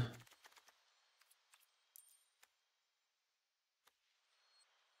down.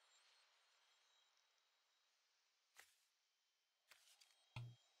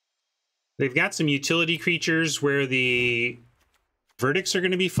 They've got some utility creatures where the verdicts are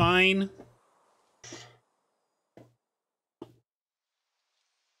going to be fine.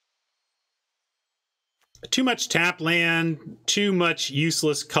 Too much tap land, too much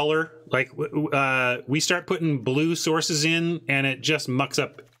useless color. Like, we start putting blue sources in, and it just mucks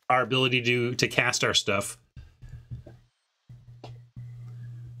up our ability to cast our stuff.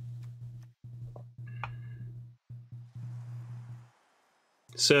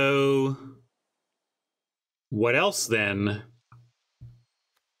 So, what else then?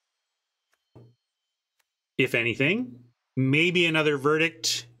 If anything, maybe another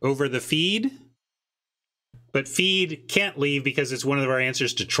verdict over the feed. But feed can't leave because it's one of our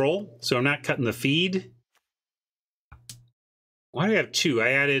answers to troll, so I'm not cutting the feed. Why do I have 2?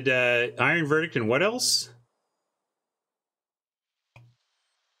 I added Iron Verdict and what else?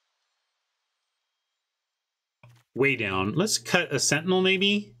 Way down. Let's cut a Sentinel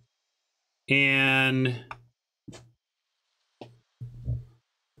maybe. And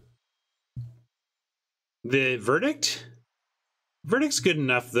the Verdict? Verdict's good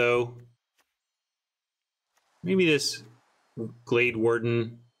enough though. Maybe this Glade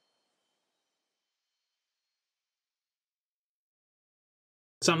Warden.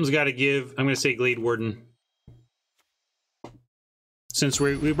 Something's got to give. I'm going to say Glade Warden. Since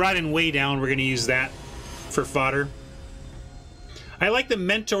we brought in way down, we're going to use that for fodder. I like the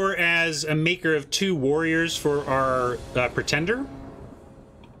Mentor as a maker of 2 warriors for our Pretender.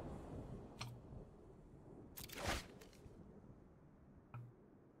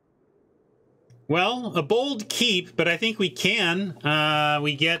 Well, a bold keep, but I think we can.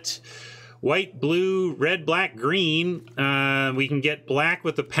 We get white, blue, red, black, green. We can get black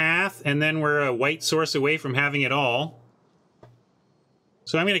with the path, and then we're a white source away from having it all.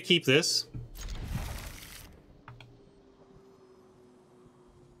 So I'm going to keep this.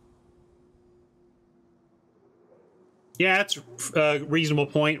 Yeah, that's a reasonable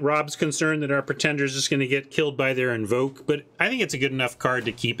point. Rob's concerned that our Pretender is just going to get killed by their Invoke, but I think it's a good enough card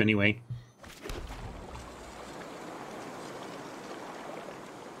to keep anyway.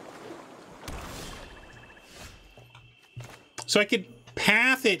 So I could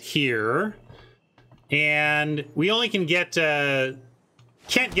path it here, and we only can get, we're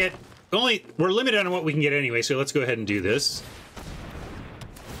limited on what we can get anyway, so let's go ahead and do this.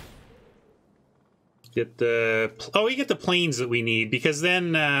 Get the, we get the planes that we need, because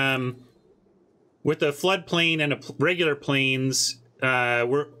then, With the floodplain and regular plains,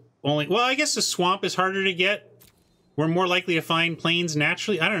 we're only... Well, I guess the swamp is harder to get. We're more likely to find plains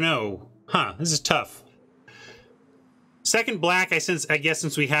naturally. I don't know. Huh, this is tough. Second black, I guess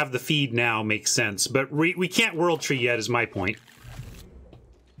since we have the feed now, makes sense. But we can't World Tree yet, is my point.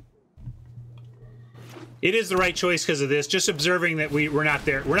 It is the right choice because of this. Just observing that we're not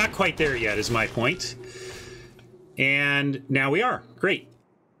there. We're not quite there yet, is my point. And now we are. Great.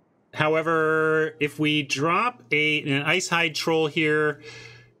 However, if we drop an Ice Hide Troll here,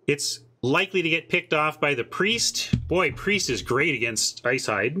 it's likely to get picked off by the Priest. Boy, Priest is great against Ice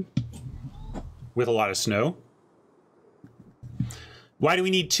Hide with a lot of snow. Why do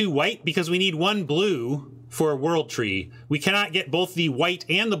we need 2 white? Because we need 1 blue for a World Tree. We cannot get both the white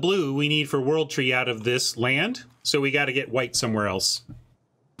and the blue we need for World Tree out of this land, so we got to get white somewhere else.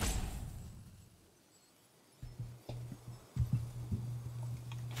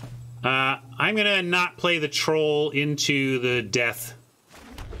 I'm gonna not play the troll into the death.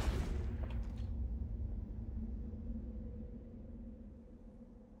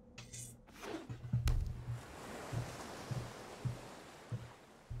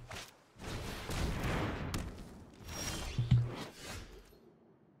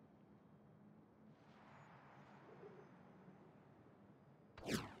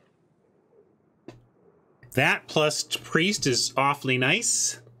 That plus Priest is awfully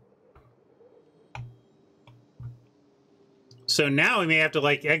nice. So now we may have to,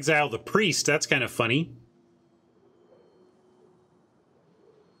 like, exile the Priest. That's kind of funny.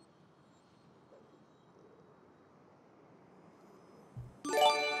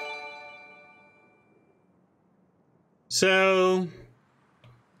 So...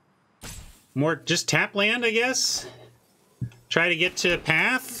 more just tap land, I guess? Try to get to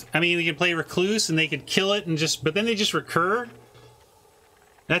Path. I mean, we can play Recluse and they could kill it and just... but then they just recur?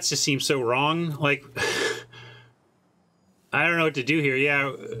 That just seems so wrong. Like... I don't know what to do here.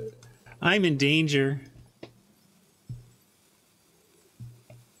 Yeah, I'm in danger.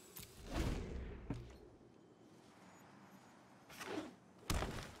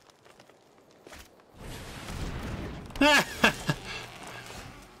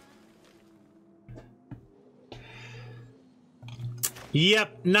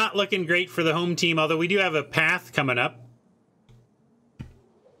 Yep, not looking great for the home team, although we do have a Path coming up.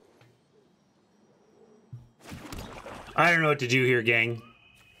 I don't know what to do here, gang.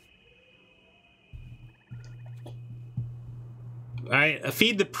 I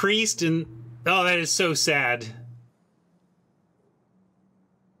feed the Priest and... oh, that is so sad.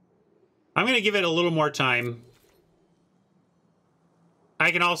 I'm going to give it a little more time.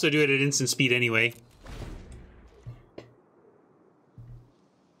 I can also do it at instant speed anyway.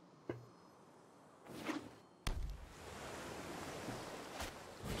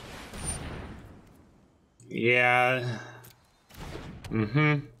 Yeah.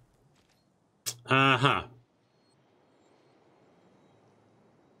 Mm-hmm. Uh-huh.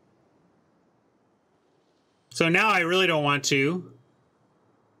 So now I really don't want to.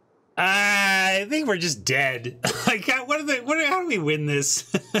 I think we're just dead. Like, how do we win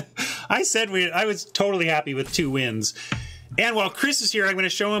this? I was totally happy with 2 wins. And while Chris is here, I'm going to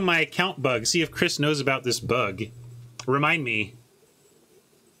show him my account bug. See if Chris knows about this bug. Remind me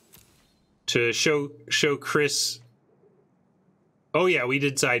to show Chris. Oh yeah, we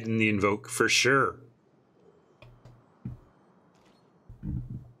did side in the invoke for sure.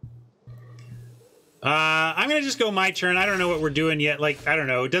 I'm gonna just go my turn. I don't know what we're doing yet. Like, I don't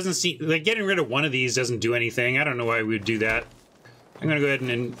know. It doesn't seem like getting rid of one of these doesn't do anything. I don't know why we would do that. I'm gonna go ahead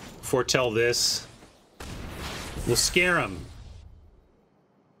and foretell this. We'll scare him.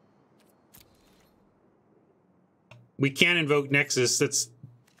 We can invoke Nexus. That's...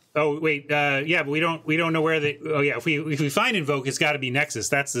 oh wait, yeah, but we don't know where they... oh yeah, if we find invoke, it's got to be Nexus.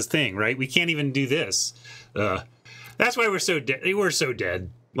 That's the thing, right? We can't even do this. That's why we're so dead. We're so dead.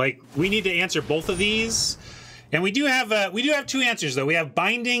 Like, we need to answer both of these, and we do have 2 answers though. We have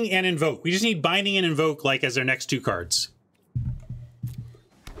Binding and Invoke. We just need Binding and Invoke like as our next 2 cards.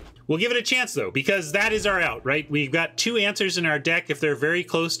 We'll give it a chance though, because that is our out, right? We've got 2 answers in our deck. If they're very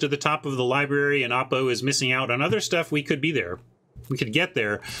close to the top of the library and Oppo is missing out on other stuff, we could be there. We could get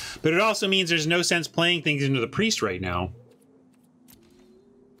there, but it also means there's no sense playing things into the Priest right now.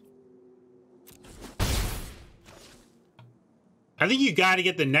 I think you got to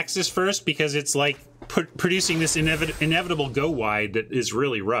get the Nexus first because it's like producing this inevitable go wide that is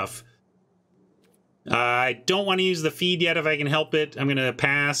really rough. I don't want to use the feed yet if I can help it. I'm going to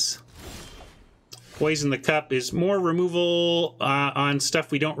pass. Poison the Cup is more removal on stuff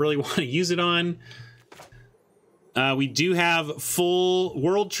we don't really want to use it on. We do have full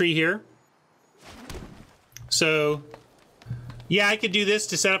World Tree here. So, yeah, I could do this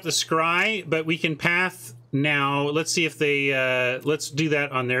to set up the scry, but we can path now. Let's see if they... let's do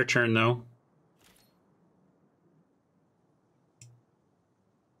that on their turn, though.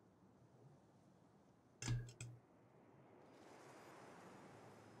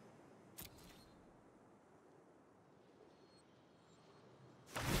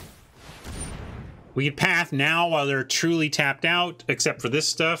 We can path now while they're truly tapped out, except for this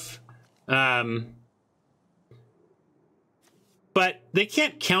stuff. But they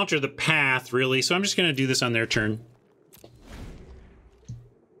can't counter the path, really, so I'm just going to do this on their turn.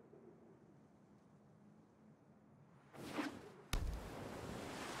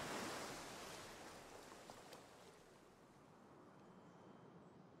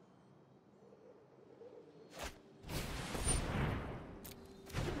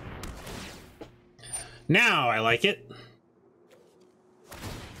 Now I like it.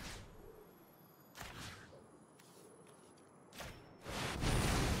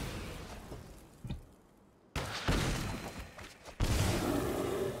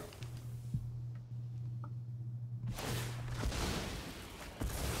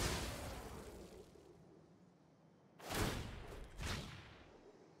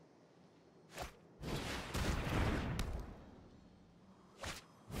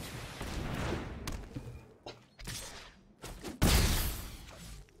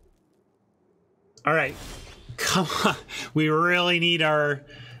 All right, come on. We really need our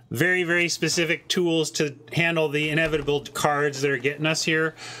very, very specific tools to handle the inevitable cards that are getting us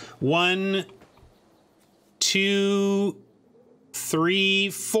here. 1, 2, 3,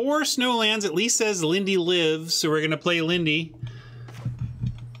 4 Snowlands. At least says Lindy lives, so we're going to play Lindy.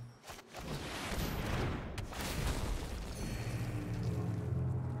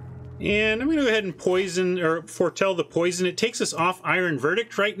 And I'm going to go ahead and poison, or foretell the poison. It takes us off Iron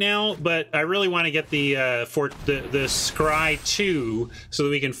Verdict right now, but I really want to get the Scry 2 so that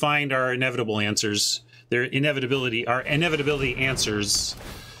we can find our inevitable answers. Our inevitability answers.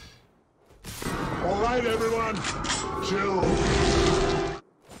 All right, everyone, chill.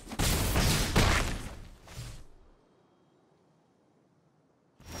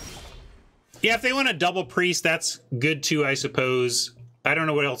 Yeah, if they want a double priest, that's good too, I suppose. I don't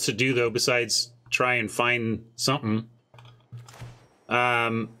know what else to do, though, besides try and find something.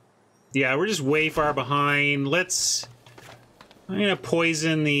 Yeah, we're just way far behind. I'm gonna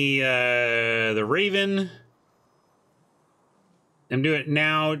poison the Raven. I'm doing it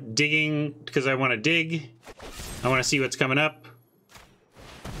now, digging, because I want to dig. I want to see what's coming up.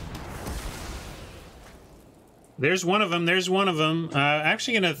 There's one of them, there's one of them. I'm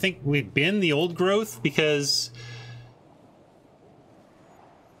actually gonna think we bin the old growth, because...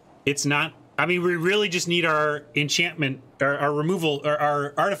 it's not... I mean, we really just need our enchantment, our removal, or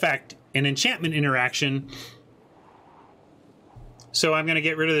our artifact and enchantment interaction. So I'm going to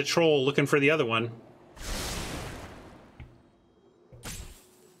get rid of the troll, looking for the other one.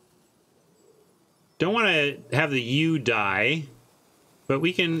 Don't want to have the U die, but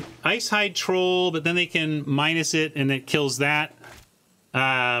we can Ice Hide Troll, but then they can minus it, and it kills that.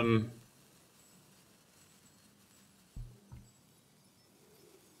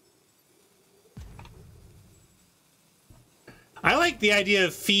 I like the idea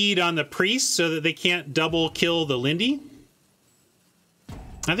of feed on the priest so that they can't double kill the Lindy.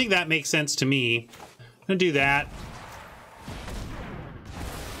 I think that makes sense to me. I'm gonna do that.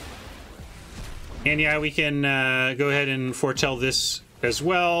 And yeah, we can go ahead and foretell this as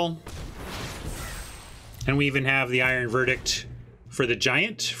well. And we even have the Iron Verdict for the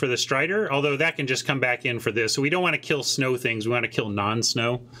Giant, for the Strider, although that can just come back in for this. So we don't want to kill snow things, we want to kill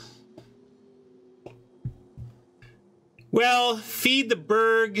non-snow. Well, feed the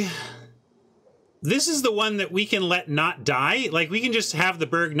Berg. This is the one that we can let not die. Like, we can just have the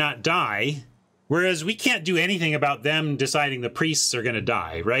Berg not die, whereas we can't do anything about them deciding the priests are going to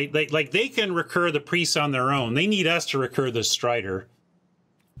die, right? Like, they can recur the priests on their own. They need us to recur the Strider.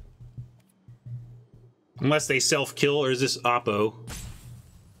 Unless they self-kill, or is this Oppo?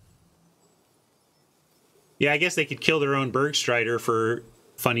 Yeah, I guess they could kill their own Berg Strider for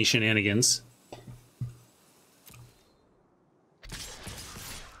funny shenanigans.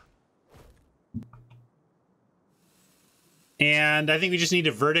 And I think we just need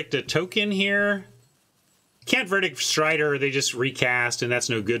to verdict a token here. Can't verdict Strider, they just recast, and that's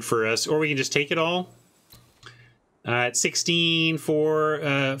no good for us. Or we can just take it all. At 16,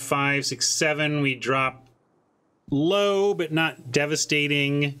 4, 5, 6, 7, we drop low, but not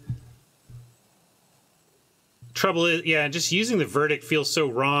devastating. Trouble is, yeah, just using the verdict feels so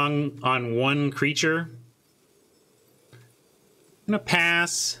wrong on one creature. I'm gonna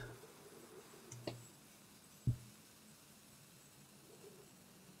pass.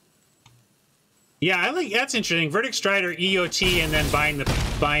 Yeah, I like that's interesting. Verdict Strider, EOT, and then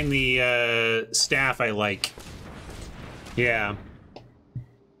bind the staff. I like. Yeah,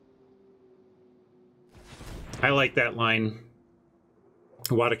 I like that line.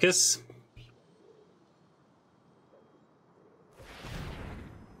 Wadicus.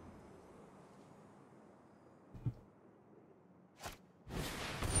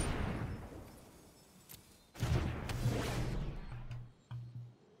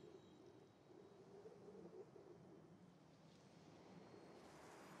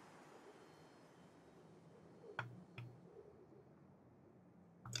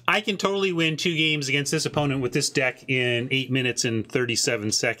 I can totally win 2 games against this opponent with this deck in 8 minutes and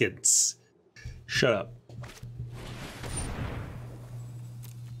 37 seconds. Shut up.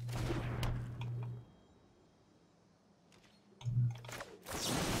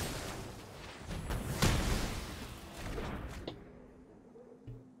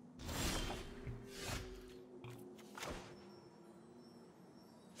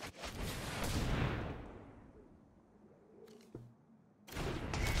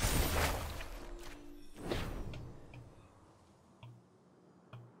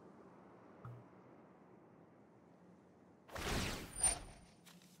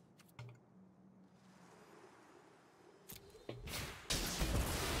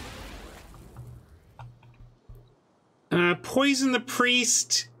 Poison the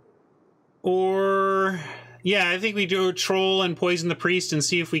Priest, or yeah, I think we do a troll and poison the priest and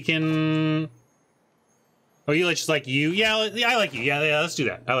see if we can. Oh, you just like you? Yeah, I like you. Yeah, let's do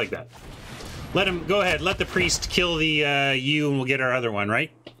that. I like that. Let him go ahead. Let the priest kill the you, and we'll get our other one.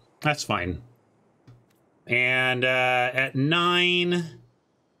 Right? That's fine. And at 9,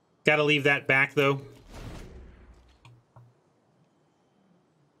 gotta leave that back though.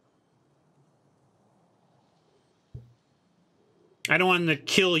 I don't want to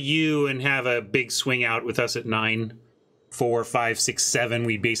kill you and have a big swing out with us at 9. 4, 5, 6, 7.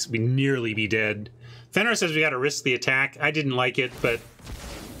 We'd basically nearly be dead. Fenrir says we got to risk the attack. I didn't like it, but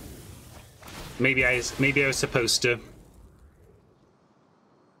maybe I was supposed to.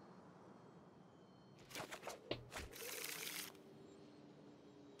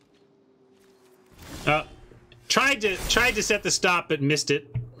 Tried to set the stop, but missed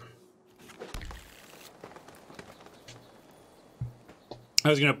it. I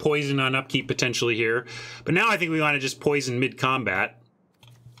was going to poison on upkeep potentially here, but now I think we want to just poison mid-combat.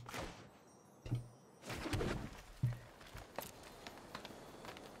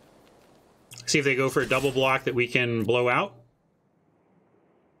 See if they go for a double block that we can blow out.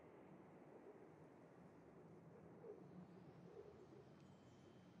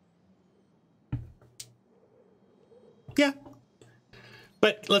 Yeah.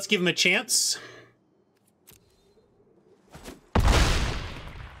 But let's give them a chance.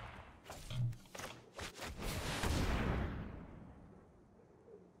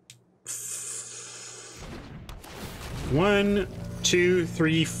 One, 2,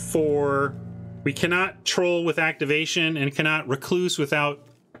 3, 4. We cannot troll with activation and cannot recluse without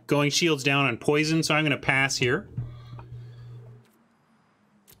going shields down on poison, so I'm going to pass here.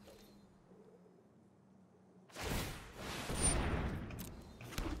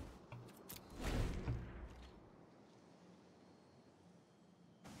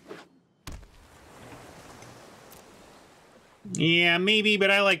 Yeah, maybe, but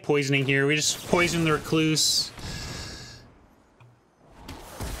I like poisoning here. We just poison the recluse.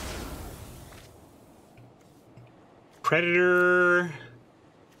 Predator.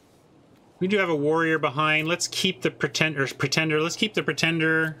 We do have a warrior behind. Let's keep the pretender. Let's keep the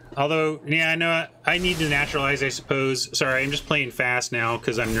pretender. Although, yeah, I know I need to naturalize, I suppose. Sorry, I'm just playing fast now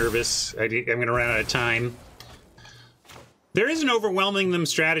because I'm nervous. I'm going to run out of time. There is an overwhelming them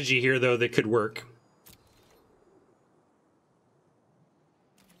strategy here, though, that could work.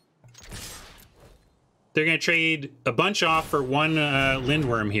 They're going to trade a bunch off for one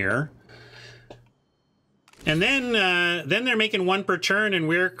Lindworm here. And then they're making 1 per turn, and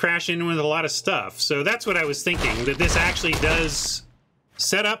we're crashing with a lot of stuff. So that's what I was thinking, that this actually does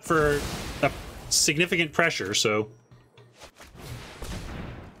set up for a significant pressure, so...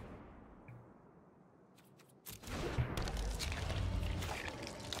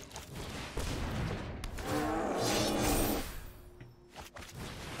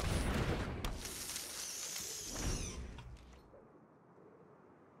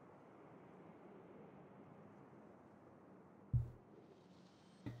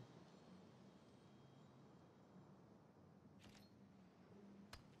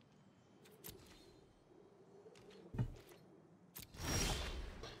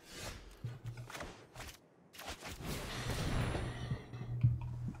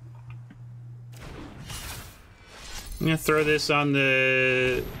 I'm gonna throw this on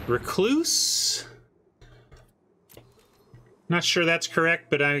the Recluse. Not sure that's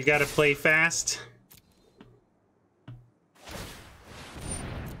correct, but I gotta play fast.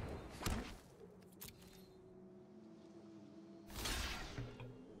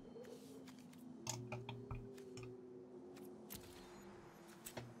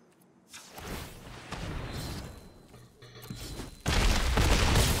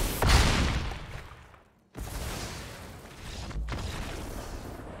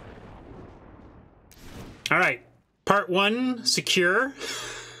 All right, part 1 secure.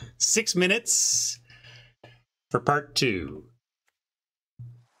 6 minutes for part 2.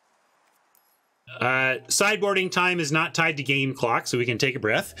 Sideboarding time is not tied to game clock, so we can take a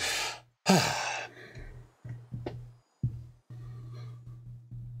breath.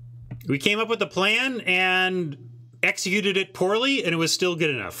 We came up with a plan and executed it poorly, and it was still good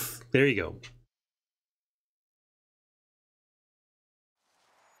enough. There you go.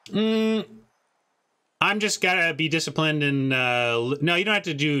 I'm just gotta be disciplined and no, you don't have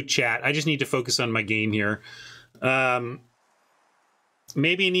to do chat. I just need to focus on my game here. Maybe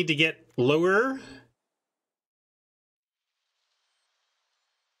I need to get lower.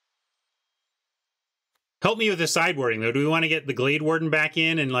 Help me with the sideboarding though. Do we want to get the Glade Warden back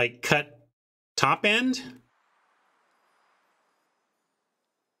in and like cut top end?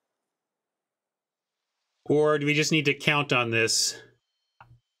 Or do we just need to count on this?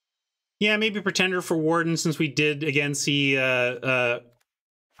 Yeah, maybe Pretender for Warden, since we did, again, see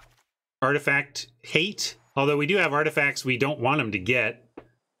Artifact Hate. Although we do have artifacts we don't want them to get.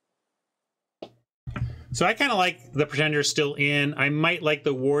 So I kind of like the Pretender still in. I might like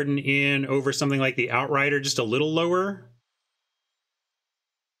the Warden in over something like the Outrider, just a little lower.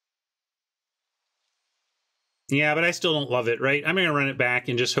 Yeah, but I still don't love it, right? I'm going to run it back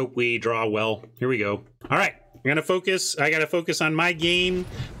and just hope we draw well. Here we go. All right. I'm gonna focus. I gotta focus on my game,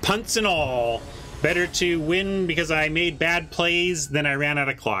 punts and all. Better to win because I made bad plays than I ran out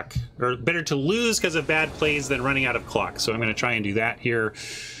of clock, or better to lose because of bad plays than running out of clock. So I'm gonna try and do that here.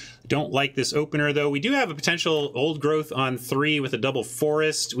 Don't like this opener though. We do have a potential old growth on 3 with a double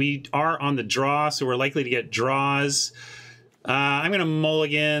forest. We are on the draw, so we're likely to get draws. I'm gonna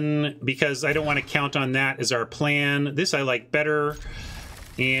mulligan because I don't want to count on that as our plan. This I like better.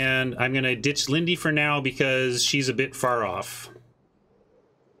 And I'm going to ditch Lindy for now because she's a bit far off.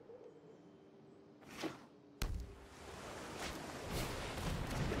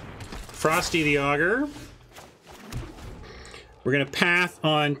 Frosty the Augur. We're going to path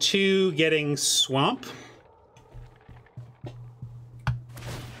on 2, getting Swamp.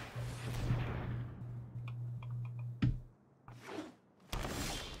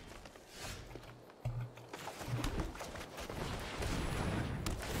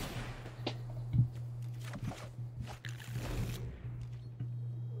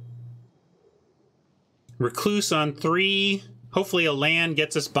 Recluse on 3. Hopefully a land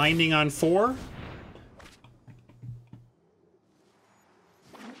gets us binding on 4.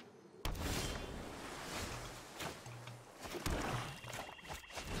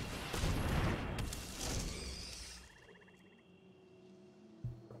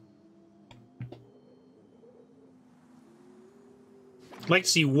 I'd like to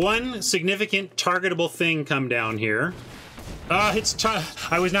see one significant targetable thing come down here.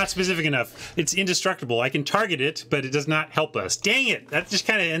 I was not specific enough. It's indestructible. I can target it, but it does not help us. Dang it! That just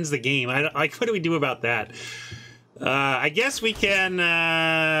kind of ends the game. Like, what do we do about that? I guess we can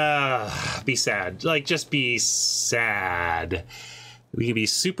be sad. Like, just be sad. We can be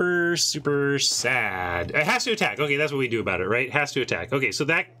super, super sad. It has to attack. Okay, that's what we do about it, right? It has to attack. Okay, so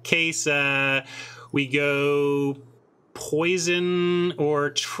that case, we go poison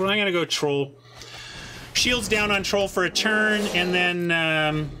or I'm gonna go troll. Shields down on troll for a turn, and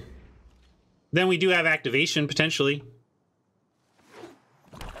then we do have activation potentially.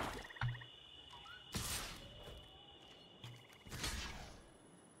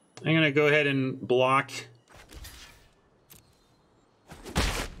 I'm gonna go ahead and block.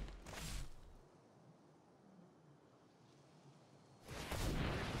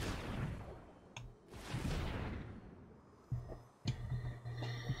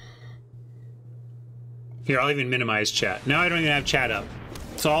 Here, I'll even minimize chat. Now I don't even have chat up.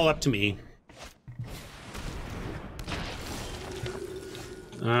 It's all up to me.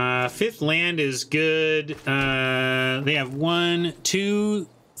 5th land is good. They have 1, 2,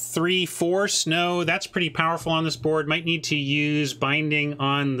 3, 4 snow. That's pretty powerful on this board. Might need to use binding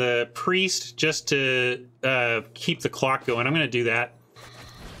on the priest just to keep the clock going. I'm going to do that.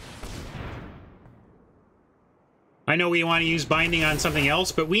 I know we want to use binding on something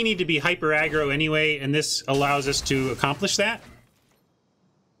else, but we need to be hyper aggro anyway, and this allows us to accomplish that.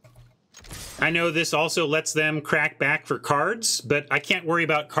 I know this also lets them crack back for cards, but I can't worry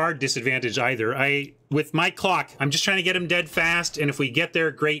about card disadvantage either. With my clock, I'm just trying to get them dead fast, and if we get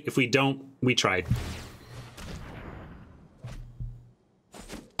there, great. If we don't, we tried.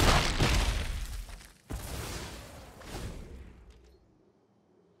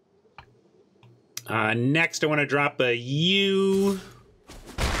 Next, I want to drop a U,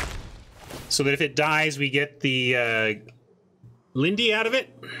 so that if it dies, we get the Lindy out of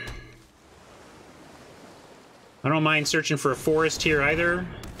it. I don't mind searching for a forest here either.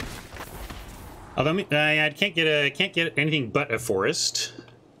 Although I can't get anything but a forest.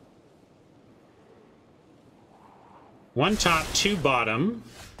 1 top, 2 bottom.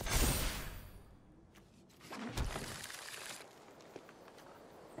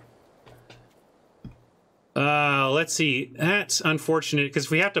 Let's see. That's unfortunate, because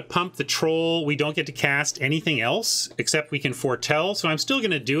if we have to pump the troll, we don't get to cast anything else, except we can foretell. So I'm still going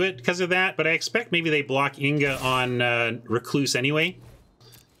to do it because of that, but I expect maybe they block Inga on Recluse anyway.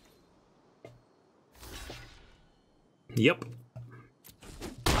 Yep.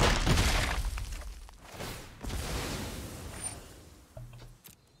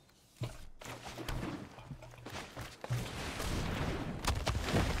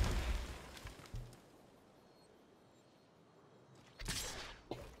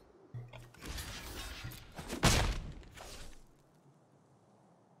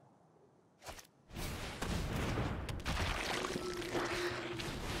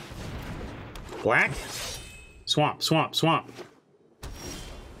 Black? Swamp, swamp, swamp.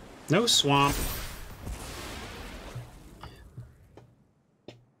 No swamp.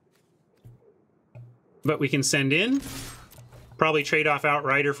 But we can send in. Probably trade off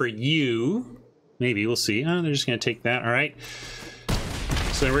Outrider for you. Maybe, we'll see. Oh, they're just going to take that. All right.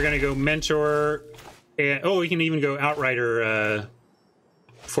 So then we're going to go Mentor. And, oh, we can even go Outrider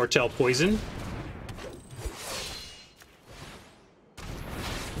Foretell Poison.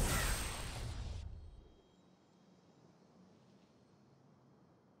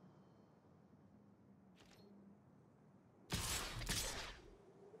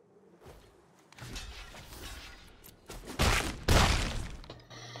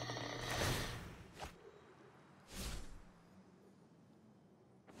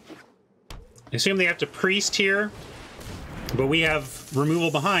 I assume they have to priest here, but we have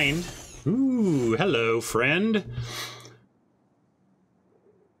removal behind. Ooh, hello, friend.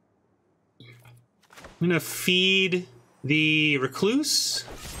 I'm gonna feed the Recluse.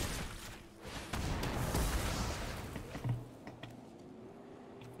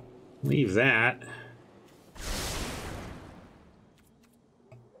 Leave that.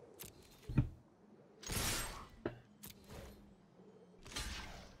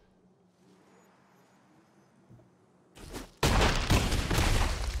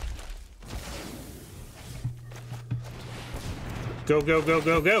 Go, go, go,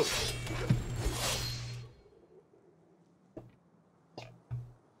 go, go.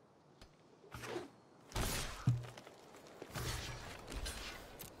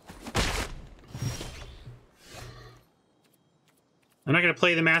 I'm not going to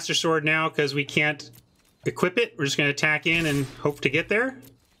play the Master Sword now because we can't equip it. We're just going to attack in and hope to get there.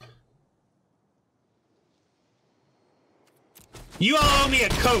 You all owe me a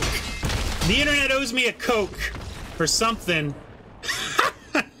Coke. The internet owes me a Coke or something.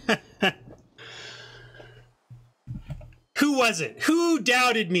 Who was it? Who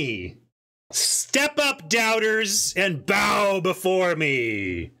doubted me? Step up, doubters, and bow before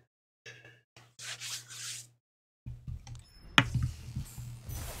me.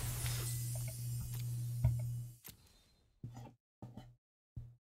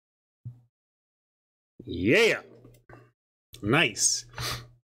 Yeah. Nice.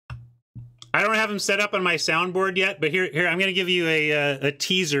 I don't have them set up on my soundboard yet, but here I'm going to give you a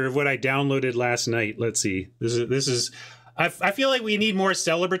teaser of what I downloaded last night. Let's see. This is I feel like we need more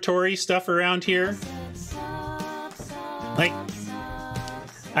celebratory stuff around here. Like,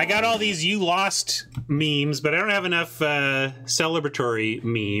 I got all these "you lost" memes, but I don't have enough celebratory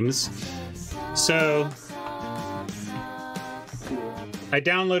memes. So I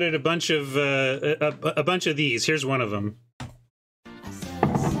downloaded a bunch of these. Here's one of them.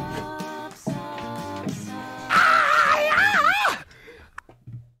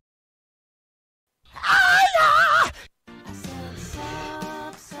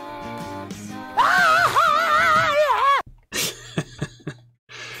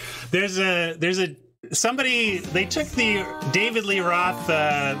 they took the David Lee Roth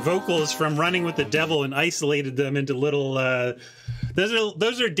vocals from Running with the Devil and isolated them into little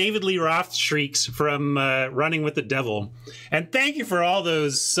those are David Lee Roth shrieks from Running with the Devil. And thank you for all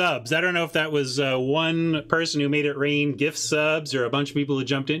those subs. I don't know if that was one person who made it rain gift subs or a bunch of people who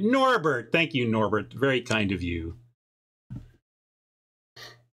jumped in. Norbert, thank you, Norbert. Very kind of you.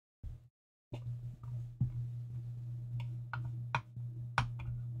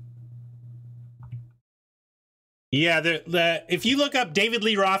 Yeah, if you look up David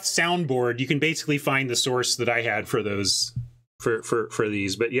Lee Roth soundboard, you can basically find the source that I had for those for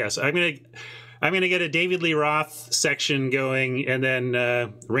these. But yes, I'm gonna get a David Lee Roth section going and then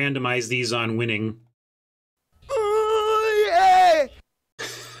randomize these on winning. Ooh, yeah!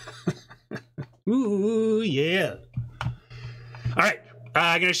 Ooh, yeah. All right,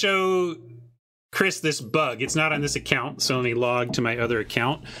 I'm gonna show Chris this bug. It's not on this account, so let me log to my other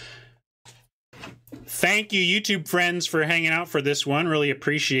account. Thank you, YouTube friends, for hanging out for this one. Really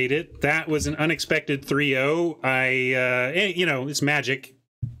appreciate it. That was an unexpected 3-0. You know, it's Magic.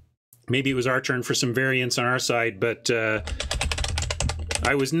 Maybe it was our turn for some variance on our side, but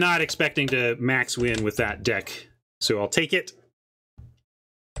I was not expecting to max win with that deck. So I'll take it.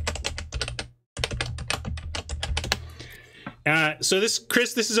 So this,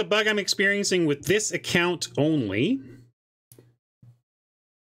 Chris, this is a bug I'm experiencing with this account only.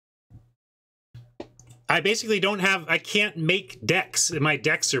 I basically don't have, I can't make decks. My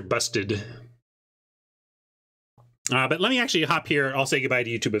decks are busted. But let me actually hop here. I'll say goodbye to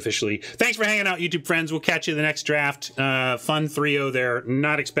YouTube officially. Thanks for hanging out, YouTube friends. We'll catch you in the next draft. Fun 3-0 there.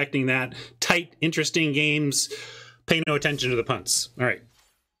 Not expecting that. Tight, interesting games. Pay no attention to the punts. All right.